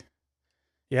 man, like,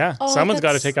 yeah, someone's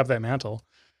got to take up that mantle.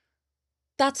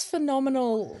 That's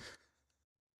phenomenal.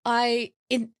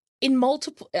 In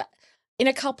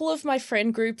a couple of my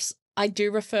friend groups, I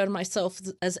do refer to myself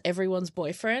as everyone's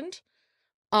boyfriend.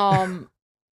 So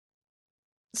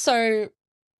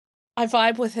I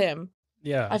vibe with him.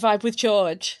 Yeah. I vibe with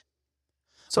George.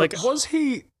 So like, was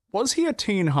he a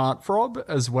teen heartthrob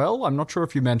as well? I'm not sure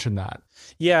if you mentioned that.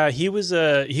 Yeah, he was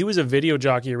a video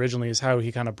jockey originally, is how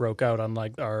he kind of broke out on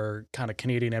like our kind of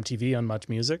Canadian MTV on Much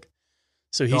Music.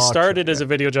 So he started as a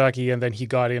video jockey, and then he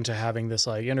got into having this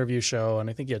like interview show, and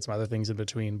I think he had some other things in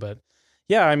between. But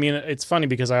yeah, I mean, it's funny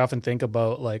because I often think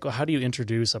about like, well, how do you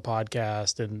introduce a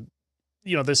podcast? And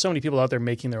you know, there's so many people out there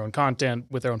making their own content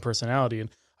with their own personality, and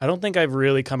I don't think I've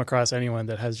really come across anyone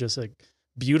that has just like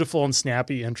beautiful and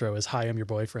snappy intro as "Hi, I'm your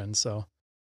boyfriend." So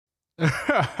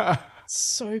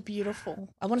so beautiful.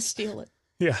 I want to steal it.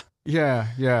 Yeah.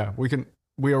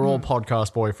 We are all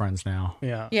podcast boyfriends now.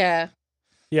 Yeah.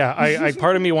 I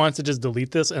part of me wants to just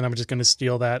delete this, and I'm just going to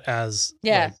steal that as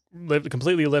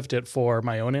completely lift it for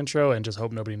my own intro and just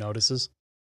hope nobody notices.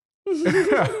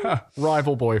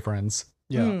 Rival boyfriends.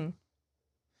 Yeah. Mm.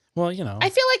 Well, you know, I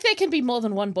feel like there can be more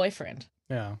than one boyfriend.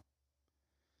 Yeah.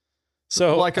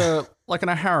 So like in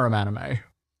a harem anime.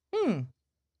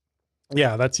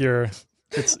 Yeah, that's your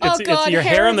it's your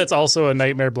harem that's also a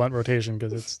nightmare blunt rotation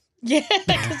because it's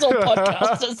because all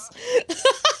podcasters.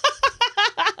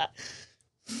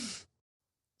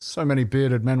 So many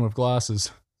bearded men with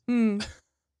glasses.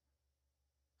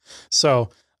 So,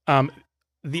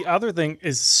 the other thing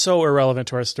is so irrelevant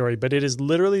to our story, but it is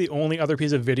literally the only other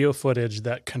piece of video footage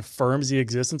that confirms the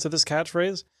existence of this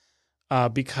catchphrase,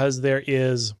 because there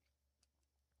is,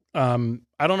 I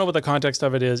don't know what the context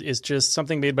of it is. It's just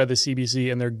something made by the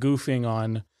CBC, and they're goofing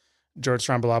on George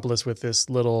Strombolopoulos with this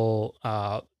little,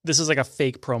 this is like a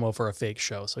fake promo for a fake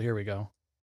show. So here we go.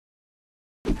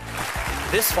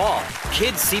 This fall,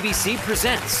 Kids CBC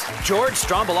presents George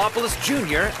Strombolopoulos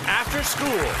Jr. After School.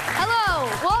 Hello,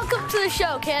 welcome to the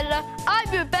show, Canada.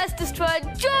 I'm your bestest friend,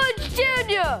 George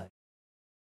Jr.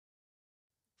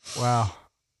 Wow.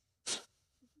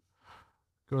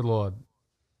 Good Lord.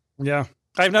 Yeah.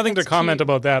 I have nothing to comment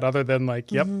about that other than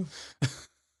like, yep.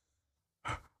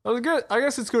 That was good. I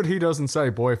guess it's good he doesn't say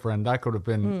boyfriend. That could have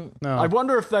been. No. I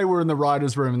wonder if they were in the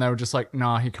writer's room and they were just like,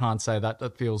 nah, he can't say that.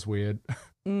 That feels weird.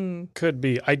 Could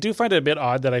be. I do find it a bit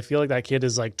odd that I feel like that kid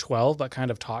is like 12, but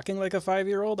kind of talking like a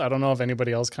 5-year-old. I don't know if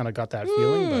anybody else kind of got that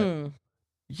feeling, but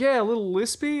yeah, a little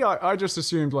lispy. I just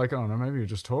assumed like, oh no, maybe he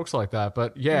just talks like that.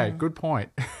 But yeah, good point.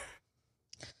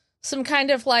 Some kind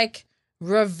of like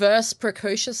reverse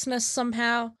precociousness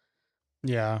somehow.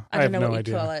 Yeah, I don't know what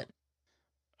you call it.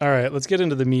 All right, let's get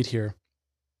into the meat here.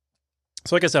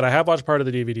 So like I said, I have watched part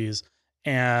of the DVDs,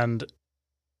 and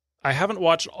I haven't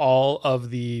watched all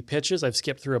of the pitches. I've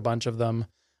skipped through a bunch of them,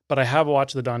 but I have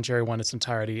watched the Don Cherry one in its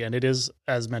entirety, and it is,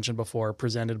 as mentioned before,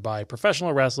 presented by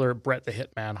professional wrestler Bret the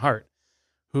Hitman Hart,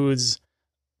 who's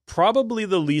probably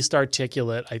the least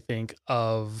articulate, I think,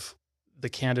 of the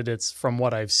candidates from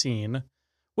what I've seen,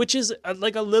 which is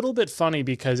like a little bit funny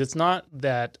because it's not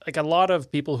that, like a lot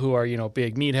of people who are, you know,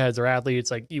 big meatheads or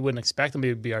athletes, like you wouldn't expect them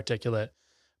to be articulate.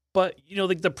 But, you know,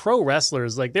 like the pro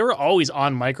wrestlers, like they were always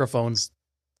on microphones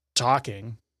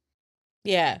talking.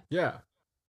 Yeah.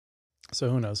 So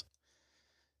who knows?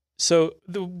 So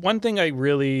the one thing I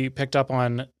really picked up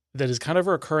on that is kind of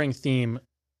a recurring theme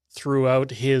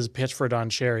throughout his pitch for Don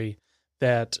Cherry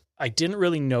that I didn't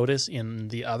really notice in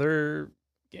the other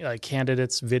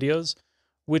candidates' videos,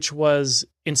 which was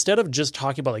instead of just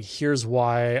talking about like, here's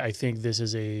why I think this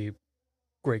is a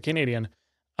great Canadian,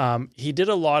 he did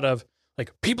a lot of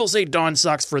like, people say Don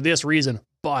sucks for this reason,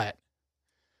 but,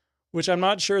 which I'm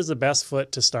not sure is the best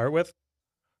foot to start with.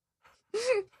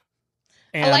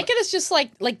 I like it as just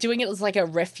like doing it as like a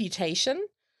refutation.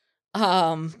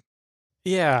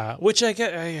 Yeah, which I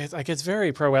get, like it's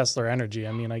very pro wrestler energy.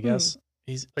 I mean, I guess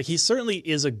he certainly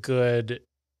is a good.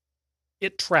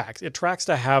 It tracks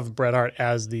to have Bret Hart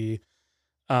as the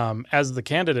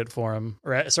candidate for him,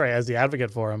 or as the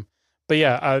advocate for him. But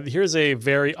yeah, here's a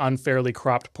very unfairly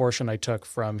cropped portion I took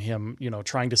from him,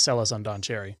 trying to sell us on Don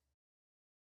Cherry.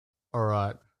 All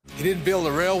right. He didn't build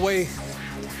a railway.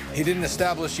 He didn't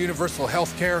establish universal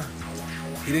health care.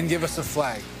 He didn't give us a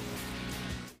flag.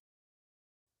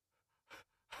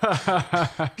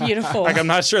 Beautiful. Like, I'm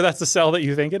not sure that's the sell that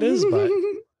you think it is, but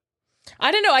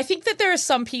I don't know. I think that there are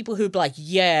some people who'd be like,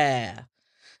 yeah.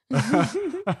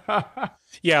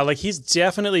 Yeah, like he's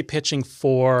definitely pitching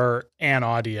for an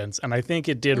audience, and I think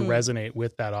it did resonate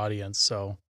with that audience.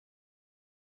 So,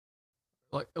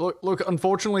 like, look.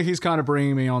 Unfortunately, he's kind of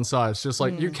bringing me on side. It's just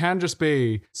like you can just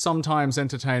be sometimes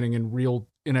entertaining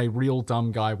in a real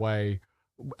dumb guy way,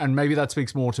 and maybe that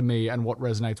speaks more to me and what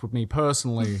resonates with me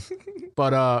personally.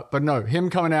 But no, him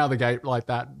coming out of the gate like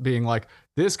that, being like,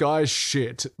 this guy's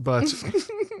shit, but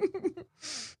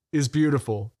is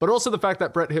beautiful. But also the fact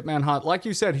that Bret Hitman Hart, like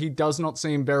you said, he does not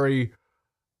seem very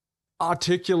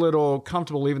articulate or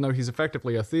comfortable, even though he's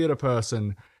effectively a theater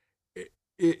person.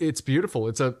 It's beautiful.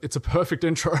 It's a perfect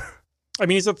intro. I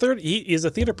mean, he is a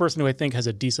theater person who I think has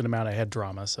a decent amount of head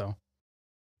drama. So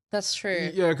that's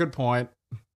true. Yeah, good point.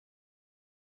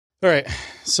 All right.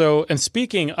 So, and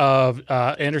speaking of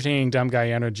entertaining dumb guy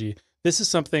energy, this is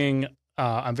something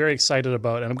I'm very excited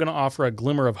about, and I'm going to offer a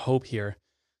glimmer of hope here.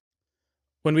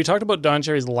 When we talked about Don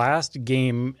Cherry's last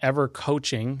game ever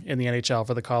coaching in the NHL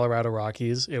for the Colorado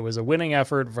Rockies, it was a winning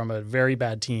effort from a very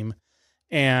bad team.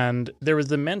 And there was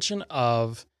the mention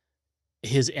of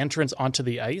his entrance onto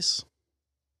the ice,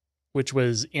 which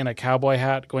was in a cowboy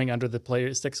hat going under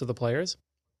the sticks of the players.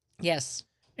 Yes.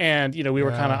 And, we were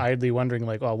kind of idly wondering,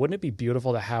 like, oh, wouldn't it be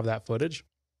beautiful to have that footage?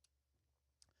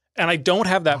 And I don't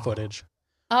have that footage.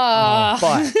 But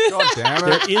God damn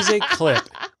it. There is a clip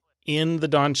in the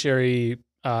Don Cherry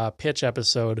pitch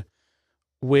episode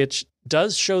which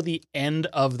does show the end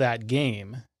of that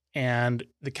game. And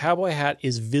the cowboy hat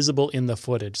is visible in the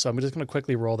footage. So I'm just going to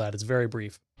quickly roll that. It's very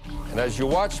brief. And as you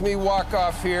watch me walk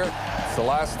off here, it's the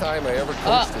last time I ever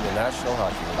coached in the National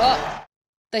Hockey League.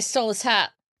 They stole his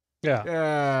hat.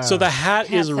 Yeah. So the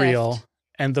hat is real,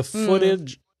 and the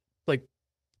footage, like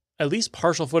at least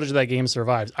partial footage of that game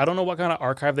survives. I don't know what kind of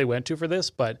archive they went to for this,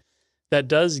 but that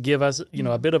does give us,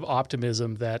 a bit of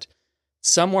optimism that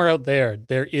somewhere out there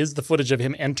is the footage of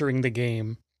him entering the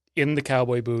game in the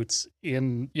cowboy boots,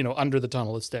 under the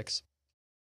tunnel of sticks.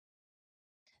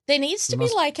 There needs to be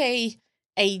like a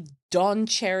Don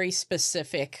Cherry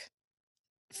specific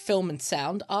film and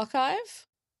sound archive.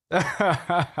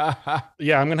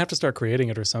 Yeah, I'm gonna have to start creating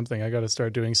it or something. I got to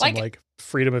start doing some like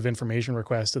freedom of information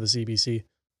requests to the CBC.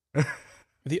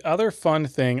 The other fun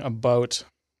thing about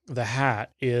the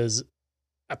hat is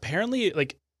apparently,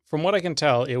 like, from what I can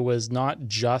tell, it was not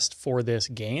just for this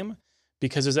game,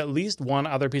 because there's at least one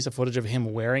other piece of footage of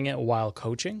him wearing it while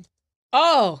coaching.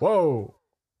 Oh, whoa!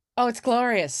 Oh, it's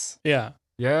glorious. Yeah,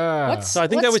 yeah. So I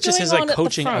think that was just his like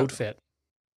coaching outfit.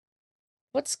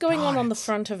 What's going on the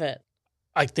front of it?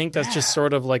 I think that's just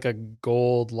sort of like a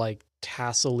gold, like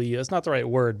tassel-y. It's not the right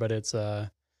word, but it's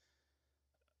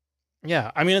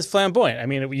yeah. I mean, it's flamboyant. I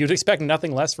mean, you'd expect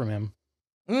nothing less from him.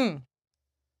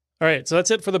 All right, so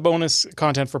that's it for the bonus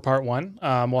content for part 1.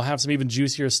 We'll have some even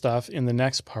juicier stuff in the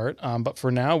next part. But for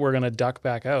now, we're going to duck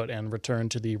back out and return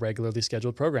to the regularly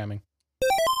scheduled programming.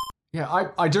 Yeah,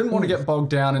 I didn't want to get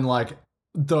bogged down in like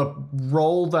the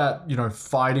role that,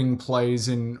 fighting plays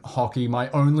in hockey. My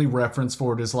only reference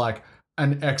for it is like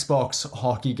an Xbox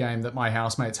hockey game that my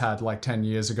housemates had like 10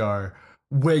 years ago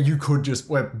where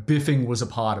where biffing was a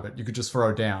part of it. You could just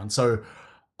throw down. So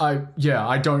I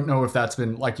don't know if that's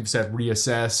been, like you've said,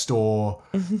 reassessed or,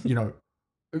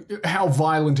 how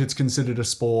violent it's considered a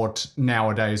sport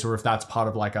nowadays, or if that's part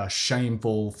of like a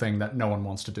shameful thing that no one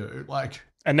wants to do. Like,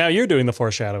 and now you're doing the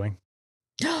foreshadowing.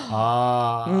 This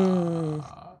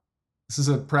is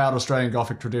a proud Australian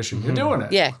Gothic tradition. You're doing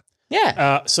it. Yeah.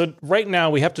 Yeah. So right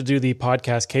now we have to do the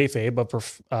podcast kayfabe,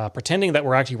 but pretending that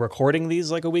we're actually recording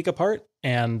these like a week apart,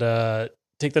 and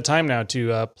take the time now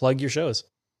to plug your shows.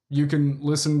 You can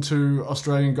listen to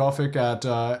Australian Gothic at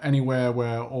anywhere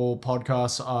where all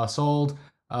podcasts are sold.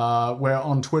 We're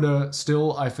on Twitter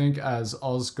still, I think, as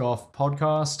OzGoth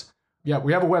Podcast. Yeah,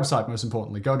 we have a website, most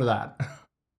importantly. Go to that.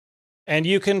 And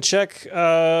you can check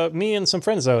me and some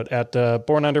friends out at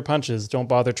Born Under Punches. Don't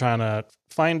bother trying to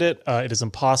find it. It is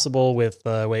impossible with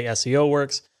the way SEO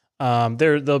works.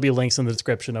 There'll be links in the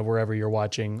description of wherever you're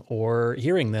watching or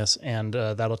hearing this, and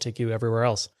that'll take you everywhere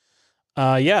else.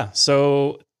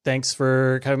 So thanks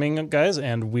for coming, guys,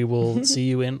 and we will see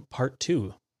you in part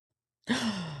 2.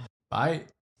 Bye.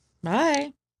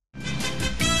 Bye.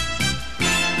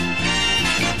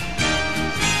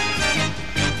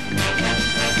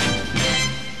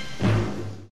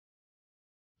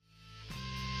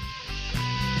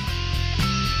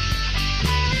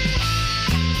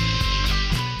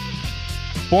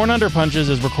 Born Under Punches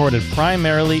is recorded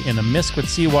primarily in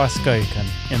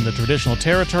Amiskwaciwâskahikan, in the traditional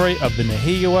territory of the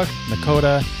Nehiyawak,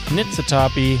 Nakota,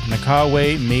 Niitsitapi,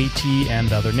 Nakawe, Métis,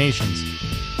 and other nations,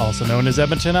 also known as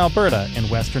Edmonton, Alberta, in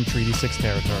Western Treaty 6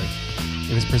 territory.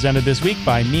 It was presented this week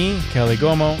by me, Kelly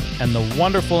Gomo, and the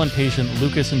wonderful and patient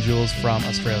Lucas and Jules from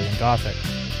Australian Gothic.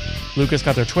 Lucas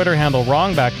got their Twitter handle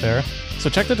wrong back there, so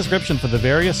check the description for the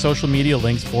various social media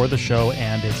links for the show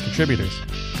and its contributors.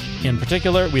 In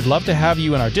particular, we'd love to have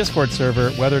you in our Discord server,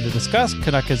 whether to discuss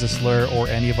Canuck as a slur or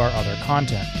any of our other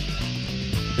content.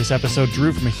 This episode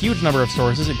drew from a huge number of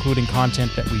sources, including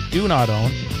content that we do not own,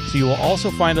 so you will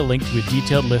also find a link to a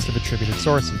detailed list of attributed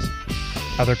sources.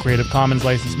 Other Creative Commons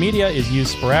licensed media is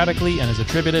used sporadically and is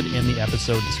attributed in the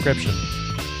episode description.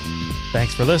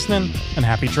 Thanks for listening, and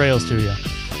happy trails to you.